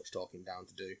they'll have much talking down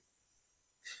to do.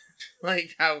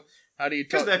 Like, how do you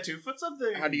Because talk? they're 2 foot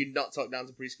something. How do you not talk down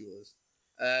to preschoolers?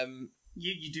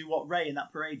 You do what Ray in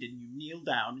that parade did, and you kneel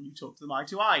down and you talk to them eye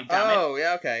to eye. Damn it! Oh,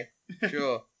 yeah, okay,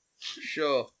 sure,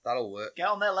 sure, that'll work. Get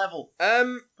on their level.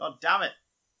 Right, God damn it!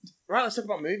 let's talk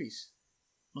about movies.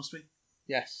 Must we?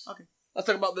 Yes. Okay. Let's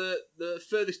talk about the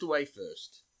furthest away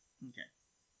first. Okay.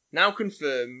 Now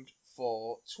confirmed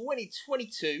for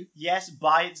 2022, Yes,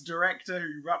 by its director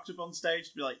who rocked up on stage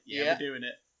to be like, yeah. Yeah. We're doing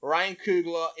it. Ryan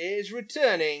Coogler is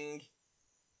returning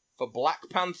for Black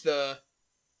Panther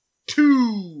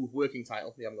 2 working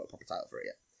title. They haven't got a proper title for it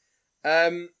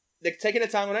yet. They're taking their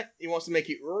time on it. He wants to make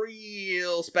it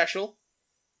real special.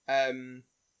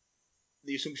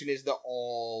 The assumption is that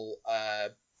all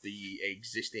the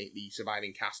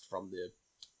surviving cast from the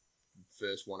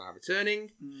first one are returning.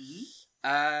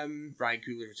 Mm-hmm. Ryan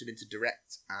Coogler returning to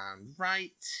direct and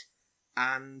write.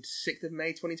 And 6th of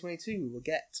May 2022, we will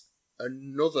get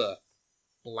another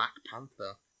Black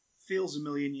Panther. Feels a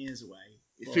million years away.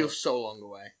 It but- feels so long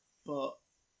away. But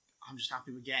I'm just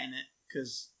happy we're getting it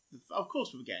because, of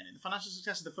course, we were getting it. The financial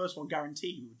success of the first one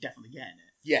guaranteed we were definitely getting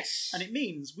it. Yes. And it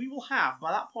means we will have,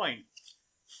 by that point,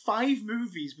 5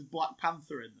 movies with Black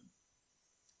Panther in them.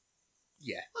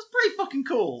 Yeah. That's pretty fucking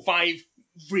cool. 5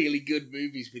 really good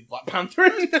movies with Black Panther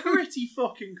in them. Pretty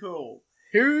fucking cool.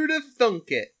 Who'd have thunk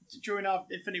it? During our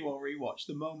Infinity War rewatch,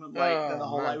 the moment Oh, the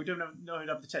whole man. we don't know who'd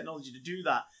have the technology to do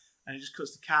that, and it just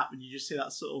cuts the cap, and you just see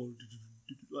that sort of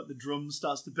like the drum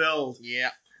starts to build. Yeah.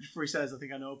 Before he says, "I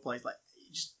think I know a place," like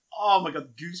just oh my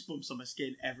god, goosebumps on my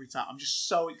skin every time. I'm just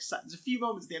so excited. There's a few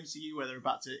moments in the MCU where they're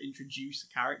about to introduce a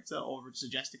character or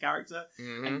suggest a character,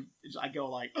 Mm-hmm. and I go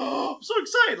like, "Oh, I'm so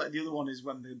excited!" Like the other one is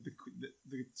when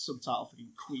the subtitle for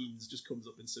Queens just comes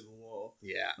up in Civil War,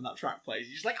 Yeah. and that track plays.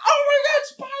 You're just like, "Oh my god,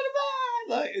 Spider-Man!"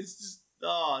 Like it's just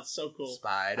it's so cool.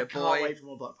 Spider I can't Boy. wait for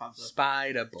more Black Panther.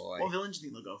 Spider Boy. What villain do you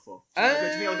think they'll go for? Do you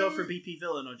think they'll go for a BP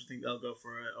villain, or do you think they'll go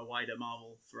for a wider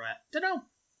Marvel threat? Don't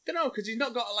know, because he's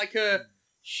not got like a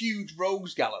huge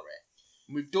rogues gallery.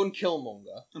 We've done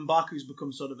Killmonger. And Baku's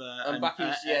become sort of a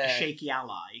shaky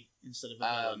ally instead of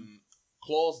a villain.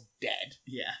 Claw's dead.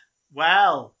 Yeah.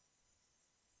 Well,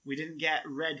 we didn't get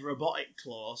Red Robotic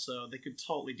Claw, so they could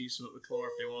totally do something with Claw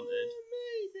if they wanted.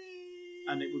 Maybe.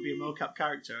 And it would be a mocap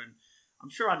character, and I'm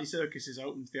sure Andy Serkis is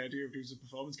open to the idea of doing some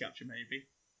performance capture, maybe.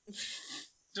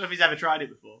 Don't know if he's ever tried it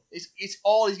before. It's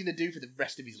all he's going to do for the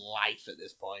rest of his life at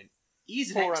this point.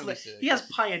 He's an Poor excellent... Andy Serkis. He has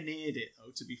pioneered it,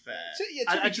 though, to be fair.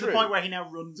 To To the point where he now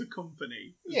runs a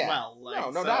company as well.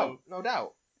 Like, no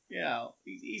doubt. Yeah,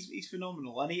 he's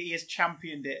phenomenal, and he has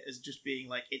championed it as just being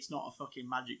like, it's not a fucking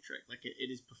magic trick, like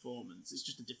it is performance. It's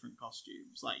just a different costume.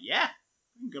 It's like, yeah,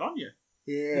 good on you.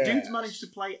 Yeah. The dude's managed to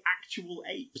play actual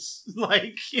apes,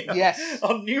 like Yes.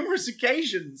 on numerous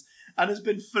occasions, and has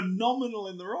been phenomenal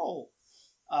in the role.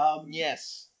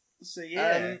 Yes. So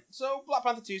yeah, So Black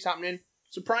Panther 2 is happening.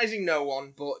 Surprising no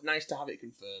one, but nice to have it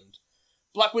confirmed.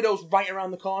 Black Widow's right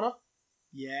around the corner.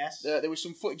 yes, There was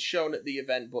some footage shown at the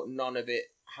event, but none of it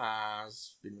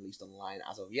has been released online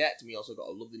as of yet. And we also got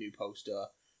a lovely new poster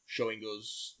showing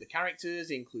us the characters,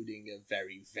 including a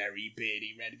very, very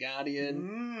beardy Red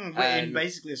Guardian. in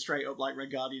basically a straight up like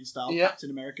Red Guardian style Yeah.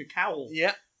 Captain America cowl.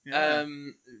 Yeah. Yeah. Very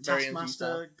MCU style.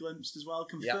 Taskmaster glimpsed as well,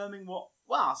 confirming what.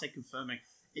 Well, I say confirming.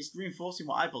 It's reinforcing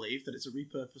what I believe, that it's a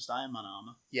repurposed Iron Man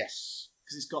armor Yes.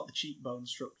 because it's got the cheekbone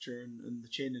structure and the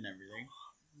chin and everything.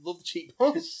 Love the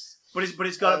cheekbones. But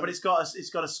it's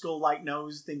got a skull like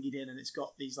nose thingied in, and it's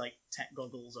got these like tech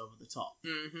goggles over the top.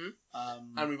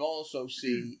 Mm-hmm. And we've also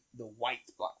seen the white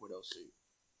Black Widow suit.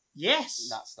 Yes,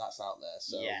 That's out there,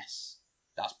 so yes.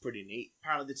 that's pretty neat.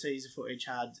 Apparently, the teaser footage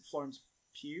had Florence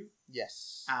Pugh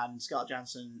Yes. and Scarlett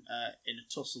Johansson in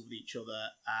a tussle with each other,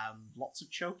 lots of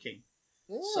choking.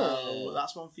 So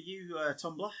that's one for you,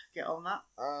 Tumblr. Get on that.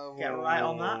 Get right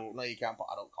on that. No, you can't put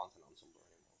adult content on Tumblr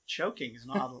anymore. Choking is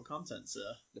not adult content,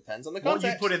 sir. Depends on the What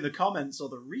context. you put in the comments or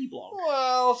the reblog.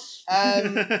 Well,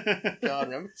 God,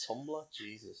 remember Tumblr?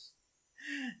 Jesus.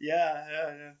 Yeah.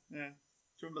 Do you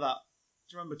remember that?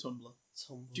 Do you remember Tumblr?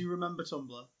 Tumblr. Do you remember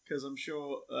Tumblr? Because I'm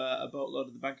sure a boatload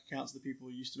of the bank accounts of the people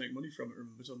who used to make money from it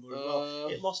remember Tumblr as well.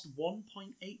 It lost $1.8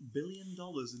 billion in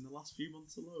the last few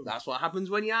months alone. That's what happens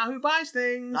when Yahoo buys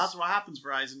things. That's what happens,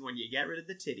 Verizon, when you get rid of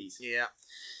the titties. Yeah.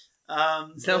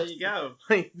 So there you go.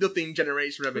 Nothing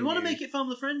generates revenue. We want to make it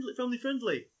family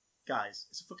friendly. Guys,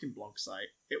 it's a fucking blog site.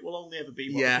 It will only ever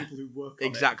be what the people who work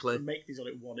on it and make things on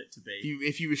it want it to be.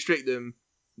 If you restrict them,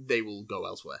 they will go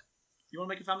elsewhere. You want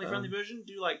to make a family-friendly version?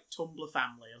 Do like Tumblr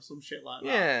Family or some shit like that.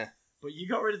 Yeah. But you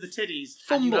got rid of the titties.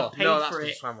 Tumblr. And you have paid No, for that's it.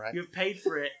 just fun, right? You have paid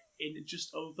for it in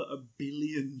just over $1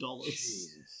 billion.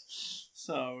 Jesus.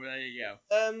 So there you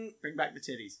go. Bring back the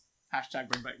titties. Hashtag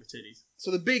bring back the titties.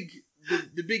 So the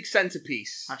big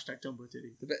centerpiece. Hashtag Tumblr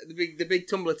titties. The big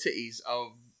Tumblr titties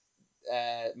of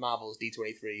Marvel's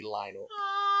D23 lineup.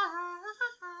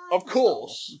 Of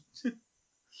course.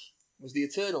 Was the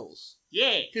Eternals.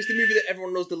 Yeah. It's the movie that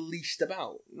everyone knows the least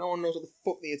about. No one knows what the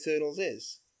fuck the Eternals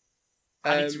is.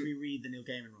 I need to reread the Neil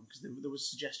Gaiman run because there was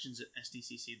suggestions at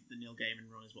SDCC that the Neil Gaiman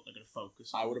run is what they're going to focus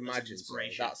on. I would imagine so.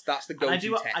 Inspiration. That's the go-to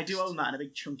text. I do own that in a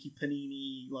big chunky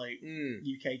Panini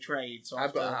UK trade. So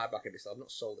I've got a hardback of this. I've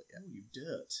not sold it yet. Oh, you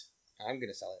dirt! I'm going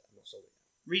to sell it. I've not sold it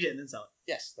yet. Read it and then sell it.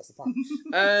 Yes, that's the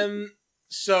plan.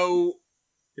 So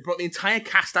they brought the entire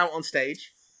cast out on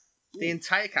stage. Ooh. The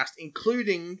entire cast,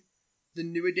 including the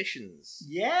new additions.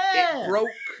 Yeah.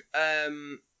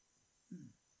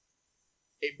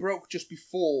 It broke just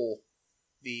before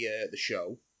the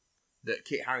show that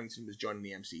Kit Harington was joining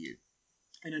the MCU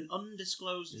in an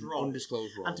undisclosed role.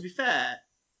 And to be fair,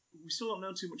 we still don't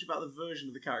know too much about the version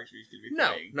of the character he's going to be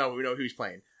playing. No, we know who he's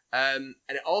playing. And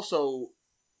it also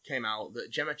came out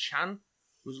that Gemma Chan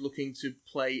was looking to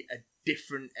play a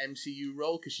different MCU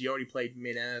role because she already played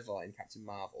Minerva in Captain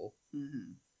Marvel.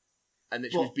 Mm-hmm. And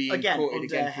that she was being quoted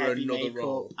again for another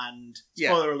role. And,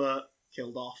 spoiler alert,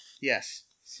 killed off. Yes.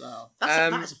 So,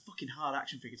 that's a fucking hard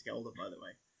action figure to get hold of, by the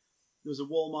way. There was a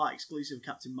Walmart exclusive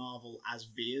Captain Marvel as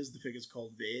Veers. The figure's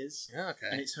called Veers. Yeah, okay.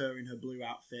 And it's her in her blue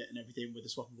outfit and everything with a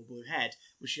swappable blue head.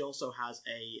 But she also has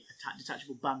a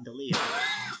detachable bandolier,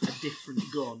 a different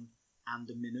gun, and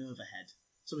a Minerva head.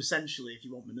 So essentially, if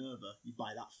you want Minerva, you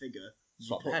buy that figure,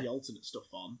 you put the alternate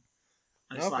stuff on.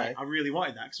 And it's like, I really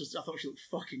wanted that because I thought she looked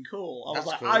fucking cool. I was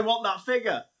like, cool. I want that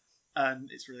figure. And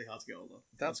it's really hard to get hold of.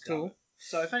 That's cool.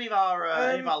 So if any of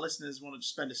our listeners want to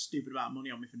just spend a stupid amount of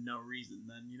money on me for no reason,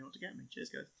 then you know what to get me. Cheers,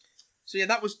 guys. So yeah,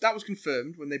 that was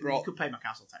confirmed when they brought. You could pay my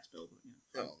council tax bill, but you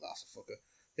know. Oh, that's a fucker.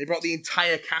 They brought the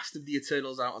entire cast of the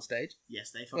Eternals out on stage.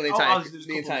 Yes, they. Well, the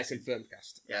entire confirmed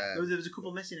cast. Yeah, there was a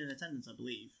couple missing in attendance, I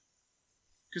believe,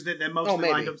 because they're mostly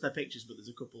lined up to their pictures, but there's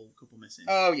a couple missing.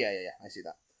 Oh yeah, I see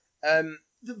that.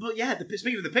 But yeah,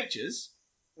 speaking of the pictures,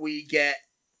 we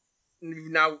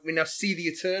now see the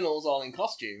Eternals all in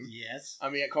costume. Yes.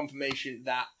 And we get confirmation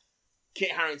that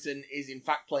Kit Harington is in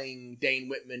fact playing Dane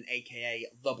Whitman, aka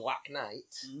the Black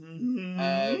Knight.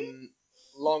 Mm-hmm.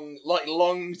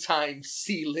 Long time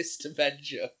C-list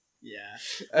Avenger. Yeah.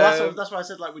 Well, that's why I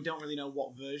said we don't really know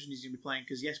what version he's going to be playing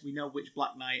because yes, we know which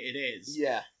Black Knight it is.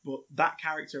 Yeah. But that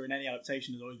character in any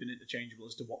adaptation has always been interchangeable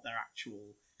as to what their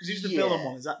actual. Because he's the villain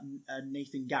one. Is that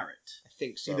Nathan Garrett? I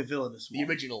think so. The villainous one. The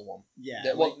original one. Yeah.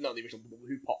 Not the original.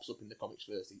 Who pops up in the comics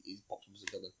first? He pops up as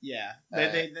a villain. Yeah.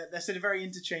 They're said a very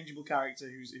interchangeable character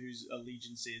whose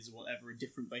allegiance is or whatever, a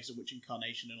different based on which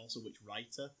incarnation and also which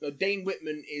writer. So Dane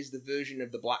Whitman is the version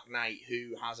of the Black Knight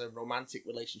who has a romantic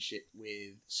relationship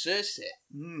with Cersei,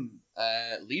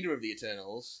 leader of the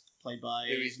Eternals, played by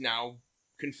who is now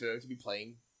confirmed to be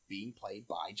being played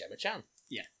by Gemma Chan.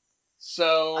 Yeah.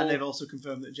 So, and they've also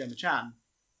confirmed that Gemma Chan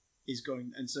is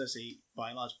going, and Cersei, by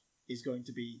and large, is going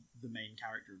to be the main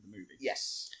character of the movie.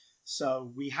 Yes.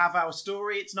 So we have our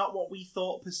story. It's not what we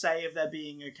thought per se of there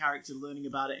being a character learning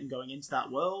about it and going into that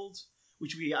world,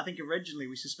 which I think originally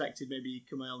we suspected maybe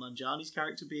Kumail Nanjiani's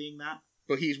character being that.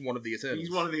 But he's one of the Eternals. He's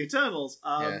one of the Eternals.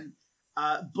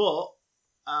 But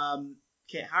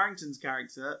Kit Harington's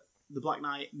character, the Black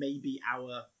Knight, may be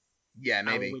our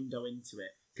window into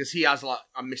it. Because he has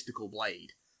a mystical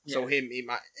blade, so he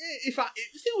might. If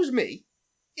it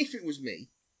was me,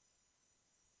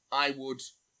 I would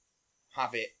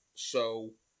have it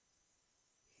so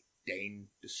Dane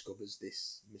discovers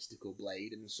this mystical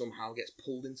blade and somehow gets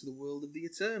pulled into the world of the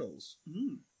Eternals.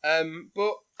 Mm.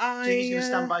 But I think he's going to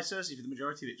stand by Cersei for the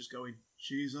majority of it, just going,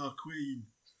 "She's our queen."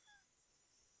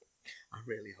 I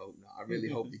really hope not. I really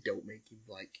hope they don't make him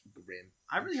grim.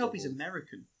 I really hope he's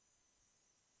American.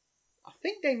 I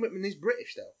think Dane Whitman is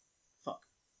British, though. Fuck.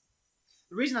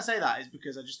 The reason I say that is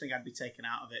because I just think I'd be taken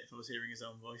out of it if I was hearing his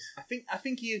own voice. I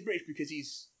think he is British because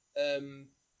he's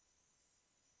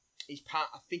He's part.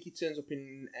 I think he turns up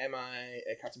in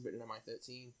Captain Britain MI13,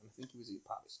 and I think he was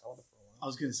part of Excalibur for a while. I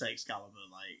was going to say Excalibur.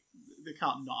 Like they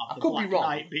can't not have I the could be Black wrong.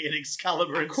 Knight being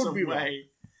Excalibur in some way.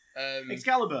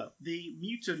 Excalibur, the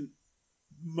mutant,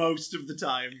 most of the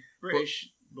time British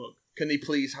book. Can they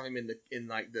please have him in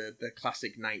the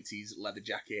classic 90s leather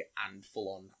jacket and full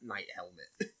on knight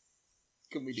helmet?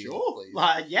 Can we do that, please?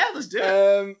 Like, yeah, let's do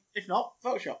it. If not,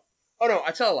 Photoshop. Oh no,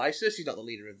 I tell a lie. Cersei's not the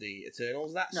leader of the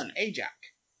Eternals. That's No.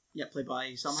 Ajak. Yeah, played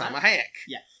by Salma Hayek.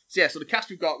 Yeah. So the cast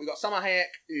we've got Salma Hayek,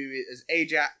 who is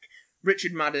Ajak,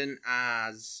 Richard Madden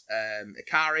as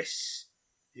Ikaris,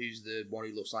 who's the one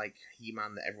who looks like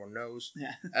He-Man that everyone knows.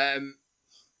 Yeah.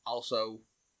 Also,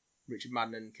 Richard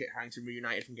Madden and Kit Harington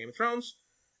reunited from Game of Thrones.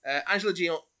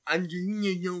 Angelina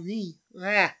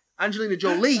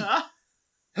Jolie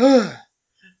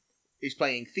is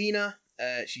playing Thena.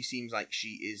 She seems like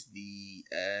she is the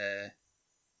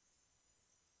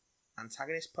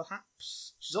antagonist,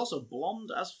 perhaps. She's also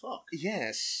blonde as fuck.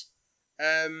 Yes.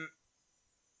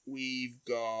 We've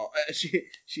got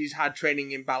she's had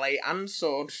training in ballet and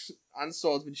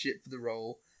swordsmanship for the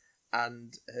role,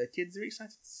 and her kids are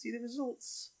excited to see the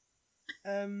results.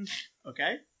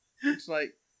 Okay. It's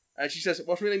like she says,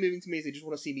 what's really moving to me is they just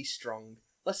want to see me strong.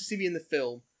 Less to see me in the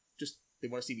film, just they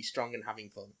want to see me strong and having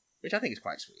fun, which I think is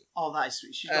quite sweet. Oh, that is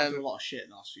sweet. She's gone through a lot of shit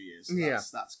in the last few years.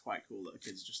 So that's quite cool that the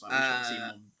kids are just like, we should see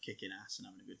mum kicking ass and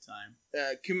having a good time.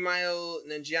 Kumail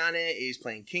Nanjiani is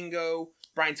playing Kingo.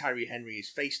 Brian Tyree Henry is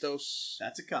Phaistos.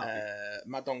 That's a copy.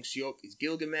 Ma Dong-seok is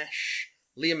Gilgamesh.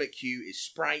 Leah McHugh is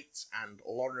Sprite. And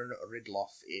Lauren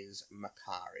Ridloff is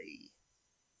Makari.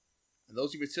 And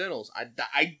those are your Eternals.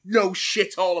 I know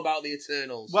shit all about the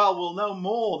Eternals. Well, we'll know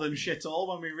more than shit all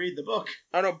when we read the book.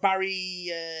 I know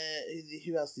Barry...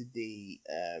 who else did they...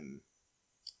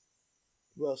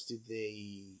 Who else did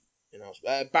they announce?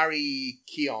 Barry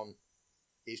Keoghan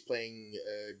is playing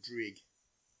Druig,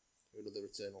 another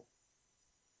Eternal.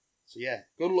 So yeah,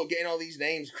 good luck getting all these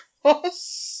names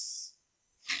across.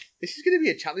 This is going to be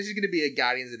a challenge. This is going to be a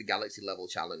Guardians of the Galaxy level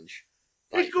challenge.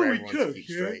 It's going to be good,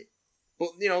 yeah.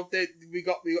 But you know, we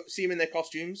got see them in their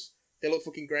costumes. They look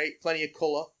fucking great. Plenty of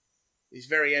colour. It's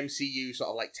very MCU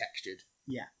sort of like textured.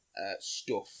 Yeah.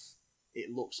 Stuff.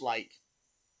 It looks like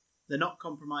they're not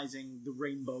compromising the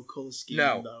rainbow colour scheme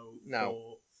though.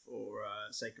 No. For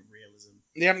sake of realism.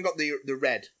 They haven't got the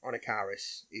red on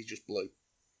Ikaris. He's just blue.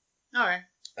 Okay.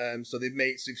 So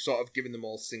they've sort of given them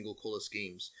all single colour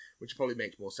schemes, which probably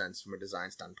makes more sense from a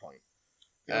design standpoint.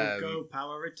 Go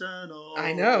Power Eternals.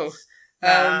 I know.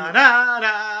 Da, da,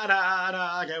 da, da,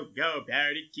 da, go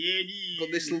Power Eternals.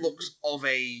 But this looks of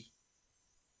a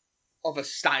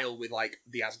style with like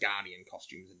the Asgardian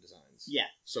costumes and designs. Yeah.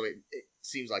 So it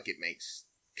seems like it makes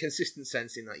consistent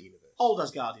sense in that universe. Old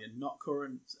Asgardian, not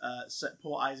current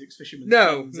Port Isaac's fisherman's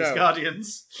No.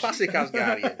 Asgardians. Classic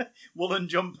Asgardian. Woolen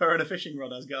jumper and a fishing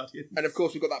rod Asgardian. And of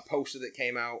course we've got that poster that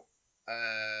came out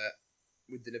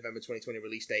with the November 2020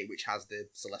 release date, which has the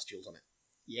Celestials on it.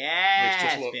 Yeah. Which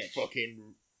just look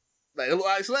fucking... They look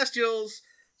like Celestials,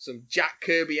 some Jack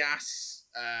Kirby ass,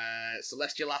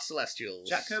 Celestial ass Celestials.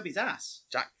 Jack Kirby's ass.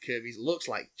 Looks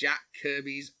like Jack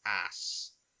Kirby's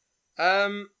ass.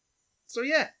 So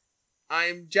yeah,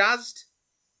 I'm jazzed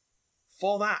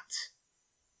for that,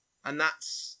 and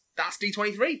that's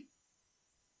D23.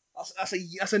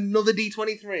 That's another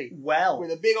D23. Well,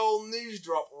 with a big old news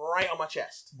drop right on my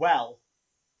chest. Well,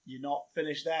 you're not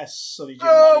finished there, Sonny Jim.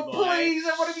 Oh Molly boy. please!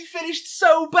 I want to be finished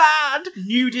so bad.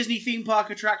 New Disney theme park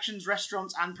attractions,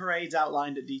 restaurants, and parades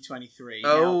outlined at D23.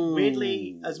 Oh. Now,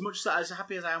 weirdly, as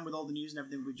happy as I am with all the news and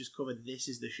everything we just covered, this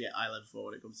is the shit I live for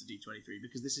when it comes to D23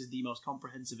 because this is the most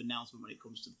comprehensive announcement when it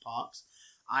comes to the parks.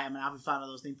 I am an avid fan of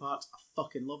those theme parks. I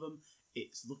fucking love them.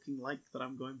 It's looking like that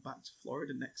I'm going back to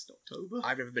Florida next October.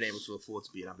 I've never been able to afford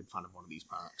to be an avid fan of one of these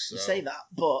parks. So. You say that,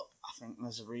 but I think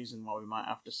there's a reason why we might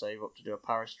have to save up to do a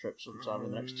Paris trip sometime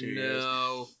in the next 2 years.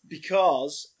 No.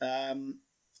 Because,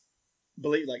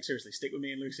 seriously, stick with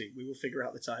me and Lucy. We will figure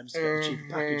out the times to get the cheaper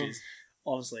packages.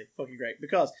 Honestly, fucking great.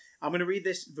 Because I'm going to read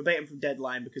this verbatim from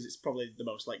Deadline because it's probably the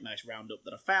most nice roundup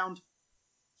that I found.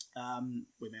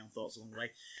 With my own thoughts along the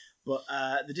way. But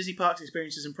the Disney Parks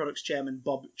Experiences and Products Chairman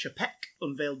Bob Chapek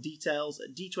unveiled details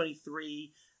at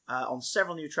D23 on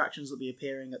several new attractions that will be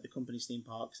appearing at the company's theme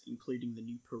parks, including the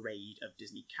new parade of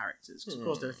Disney characters. Because, of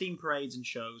course, there are theme parades and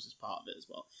shows as part of it as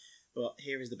well. But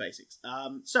here is the basics.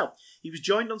 So, he was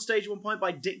joined on stage at one point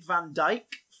by Dick Van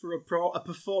Dyke for a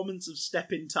performance of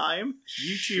Step in Time.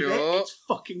 YouTube it. It's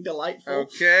fucking delightful.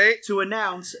 Okay. To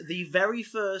announce the very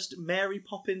first Mary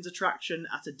Poppins attraction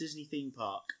at a Disney theme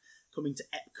park. coming to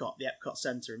Epcot, the Epcot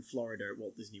Center in Florida at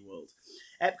Walt Disney World.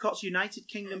 Epcot's United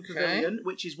Kingdom Okay. Pavilion,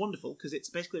 which is wonderful because it's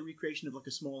basically a recreation of like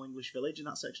a small English village in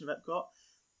that section of Epcot.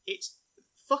 It's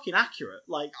fucking accurate.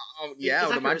 Like, Oh, it's yeah, I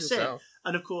would accurate imagine as sin. so.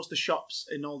 And of course, the shops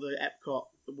in all the Epcot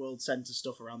World Center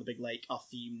stuff around the big lake are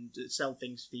themed, sell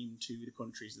things themed to the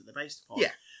countries that they're based upon.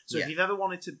 Yeah. So Yeah. if you've ever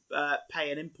wanted to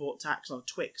pay an import tax on a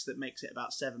Twix that makes it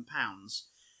about £7,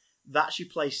 that's your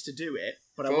place to do it.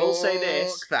 But I will say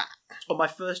this, Fuck that. on my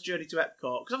first journey to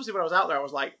Epcot, because obviously when I was out there, I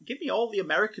was like, give me all the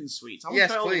American sweets. I want Yes,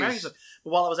 to try all the please. American stuff. But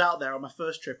while I was out there on my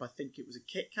first trip, I think it was a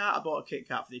Kit Kat. I bought a Kit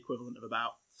Kat for the equivalent of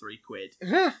about £3.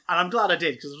 And I'm glad I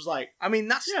did, because I was like, I mean,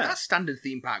 that's Yeah. that's standard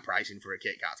theme park pricing for a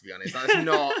Kit Kat, to be honest. That's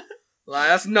not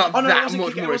that's not oh no, it that wasn't much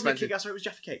Kit Kat, more it wasn't a Kit expensive. Kat, sorry, it was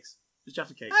Jaffa Cakes. It was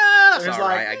Jaffa Cakes. That's It was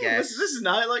alright, I "Oh, guess. This is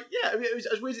nice. Like, yeah, I mean, it was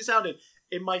as weird as it sounded.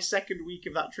 In my second week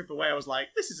of that trip away, I was like,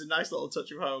 this is a nice little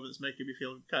touch of home that's making me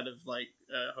feel kind of like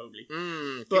homely.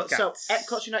 But Kit so, Kats.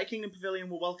 Epcot's United Kingdom Pavilion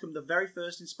will welcome the very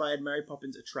first inspired Mary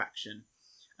Poppins attraction.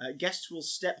 Guests will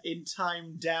step in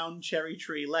time down Cherry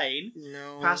Tree Lane,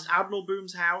 No. past Admiral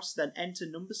Boom's house, then enter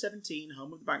number 17,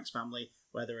 home of the Banks family,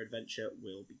 where their adventure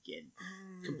will begin.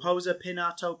 Composer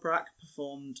Pinar Toprak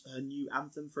performed her new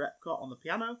anthem for Epcot on the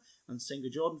piano, and singer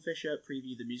Jordan Fisher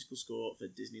previewed the musical score for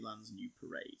Disneyland's new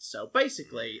parade. So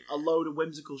basically, a load of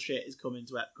whimsical shit is coming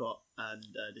to Epcot and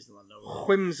Disneyland overall.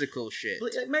 Whimsical shit.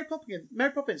 But, Mary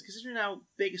Poppins, considering how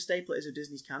big a staple it is of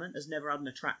Disney's canon, has never had an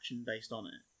attraction based on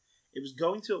it. It was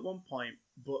going to at one point,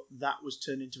 but that was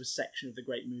turned into a section of the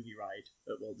Great Movie Ride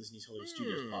at Walt Disney's Hollywood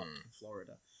Studios Park in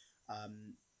Florida,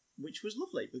 which was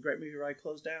lovely. The Great Movie Ride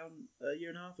closed down a year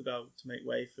and a half ago to make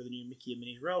way for the new Mickey and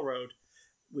Minnie's Railroad,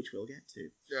 which we'll get to.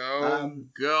 Oh,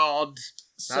 God.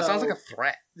 That sounds like a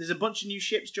threat. There's a bunch of new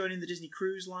ships joining the Disney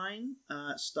Cruise Line,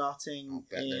 starting I'll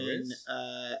bet there in is.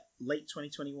 late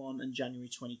 2021 and January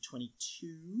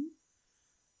 2022.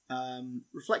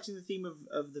 Reflecting the theme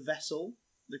of the vessel,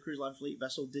 the cruise line fleet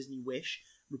vessel Disney Wish,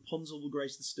 Rapunzel will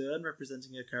grace the stern,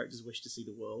 representing her character's wish to see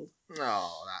the world.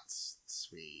 Oh, that's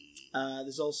sweet.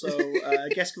 There's also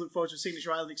guests can look forward to a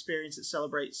signature island experience that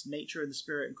celebrates nature and the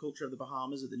spirit and culture of the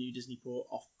Bahamas at the new Disney port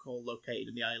off call located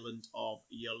in the island of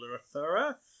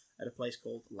Uluru at a place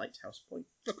called Lighthouse Point.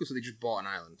 Okay, so they just bought an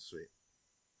island. Sweet.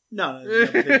 No.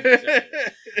 The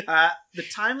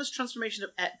timeless transformation of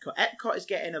Epcot. Epcot is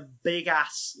getting a big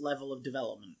ass level of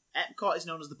development. Epcot is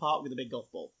known as the park with a big golf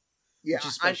ball. Yeah, Which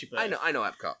is Spaceship I Earth. know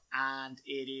Epcot. And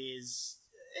it's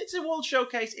a world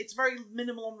showcase. It's very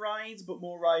minimal on rides, but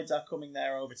more rides are coming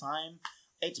there over time.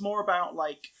 It's more about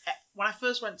like when I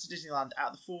first went to Disneyland,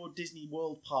 out of the 4 Disney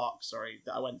World parks,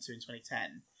 that I went to in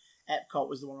 2010, Epcot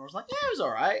was the one where I was like, yeah, it was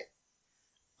all right.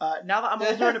 Now that I'm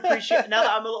older and now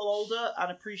that I'm a little older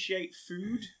and appreciate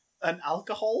food and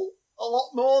alcohol a lot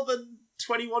more than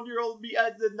 21-year-old me,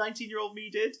 the 19-year-old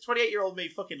me did. 28-year-old me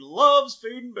fucking loves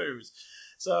food and booze.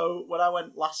 So when I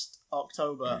went last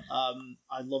October,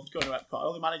 I loved going to Epcot. I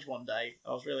only managed one day.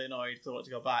 I was really annoyed because I wanted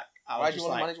to go back. Why do you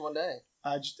want to manage one day?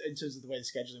 Just in terms of the way the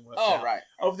scheduling works. Oh, out. right.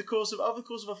 Over the course of a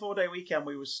 4-day weekend,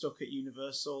 we were stuck at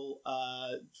Universal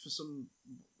for some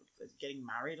getting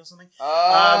married or something.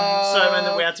 And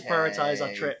then we had to prioritise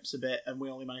our trips a bit, and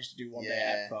we only managed to do one day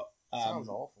at Epcot. Sounds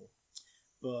awful.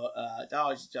 But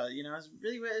it's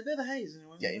really a bit of a haze.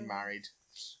 Getting married.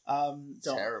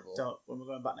 Terrible. Terrible. When we're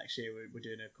going back next year, we're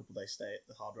doing a couple days stay at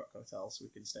the Hard Rock Hotel, so we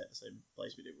can stay at the same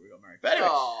place we did when we got married. But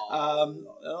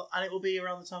anyway, and it will be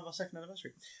around the time of our 2nd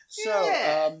anniversary. So,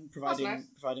 Yeah,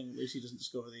 providing Lucy doesn't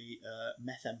discover the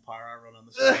meth empire I run on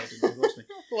the side and divorce me.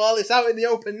 Well, it's out in the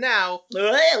open now.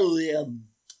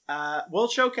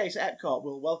 World Showcase at Epcot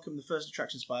will welcome the first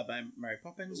attraction inspired by Mary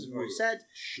Poppins, as we've already said.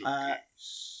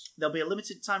 There'll be a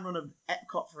limited time run of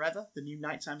Epcot Forever, the new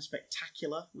nighttime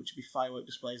spectacular, which will be firework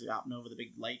displays that happen over the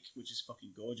big lake, which is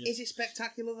fucking gorgeous. Is it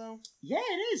spectacular, though? Yeah,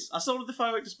 it is. I saw one of the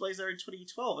firework displays there in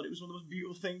 2012, and it was one of the most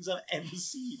beautiful things I've ever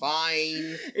seen.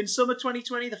 Fine. In summer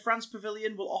 2020, the France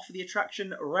Pavilion will offer the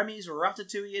attraction Remy's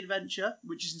Ratatouille Adventure,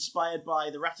 which is inspired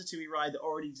by the Ratatouille ride that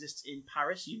already exists in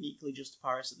Paris, uniquely just to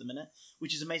Paris at the minute,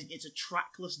 which is amazing. It's a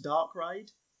trackless dark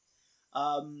ride.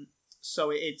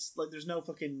 So it's like there's no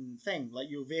fucking thing. Like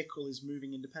your vehicle is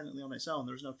moving independently on its own.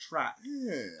 There's no track.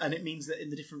 And it means that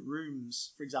in the different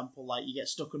rooms, for example, like you get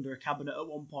stuck under a cabinet at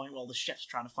one point while the chef's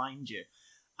trying to find you.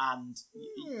 And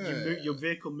your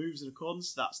vehicle moves in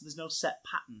accordance to that. So there's no set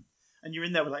pattern. And you're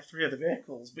in there with like 3 other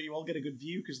vehicles, but you all get a good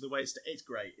view because of the way it's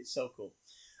great. It's so cool.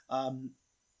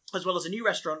 As well as a new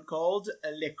restaurant called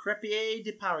Le Crêpier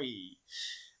de Paris.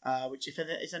 Which, if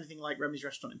it's anything like Remy's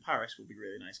restaurant in Paris, will be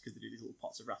really nice because they do these little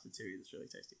pots of ratatouille that's really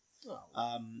tasty.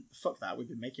 Fuck that, we've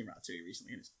been making ratatouille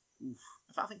recently and it's Oof.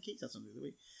 I think Keith had something the other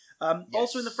week. Yes.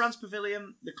 Also in the France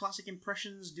Pavilion, the classic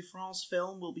Impressions de France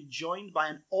film will be joined by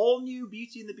an all-new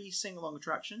Beauty and the Beast sing-along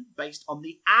attraction based on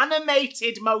the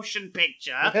animated motion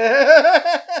picture.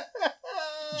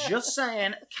 Just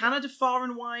saying, Canada Far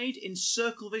and Wide in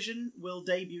Circle Vision will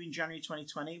debut in January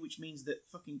 2020, which means that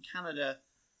fucking Canada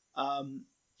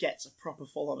gets a proper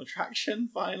full-on attraction,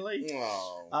 finally.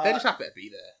 Oh, they're just happy to be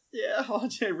there. Yeah, I'm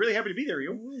really happy to be there,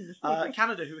 you.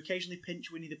 Canada, who occasionally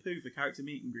pinch Winnie the Pooh for character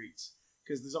meet and greets.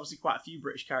 Because there's obviously quite a few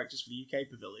British characters for the UK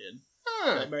Pavilion.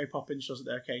 Like Mary Poppins shows up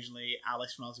there occasionally,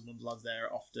 Alice from Alice in Wonderland's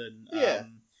there often. Yeah.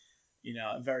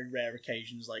 On very rare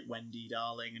occasions, like Wendy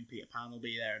Darling and Peter Pan will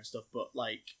be there and stuff. But,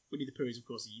 like, Winnie the Pooh is, of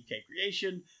course, a UK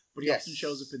creation, but he often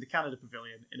shows up in the Canada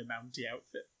Pavilion in a Mountie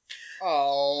outfit.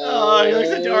 Oh, he looks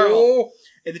adorable.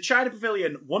 In the China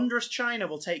Pavilion, Wondrous China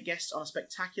will take guests on a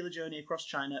spectacular journey across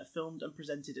China, filmed and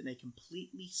presented in a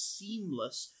completely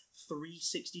seamless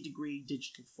 360-degree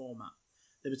digital format.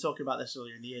 They were talking about this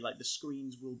earlier in the year, like the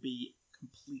screens will be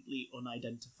completely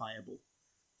unidentifiable.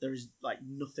 There is like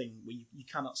nothing where you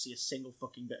cannot see a single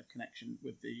fucking bit of connection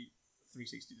with the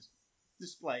 360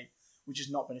 display, which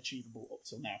has not been achievable up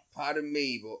till now. Pardon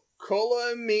me, but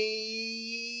colour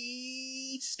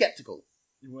me skeptical.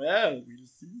 Well, we'll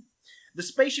see. The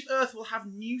Spaceship Earth will have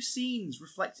new scenes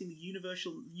reflecting the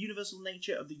universal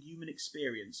nature of the human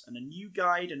experience, and a new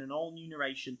guide and an all-new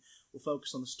narration will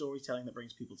focus on the storytelling that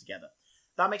brings people together.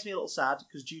 That makes me a little sad,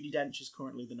 because Judi Dench is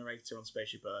currently the narrator on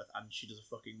Spaceship Earth, and she does a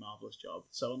fucking marvellous job.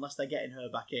 So unless they're getting her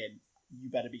back in, you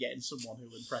better be getting someone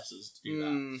who'll impress us to do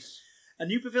that. A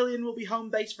new pavilion will be home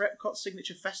base for Epcot's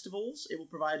signature festivals. It will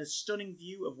provide a stunning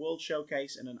view of World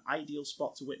Showcase and an ideal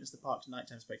spot to witness the park's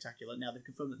nighttime spectacular. Now, they've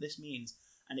confirmed that this means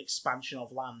an expansion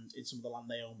of land in some of the land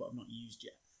they own but have not used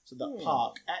yet. So that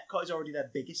park, Epcot is already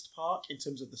their biggest park in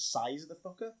terms of the size of the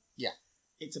fucker. Yeah.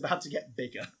 It's about to get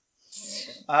bigger.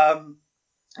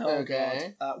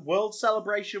 Okay. World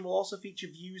Celebration will also feature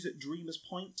views at Dreamers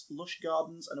Point, lush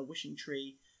gardens and a wishing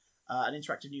tree, an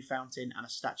interactive new fountain, and a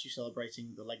statue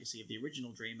celebrating the legacy of the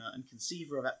original dreamer and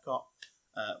conceiver of Epcot,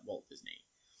 Walt Disney.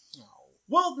 Oh.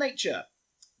 World Nature.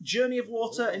 Journey of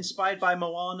Water, inspired by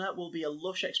Moana, will be a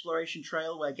lush exploration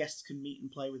trail where guests can meet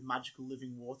and play with magical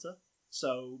living water.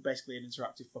 So basically an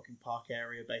interactive fucking park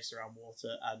area based around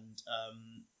water and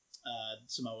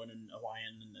Samoan and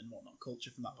Hawaiian and whatnot culture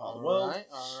from that part of the world.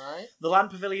 Alright. The Land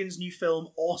Pavilion's new film,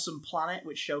 Awesome Planet,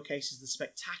 which showcases the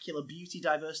spectacular beauty,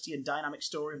 diversity and dynamic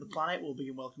story of the planet, will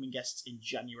begin welcoming guests in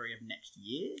January of next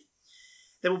year.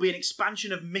 There will be an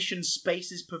expansion of Mission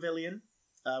Space's Pavilion,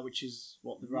 which is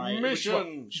what the ride... Which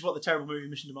is what the terrible movie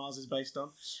Mission to Mars is based on.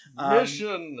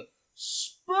 Mission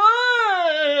Space!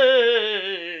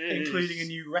 Including a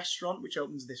new restaurant, which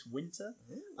opens this winter.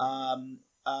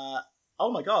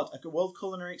 Oh my god, a world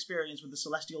culinary experience with the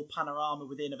celestial panorama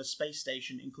within of a space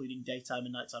station, including daytime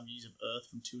and nighttime views of Earth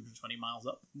from 220 miles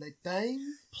up. Nighttime?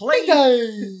 Play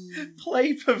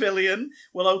Pavilion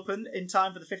will open in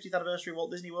time for the 50th anniversary of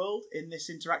Walt Disney World. In this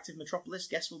interactive metropolis,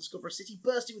 guests will discover a city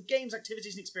bursting with games,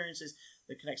 activities and experiences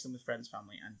that connects them with friends,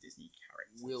 family and Disney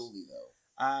characters. Will we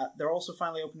though? They're also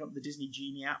finally opening up the Disney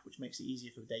Genie app, which makes it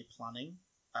easier for day planning.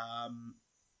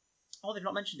 They've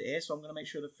not mentioned it here, so I'm going to make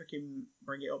sure to freaking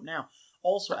bring it up now.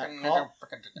 Also at Epcot,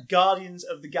 Guardians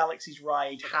of the Galaxy's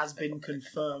ride has been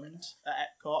confirmed at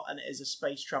Epcot, and it is a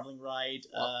space-travelling ride.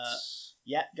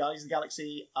 Guardians of the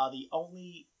Galaxy are the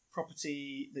only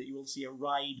property that you will see a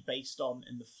ride based on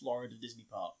in the Florida Disney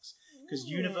parks. Because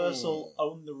Universal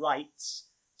own the rights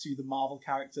to the Marvel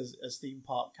characters as theme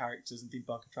park characters and theme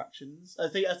park attractions.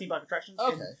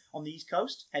 On the East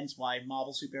Coast, hence why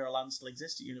Marvel Superhero Land still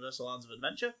exists at Universal Lands of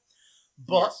Adventure.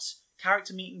 But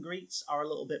character meet and greets are a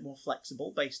little bit more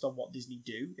flexible based on what Disney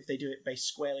do. If they do it based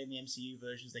squarely in the MCU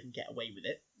versions, they can get away with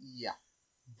it. Yeah.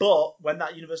 But when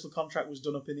that Universal contract was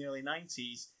done up in the early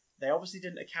 90s, they obviously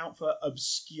didn't account for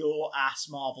obscure-ass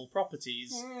Marvel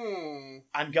properties.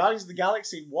 And Guardians of the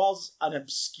Galaxy was an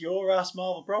obscure-ass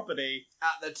Marvel property.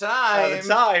 At the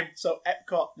time. So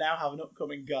Epcot now have an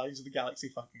upcoming Guardians of the Galaxy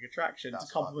fucking attraction to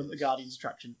complement the Guardians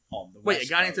attraction on the West Wait, a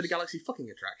Guardians Coast. of the Galaxy fucking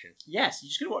attraction? Yes, you're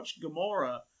just going to watch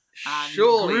Gamora and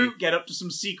Surely. Groot get up to some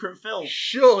secret film.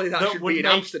 Surely that should would be in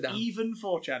make Amsterdam. Even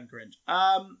 4chan cringe.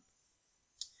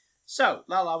 So,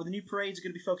 the new parades are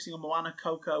going to be focusing on Moana,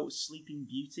 Coco, Sleeping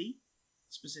Beauty,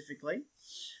 specifically.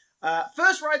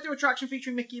 First ride through attraction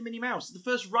featuring Mickey and Minnie Mouse. The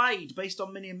first ride based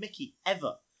on Minnie and Mickey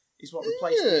ever is what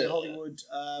replaced the Hollywood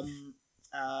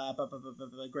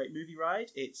Great Movie Ride.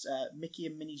 It's Mickey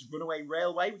and Minnie's Runaway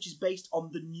Railway, which is based on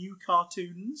the new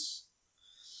cartoons,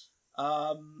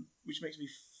 which makes me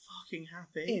fucking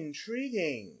happy.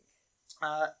 Intriguing.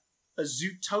 A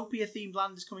Zootopia-themed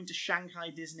land is coming to Shanghai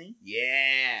Disney.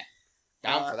 Yeah.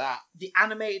 Down for that. The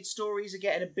animated stories are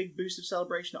getting a big boost of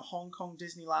celebration at Hong Kong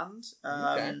Disneyland.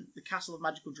 Okay. The Castle of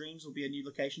Magical Dreams will be a new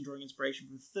location drawing inspiration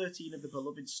from 13 of the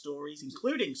beloved stories,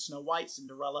 including Snow White,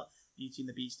 Cinderella, Beauty and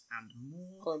the Beast, and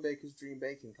more. Colin Baker's Dream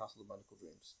Baking Castle of Magical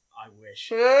Dreams. I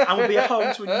wish. And will be a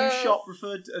home to a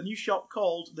new shop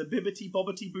called the Bibbity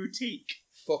Bobbity Boutique,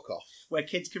 Fuck off. where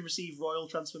kids can receive royal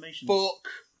transformations. Fuck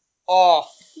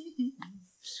off.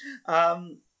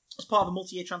 As part of the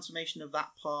multi-year transformation of that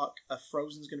park,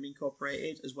 Frozen's going to be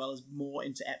incorporated, as well as more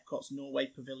into Epcot's Norway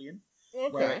Pavilion,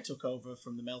 where it took over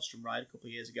from the Maelstrom ride a couple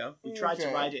of years ago. We tried to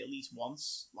ride it at least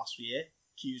once last year.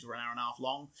 Queues were an hour and a half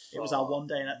long. It was our one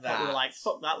day in Epcot. We were like,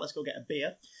 fuck that, let's go get a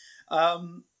beer.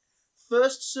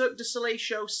 First Cirque du Soleil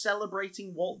show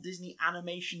celebrating Walt Disney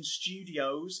Animation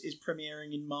Studios is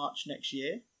premiering in March next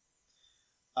year,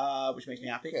 which makes me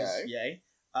happy, because yay.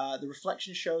 The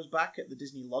Reflection show's back at the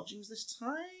Disney Lodgings this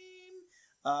time,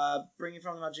 bringing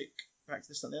from the magic back to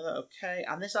this and the other. Okay,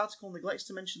 and this article neglects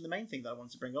to mention the main thing that I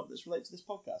wanted to bring up that's related to this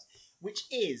podcast, which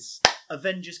is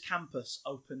Avengers Campus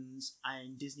opens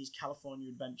in Disney's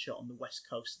California Adventure on the west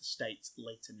coast of the States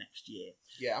later next year.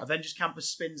 Yeah. Avengers Campus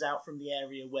spins out from the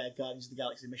area where Guardians of the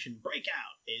Galaxy Mission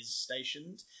Breakout is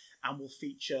stationed, and will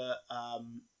feature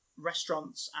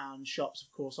restaurants and shops,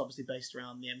 of course, obviously based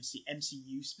around the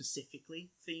MCU specifically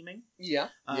theming. Yeah.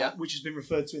 Which has been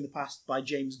referred to in the past by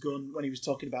James Gunn when he was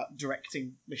talking about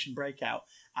directing Mission Breakout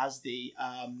as the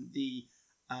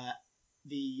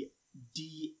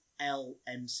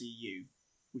DLMCU,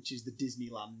 which is the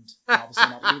Disneyland Marvel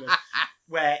Cinematic Universe,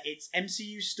 where it's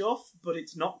MCU stuff, but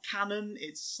it's not canon.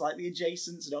 It's slightly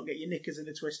adjacent, so don't get your knickers in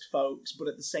a twist, folks. But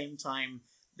at the same time,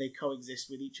 they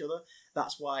coexist with each other.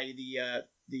 That's why the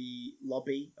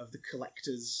lobby of the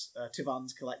collectors,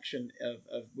 Tivan's collection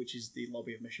of which is the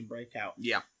lobby of Mission Breakout,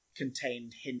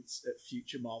 contained hints at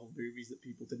future Marvel movies that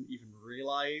people didn't even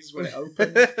realise when it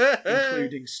opened,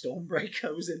 including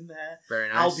Stormbreaker was in there. Very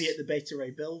nice. Albeit the Beta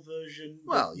Ray Bill version.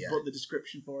 Well, but the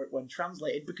description for it when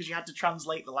translated, because you had to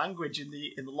translate the language in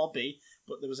the lobby,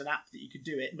 but there was an app that you could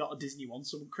do it, not a Disney one,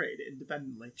 someone created it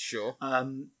independently. Sure.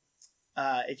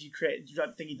 If you create,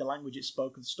 thinking the language it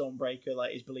spoke of Stormbreaker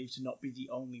is believed to not be the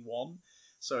only one,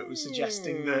 so it was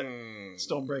suggesting that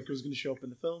Stormbreaker was going to show up in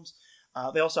the films.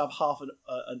 They also have half an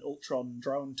Ultron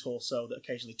drone torso that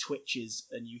occasionally twitches,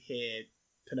 and you hear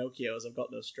Pinocchio's "I've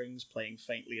Got No Strings" playing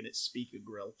faintly in its speaker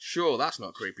grill. Sure, that's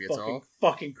not creepy at all.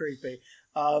 Fucking creepy.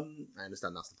 I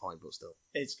understand that's the point, but still,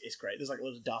 it's great. There's like a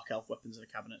lot of dark elf weapons in a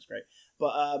cabinet. It's great,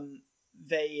 but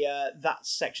that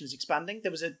section is expanding.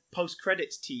 There was a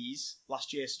post-credits tease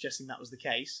last year suggesting that was the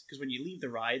case, because when you leave the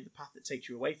ride, the path that takes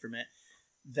you away from it,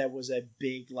 there was a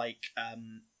big what's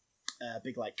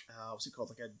it called,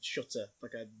 like a shutter,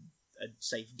 like a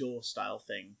safe door style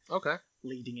thing,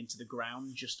 leading into the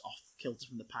ground just off kilter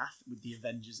from the path with the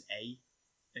Avengers A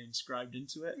inscribed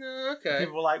into it.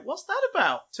 People were like, what's that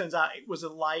about? Turns out it was a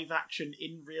live action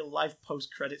in real life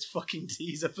post-credits fucking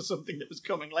teaser for something that was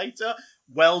coming later.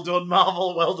 Well done,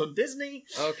 Marvel. Well done, Disney.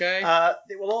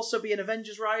 It will also be an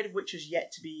Avengers ride, which has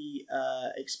yet to be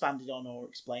expanded on or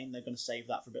explained. They're going to save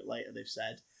that for a bit later, they've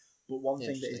said. But one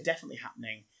thing that is definitely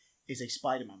happening is a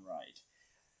Spider-Man ride.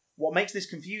 What makes this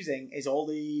confusing is all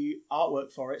the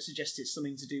artwork for it suggests it's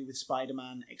something to do with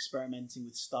Spider-Man experimenting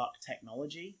with Stark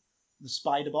technology. The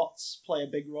Spider-Bots play a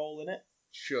big role in it.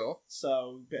 Sure.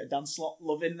 So a bit of Dan Slott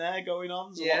love in there going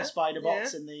on. There's a lot of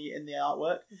Spider-Bots in the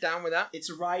artwork. Down with that. it's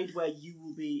a ride where you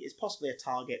will be, it's possibly a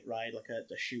target ride, like a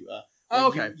shooter.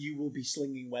 You will be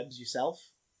slinging webs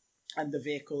yourself. And the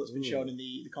vehicle that's been shown in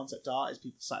the concept art is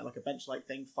people sat like a bench-like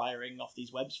thing firing off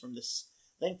these webs from this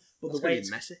thing. But the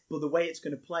way it's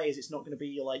going to play is it's not going to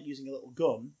be like using a little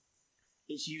gun.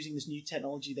 It's using this new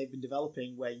technology they've been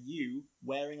developing where you,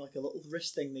 wearing like a little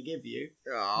wrist thing they give you,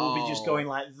 will be just going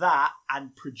like that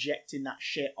and projecting that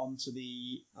shit onto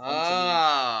the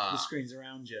screens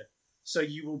around you. So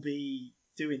you will be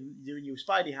doing your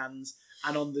Spidey hands,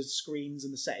 and on the screens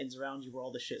and the settings around you where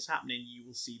all the shit's happening, you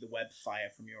will see the web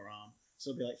fire from your arm. So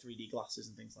it'll be like 3D glasses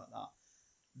and things like that.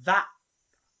 That,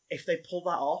 if they pull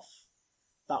that off,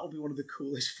 that will be one of the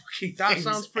coolest fucking things. That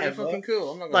sounds pretty ever. Fucking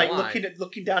cool. I'm not gonna lie.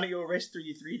 Looking down at your wrist through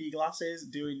your 3D glasses,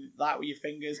 doing that with your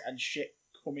fingers, and shit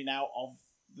coming out of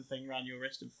the thing around your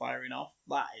wrist and firing off.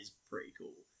 That is pretty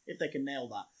cool. If they can nail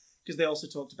that, because they also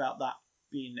talked about that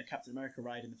being a Captain America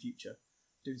ride in the future,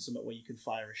 doing something where you can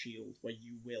fire a shield, where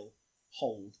you will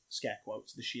hold, scare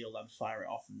quotes, the shield and fire it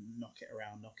off and knock it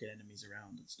around, knocking enemies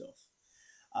around and stuff.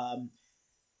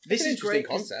 This is great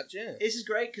concept, yeah. This is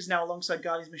great because now, alongside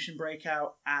Guardians Mission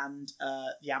Breakout and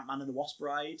the Ant-Man and the Wasp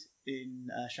ride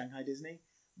in Shanghai Disney,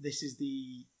 this is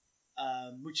the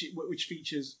which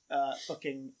features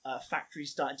fucking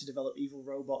factories starting to develop evil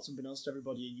robots unbeknownst to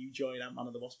everybody, and you join Ant-Man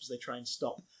and the Wasp as they try and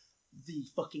stop the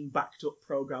fucking backed up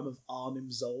program of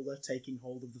Arnim Zola taking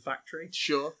hold of the factory.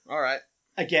 Sure. All right.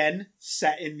 Again,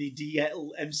 set in the DL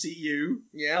MCU.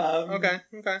 Yeah. Okay.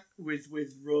 With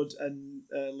Rudd and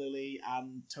Lily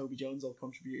and Toby Jones all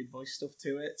contributed voice stuff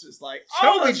to it. So it's like,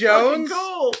 Toby that's Jones? fucking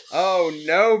cool! Oh,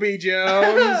 Noby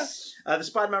Jones! The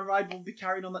Spider-Man ride will be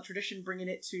carrying on that tradition, bringing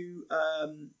it to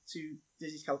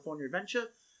Disney's California Adventure.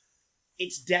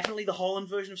 It's definitely the Holland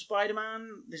version of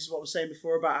Spider-Man. This is what I was saying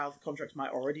before about how the contracts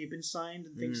might already have been signed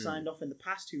and things signed off in the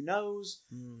past. Who knows?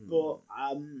 But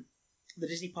the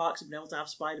Disney parks have been able to have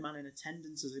Spider-Man in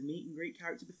attendance as a meet and greet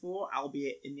character before,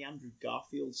 albeit in the Andrew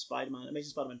Garfield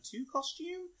Amazing Spider-Man 2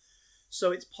 costume.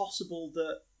 So it's possible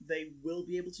that they will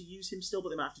be able to use him still, but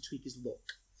they might have to tweak his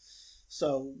look.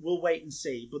 So we'll wait and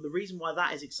see. But the reason why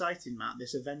that is exciting, Matt,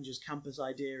 this Avengers Campus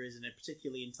idea is a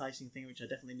particularly enticing thing, which I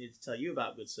definitely needed to tell you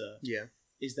about, good sir. Yeah.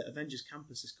 Is that Avengers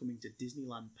Campus is coming to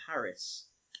Disneyland Paris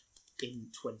in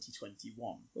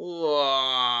 2021.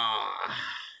 Wow.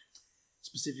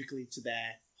 Specifically to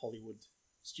their Hollywood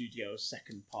Studios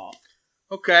second park.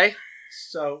 Okay.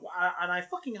 So, and I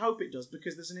fucking hope it does,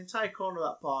 because there's an entire corner of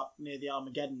that park near the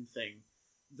Armageddon thing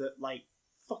that, like,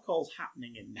 fuck all's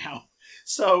happening in now.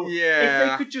 So, if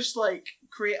they could just, like,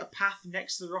 create a path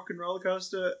next to the rock and roller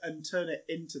coaster and turn it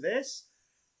into this,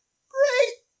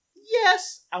 great!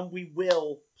 Yes! And we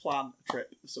will plan a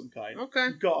trip of some kind. Okay.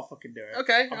 We've got to fucking do it.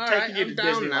 Okay, I'm taking you to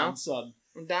Disneyland, now. son.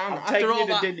 I'm down. I'm taking you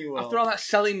to Disney World. After all that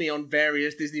selling me on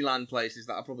various Disneyland places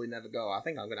that I'll probably never go, I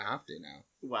think I'm going to have to now.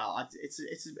 Well, it's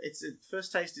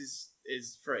first taste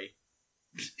is free.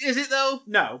 Is it though?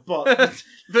 No, but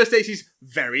First taste is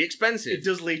very expensive. it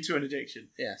does lead to an addiction.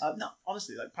 Yes. No,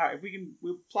 honestly, like Paris,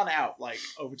 we'll plan it out like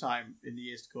over time in the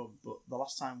years to come. But the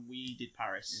last time we did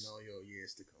Paris, In all your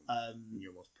years to come, in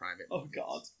your most private. oh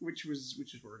god, which was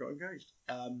where we got engaged.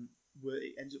 Where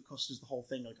it ended up costing us the whole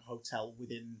thing, like a hotel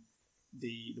within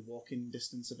the walking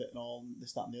distance of it and all, and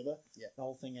this, that, and the other. Yeah. The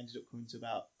whole thing ended up coming to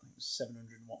about, I think it was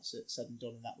 700 and what's it said and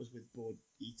done, and that was with board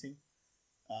eating.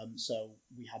 So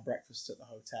we had breakfast at the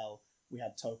hotel. We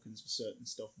had tokens for certain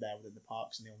stuff there within the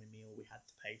parks, and the only meal we had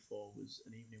to pay for was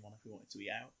an evening one if we wanted to eat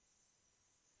out.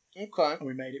 Okay. And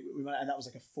we made it. And that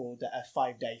was like a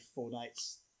 5 day, 4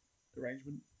 nights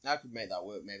arrangement. I could make that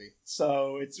work, maybe.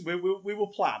 So we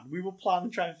will plan. We will plan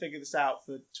and try and figure this out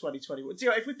for 2021.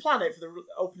 So, if we plan it for the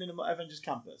opening of Avengers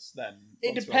Campus, then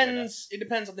It depends. It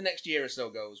depends how the next year or so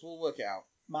goes. We'll work it out.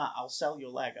 Matt, I'll sell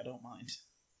your leg. I don't mind.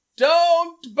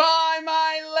 Don't buy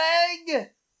my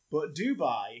leg. But do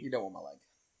buy You don't want my leg.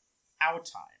 our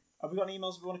time. Have we got any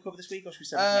emails we want to cover this week, or should we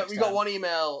send it next We time? got one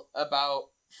email about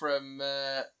from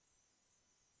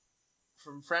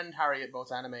friend Harry at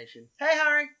Bot Animation. Hey,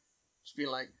 Harry. Just being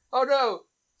like, oh no,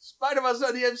 Spider-Man's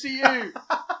not in the MCU.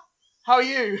 How are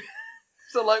you?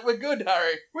 So like, we're good,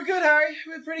 Harry. We're good, Harry.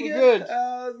 We're pretty We're good.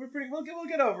 We're pretty. We'll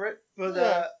get over it. But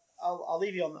Yeah. I'll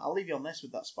leave you on this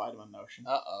with that Spider-Man notion.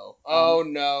 Oh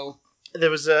no. There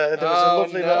was a Oh,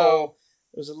 lovely no.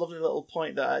 little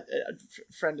point that a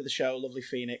friend of the show, Lovely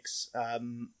Phoenix.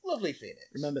 Lovely Phoenix.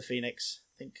 Remember Phoenix?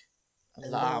 I think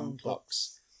Alarm alarm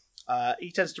clocks.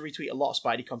 He tends to retweet a lot of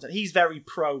Spidey content. He's very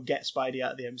pro get Spidey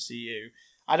out of the MCU.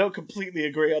 I don't completely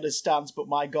agree on his stance, but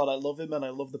my god, I love him and I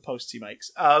love the posts he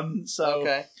makes.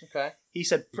 Okay. He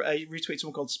said he retweeted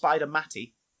someone called Spider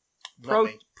Matty. Not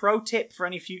me. Pro tip for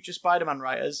any future Spider-Man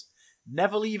writers: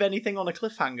 never leave anything on a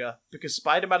cliffhanger, because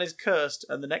Spider-Man is cursed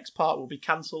and the next part will be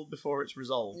cancelled before it's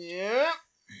resolved. Yeah.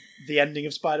 The ending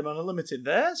of Spider-Man Unlimited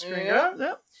there, Yeah.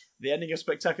 yeah. The ending of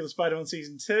Spectacular Spider-Man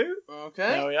Season 2.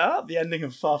 Okay. There we are. The ending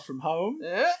of Far From Home.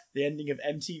 Yeah. The ending of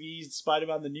MTV's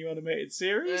Spider-Man, the new animated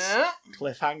series. Yeah.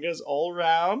 Cliffhangers all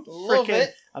round. Love Frickin'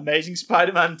 it. Amazing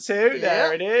Spider-Man 2.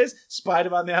 There it is.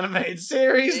 Spider-Man, the animated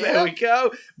series. Yeah. There we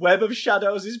go. Web of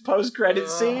Shadows' post-credit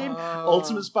scene. Oh.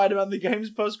 Ultimate Spider-Man, the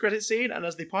game's post-credit scene. And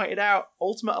as they pointed out,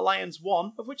 Ultimate Alliance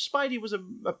 1, of which Spidey was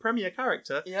a premier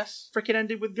character, Yes. frickin'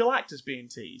 ended with Galactus being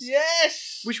teased.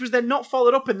 Yes. Which was then not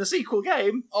followed up in the sequel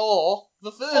game. Or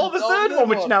the third. Or the third one,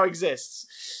 which now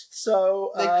exists.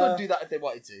 So They could do that if they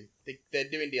wanted to. They're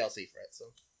doing DLC for it, so.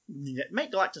 Yeah,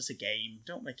 make Galactus a game.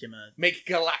 Don't make him a... Make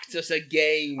Galactus a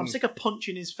game. I'm sick of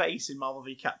punching his face in Marvel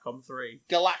v Capcom 3.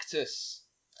 Galactus.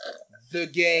 The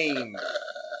game.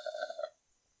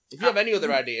 If you have any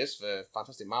other ideas for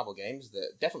fantastic Marvel games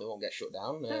that definitely won't get shut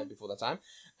down before that time,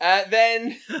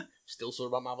 then... Still sore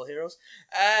about Marvel Heroes.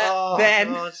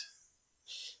 Then... God.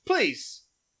 Please,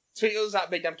 tweet us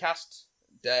at BigDamnCast.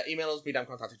 Email us,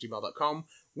 bigdamncontact@gmail.com.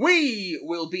 We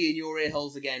will be in your ear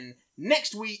holes again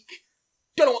next week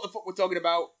don't know what the fuck we're talking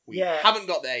about. We haven't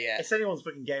got there yet. It's anyone's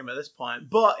fucking game at this point.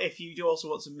 But if you do also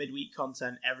want some midweek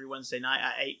content every Wednesday night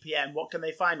at 8 p.m, what can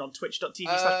they find on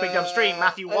twitch.tv/BigDamnStream?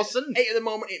 Matthew Watson? 8 at the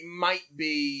moment. It might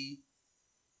be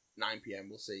 9 p.m.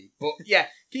 We'll see. But yeah,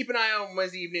 keep an eye out on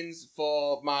Wednesday evenings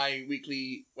for my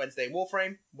weekly Wednesday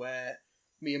Warframe, where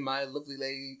me and my lovely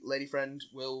lady friend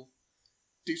will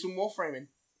do some Warframing.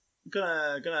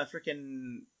 Gonna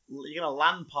freaking... You're gonna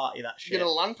LAN party that shit. You're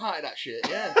gonna LAN party that shit,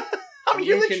 yeah.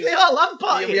 You literally are LAN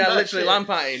partying. We are literally LAN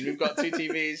partying. We've got 2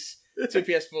 TVs, 2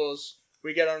 PS4s.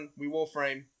 We get on, we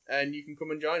Warframe, and you can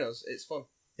come and join us. It's fun.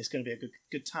 It's going to be a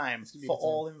good time for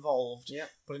all involved. Yeah.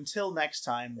 But until next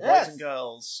time, boys and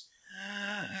girls,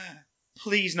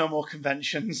 please no more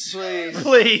conventions.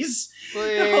 Please.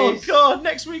 Oh God!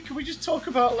 Next week, can we just talk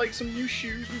about like some new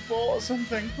shoes we bought or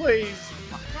something, please?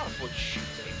 I can't afford shoes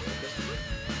anymore.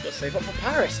 Gotta save up for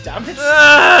Paris, damn it!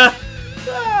 Bye.